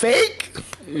they're I, fake.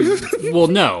 well,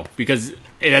 no, because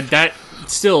that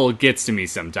still gets to me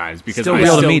sometimes because Still I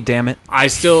real to still, me, damn it.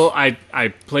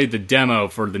 I played the demo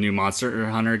for the new Monster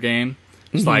Hunter game.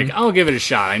 It's like, I'll give it a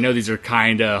shot. I know these are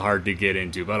kind of hard to get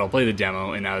into, but I'll play the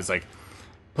demo. And I was like,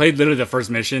 played literally the first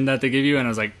mission that they give you, and I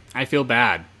was like, I feel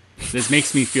bad. This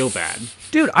makes me feel bad.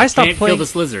 Dude, I stopped Can't playing. kill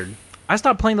this lizard. I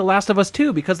stopped playing The Last of Us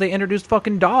 2 because they introduced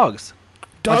fucking dogs.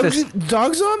 Like this-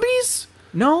 Dog zombies?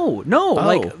 No,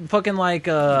 like fucking like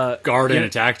Guard and yeah,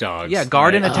 attack dogs. Yeah,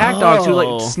 guard and Right? attack dogs who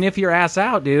Oh. like sniff your ass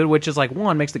out, dude. Which is like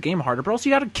one makes the game harder, but also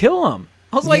you got to kill them.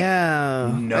 I was like,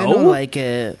 yeah, no? I don't like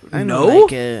it. I No? don't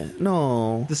like it.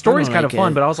 No, the story's I don't kind of like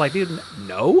fun, it. but I was like, dude,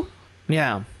 no.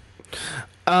 yeah,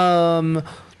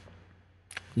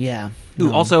 yeah.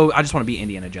 Ooh, also, I just want to be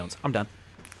Indiana Jones. I'm done.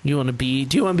 You want to be?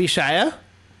 Do you want to be Shia?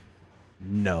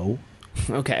 No.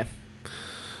 Okay.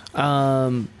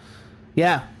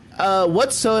 Yeah.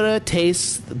 What soda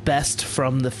tastes the best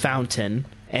from the fountain,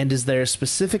 and is there a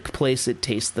specific place it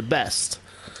tastes the best?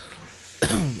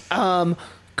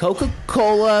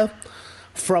 Coca-Cola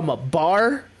from a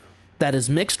bar that is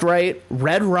mixed right.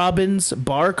 Red Robin's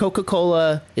bar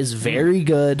Coca-Cola is very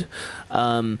good.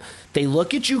 They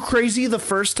look at you crazy the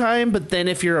first time, but then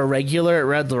if you're a regular at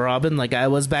Red Robin, like I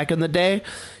was back in the day,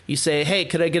 you say, "Hey,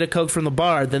 could I get a Coke from the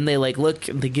bar?" Then they like look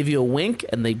and they give you a wink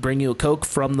and they bring you a Coke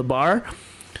from the bar,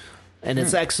 and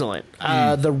it's excellent.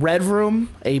 The Red Room,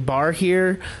 a bar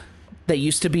here that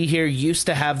used to be here, used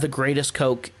to have the greatest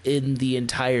Coke in the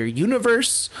entire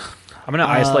universe. I'm gonna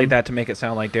isolate that to make it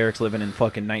sound like Derek's living in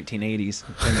fucking 1980s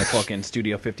in the fucking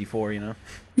Studio 54. You know,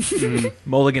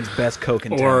 Mulligan's best Coke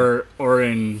in town. Or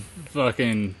in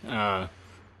fucking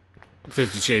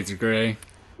 50 Shades of Grey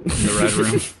in the Red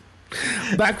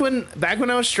Room. Back when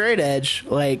I was straight edge,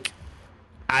 like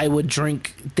I would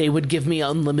drink. They would give me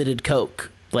unlimited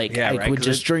Coke. Like Yeah, I right, would 'cause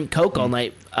just drink Coke all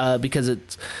night because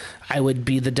it's. I would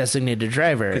be the designated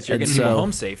driver. Because you're And getting people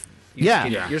home safe. Yeah.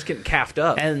 You're just getting caffed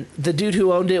up. And the dude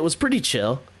who owned it was pretty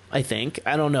chill. I think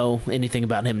I don't know anything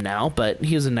about him now, but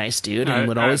he was a nice dude and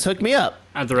would always hook me up.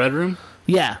 At the Red Room?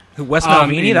 Yeah. Wes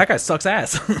Malvini, and- that guy sucks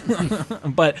ass.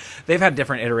 But they've had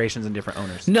different iterations and different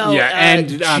owners. No. Yeah, and,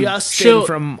 Justin chill-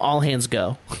 from All Hands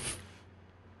Go.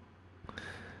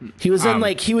 He was in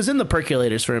he was in the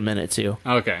Percolators for a minute too.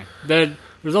 Okay.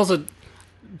 There's also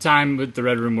time with the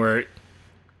Red Room where,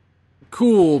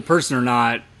 cool person or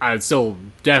not, I would still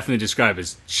definitely describe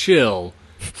as chill.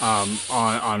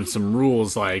 on some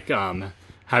rules like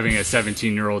having a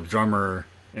 17-year-old drummer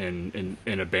in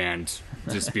a band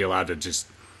just be allowed to just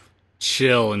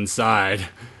chill inside.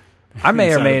 I may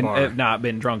or inside may a bar. have not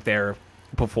been drunk there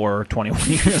before 21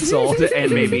 years old,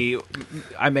 and maybe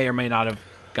I may or may not have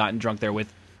gotten drunk there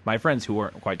with my friends who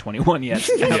weren't quite 21 yet.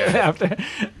 After.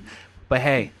 But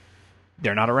hey,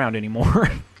 they're not around anymore.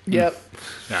 Yep.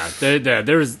 Yeah,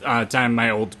 there was a time my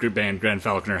old group band Grand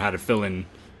Falconer had a fill-in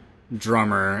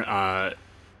drummer,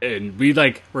 and we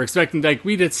were expecting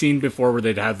we had seen before where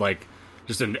they'd have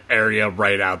just an area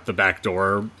right out the back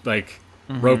door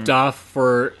roped off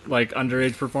for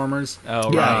underage performers.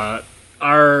 Oh, right.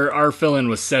 Our fill-in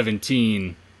was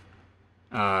 17.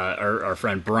 Our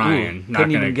friend Brian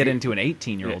couldn't even get into an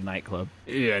 18-year-old nightclub.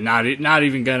 Yeah, not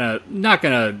even gonna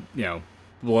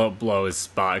blow his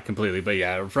spot completely, but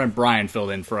yeah, our friend Brian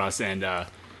filled in for us, and he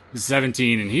was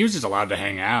 17, and he was just allowed to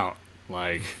hang out.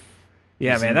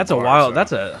 Yeah, man, that's bar,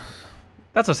 that's a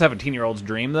 17-year-old's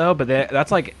dream though. But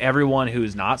that's like everyone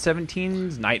who's not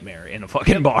 17's nightmare in a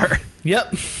fucking bar.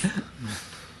 Yep.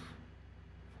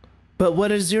 But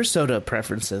what is your soda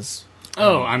preferences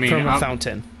Oh, I mean, from a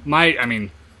fountain?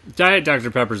 Diet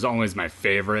Dr. Pepper is always my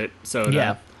favorite soda.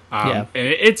 Yeah. And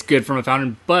it's good from a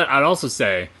fountain, but I'd also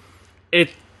say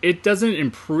it doesn't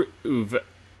improve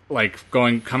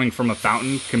coming from a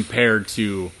fountain compared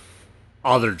to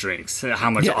other drinks. How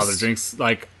much Yes. other drinks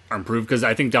are improved, because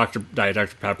I think Diet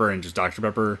Dr. Pepper and just Dr.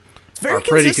 Pepper very are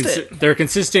pretty consistent. they're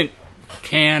consistent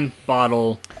can,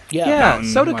 bottle. Yeah, fountain,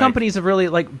 soda companies have really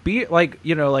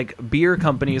beer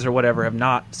companies or whatever have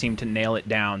not seemed to nail it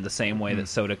down the same way that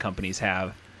soda companies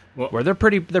have. Well- where they're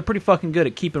pretty fucking good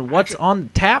at keeping what's on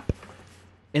tap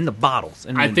in the bottles.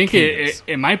 And I in think cans.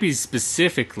 it might be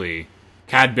specifically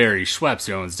Cadbury Schweppes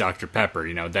who owns Dr.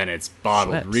 Pepper. Then it's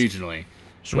bottled Schweppes. regionally.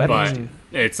 Schweppes.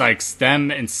 But it's like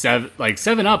them and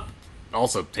Seven Up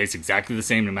also tastes exactly the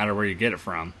same no matter where you get it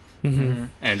from. Mm-hmm.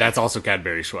 And that's also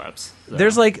Cadbury Schweppes. So.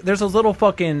 There's a little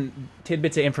fucking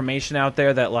tidbits of information out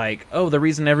there that the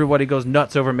reason everybody goes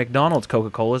nuts over McDonald's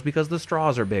Coca-Cola is because the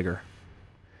straws are bigger.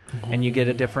 And you get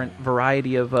a different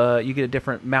variety of you get a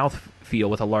different mouth feel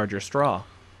with a larger straw.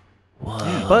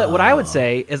 Whoa. But what I would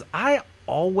say is I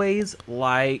always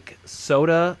like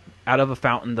soda out of a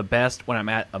fountain the best when I'm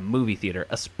at a movie theater,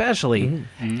 especially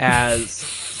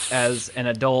as an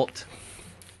adult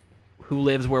who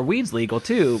lives where weed's legal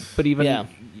too. But even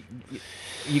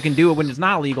you can do it when it's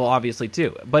not legal, obviously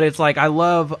too. But it's I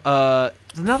love.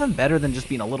 There's nothing better than just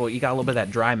being you got a little bit of that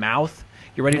dry mouth.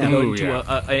 You're ready to go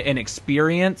into an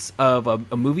experience of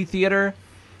a movie theater.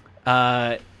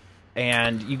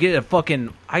 And you get a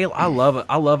fucking. I love it.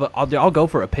 I'll go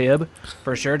for a Pib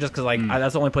for sure, just because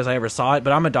that's the only place I ever saw it.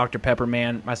 But I'm a Dr. Pepper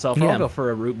man myself. Yeah. I'll go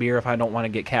for a root beer if I don't want to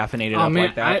get caffeinated up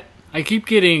like that. I keep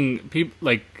getting people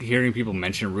hearing people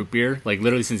mention root beer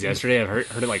literally since yesterday. I've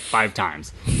heard it 5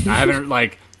 times. I haven't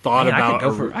thought about.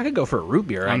 I could go for a root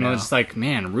beer. I'm just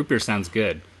man, root beer sounds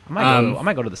good. I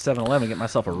might go to the 7-Eleven and get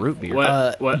myself a root beer.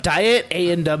 What? Diet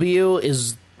A&W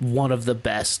is one of the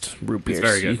best root beers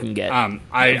very good. you can get.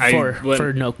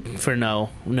 For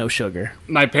no sugar.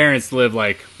 My parents live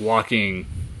walking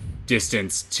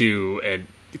distance to a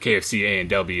KFC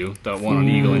A&W, the one on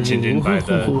Eagle and Chinden by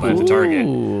the Target.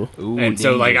 Ooh. And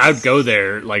so I'd go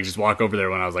there, just walk over there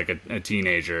when I was a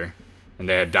teenager, and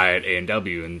they had Diet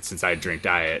A&W, and since I drink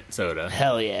diet soda,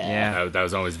 Hell yeah. that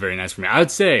was always very nice for me. I would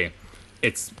say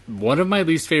it's one of my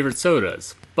least favorite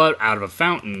sodas, but out of a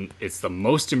fountain, it's the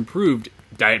most improved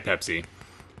Diet Pepsi.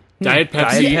 Diet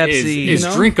Pepsi is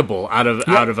drinkable out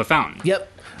of a fountain.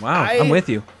 Yep. Wow, I'm with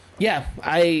you. Yeah,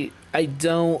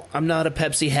 I'm not a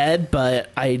Pepsi head,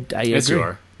 but I Yes, agree. you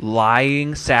are.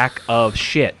 Lying sack of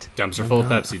shit. Dumpster full of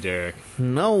Pepsi, Derek.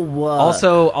 No.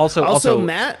 Also,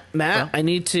 Matt, I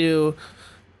need to.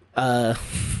 The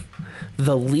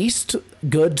least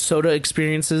good soda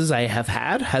experiences I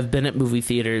have been at movie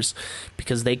theaters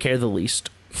because they care the least.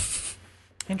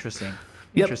 Interesting.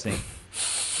 Yep. Interesting.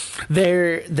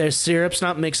 Their syrup's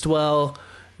not mixed well.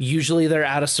 Usually they're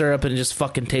out of syrup and it just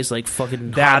fucking tastes like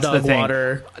fucking That's hot the dog thing.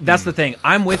 water. That's the thing.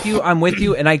 I'm with you,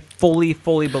 and I fully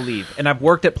believe. And I've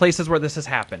worked at places where this has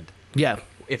happened. Yeah.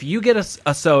 If you get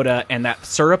a soda and that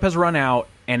syrup has run out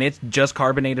and it's just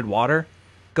carbonated water,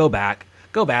 go back.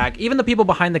 Even the people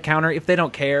behind the counter, if they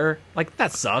don't care,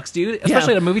 that sucks, dude.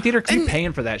 Especially at a movie theater, because you're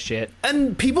paying for that shit.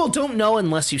 And people don't know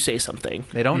unless you say something.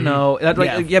 They don't know. Be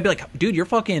Yeah. like, dude, your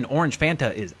fucking orange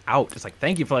Fanta is out. It's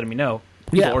thank you for letting me know.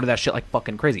 People Yeah. order that shit like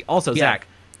fucking crazy. Also, Yeah. Zach,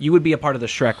 you would be a part of the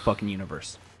Shrek fucking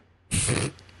universe.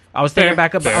 I was thinking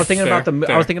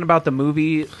about the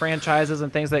movie franchises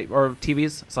and things or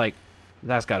TVs. It's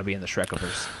that's got to be in the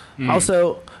Shrekiverse.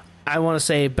 Also, I want to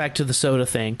say back to the soda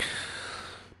thing.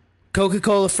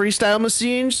 Coca-Cola freestyle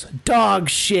machines, dog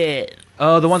shit.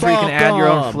 Oh, the ones where you can Fuck add your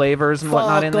own 'em. flavors and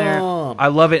whatnot in there. Fuck 'em. I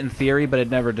love it in theory, but it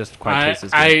never just quite tastes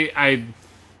as good.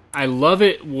 I love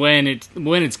it when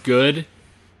it's good.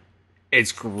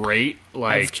 It's great.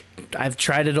 Like I've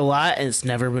tried it a lot and it's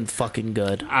never been fucking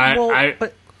good.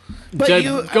 But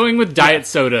going with diet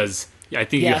sodas, I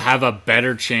think you Yeah. have a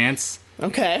better chance.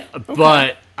 Okay.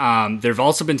 But there've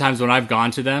also been times when I've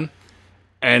gone to them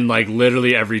and like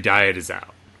literally every diet is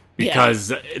out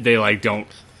because they like don't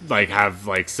like have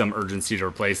like some urgency to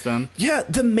replace them. Yeah,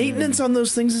 the maintenance on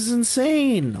those things is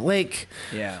insane. Like,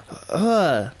 yeah.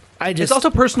 I just It's also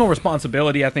personal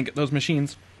responsibility, I think, those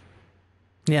machines.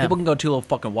 yeah. People can go too little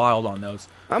fucking wild on those.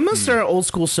 I'm gonna start an old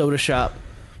school soda shop.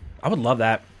 I would love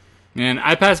that. Man,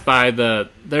 I passed by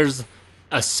there's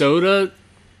a soda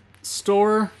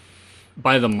store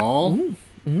by the mall.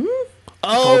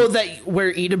 Oh, that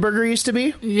where Eat a Burger used to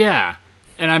be. Yeah.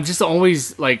 And I'm just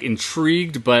always like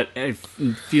intrigued, but I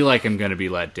feel like I'm gonna be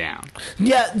let down.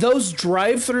 Yeah, those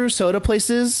drive-through soda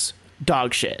places,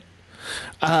 dog shit.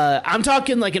 I'm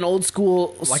talking like an old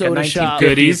school Like soda a shop. 1950s,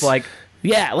 Goodies? like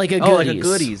Yeah, like a oh, goodies. like a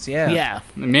goodies, yeah. Yeah,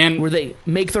 Man, where they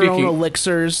make their own Speaking-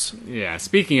 elixirs. yeah.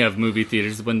 Speaking of movie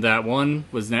theaters, when that one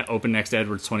was open next to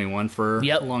Edwards 21 for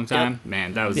Yep, a long time,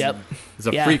 man, that was Yep. was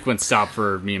a Yeah. frequent stop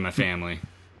for me and my family.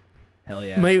 Hell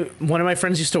yeah. One of my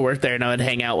friends used to work there, and I would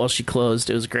hang out while she closed.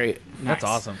 It was great. That's Nice.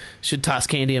 awesome. Should toss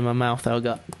candy in my mouth. I would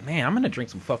go. Man, I'm gonna drink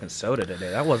some fucking soda today.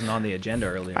 That wasn't on the agenda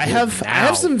earlier. I have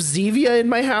some Zevia in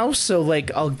my house, so like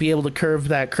I'll be able to curb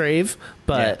that crave.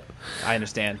 But I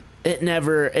understand. it's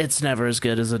never as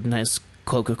good as a nice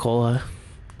Coca-Cola.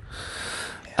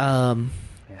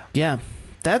 Yeah.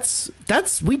 That's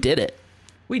we did it.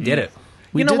 We did it.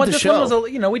 We You know did what? the This show. one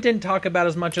was we didn't talk about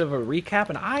as much of a recap,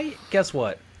 and I guess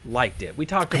what liked it. We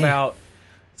talked about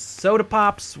soda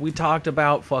pops. We talked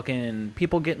about fucking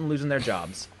people losing their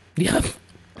jobs. Yeah.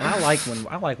 And I like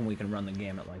when we can run the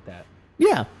gamut like that.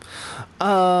 Yeah.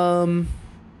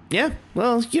 Yeah.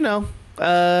 Well,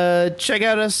 check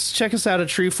us out at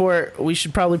Treefort. We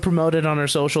should probably promote it on our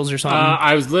socials or something.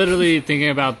 I was literally thinking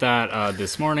about that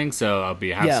this morning, so I'll have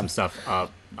Yeah. some stuff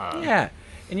up. Yeah.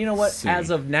 And you know what? soon. As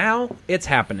of now, it's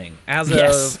happening. As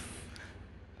Yes. of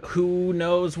who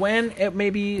knows when, it may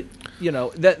be,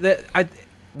 everyone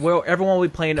will be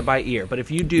playing it by ear. But if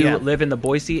you do Yeah. live in the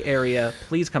Boise area,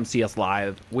 please come see us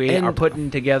live. We And- are putting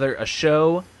together a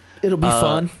show. It'll be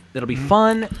fun. It'll be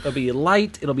fun. It'll be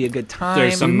light. It'll be a good time.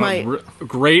 There's some might-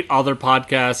 great other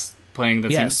podcasts playing the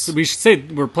Yes. same. So we should say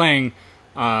we're playing.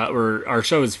 Our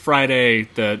show is Friday,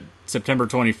 the September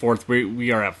 24th.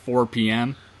 We are at 4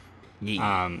 p.m.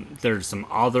 Yeah. There's some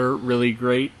other really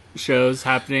great shows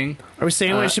happening. Are we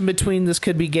sandwiched in between This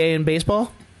Could Be Gay and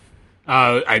baseball?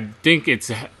 I think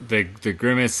it's the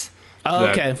Grimace. Oh,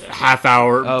 the okay. Half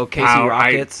hour. Oh, Casey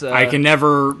Rockets, I can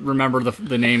never remember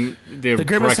the name. The The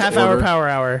Grimace correct half-hour order. power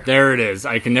hour. There it is.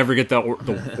 I can never get the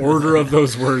order of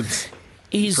those words.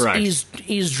 Correct. He's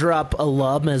eavesdrop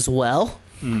alum as well.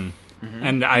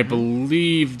 And I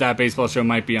believe that baseball show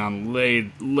might be on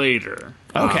later.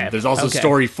 Okay. There's also Okay.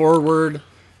 Story Forward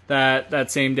that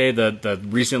same day. The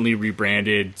recently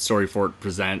rebranded Story Forward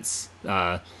Presents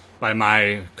by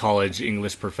my college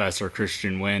English professor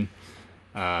Christian Wynn.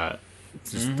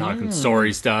 Just talking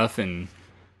story stuff, and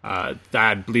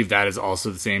I believe that is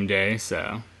also the same day.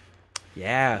 So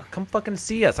Yeah, come fucking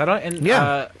see us. I don't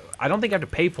think I have to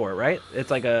pay for it, right? It's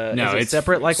like No, is it it's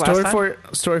separate like last time?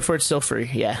 Storyfort's still free.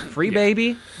 Yeah. Free,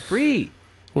 baby. Free.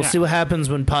 We'll Yeah. see what happens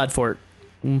when Podfort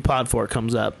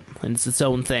comes up and it's its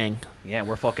own thing. Yeah,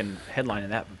 we're fucking headlining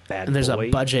that bad And there's boy.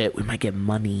 a budget. We might get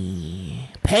money.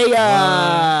 Pay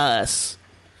us.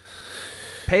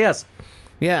 Pay us.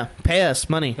 Yeah, pay us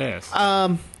money. yes.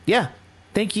 Yeah.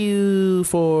 Thank you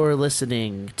for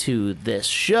listening to this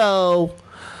show.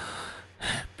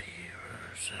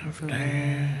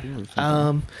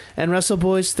 And Russell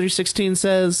Boys 316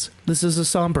 says this is a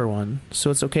somber one,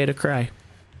 so it's okay to cry.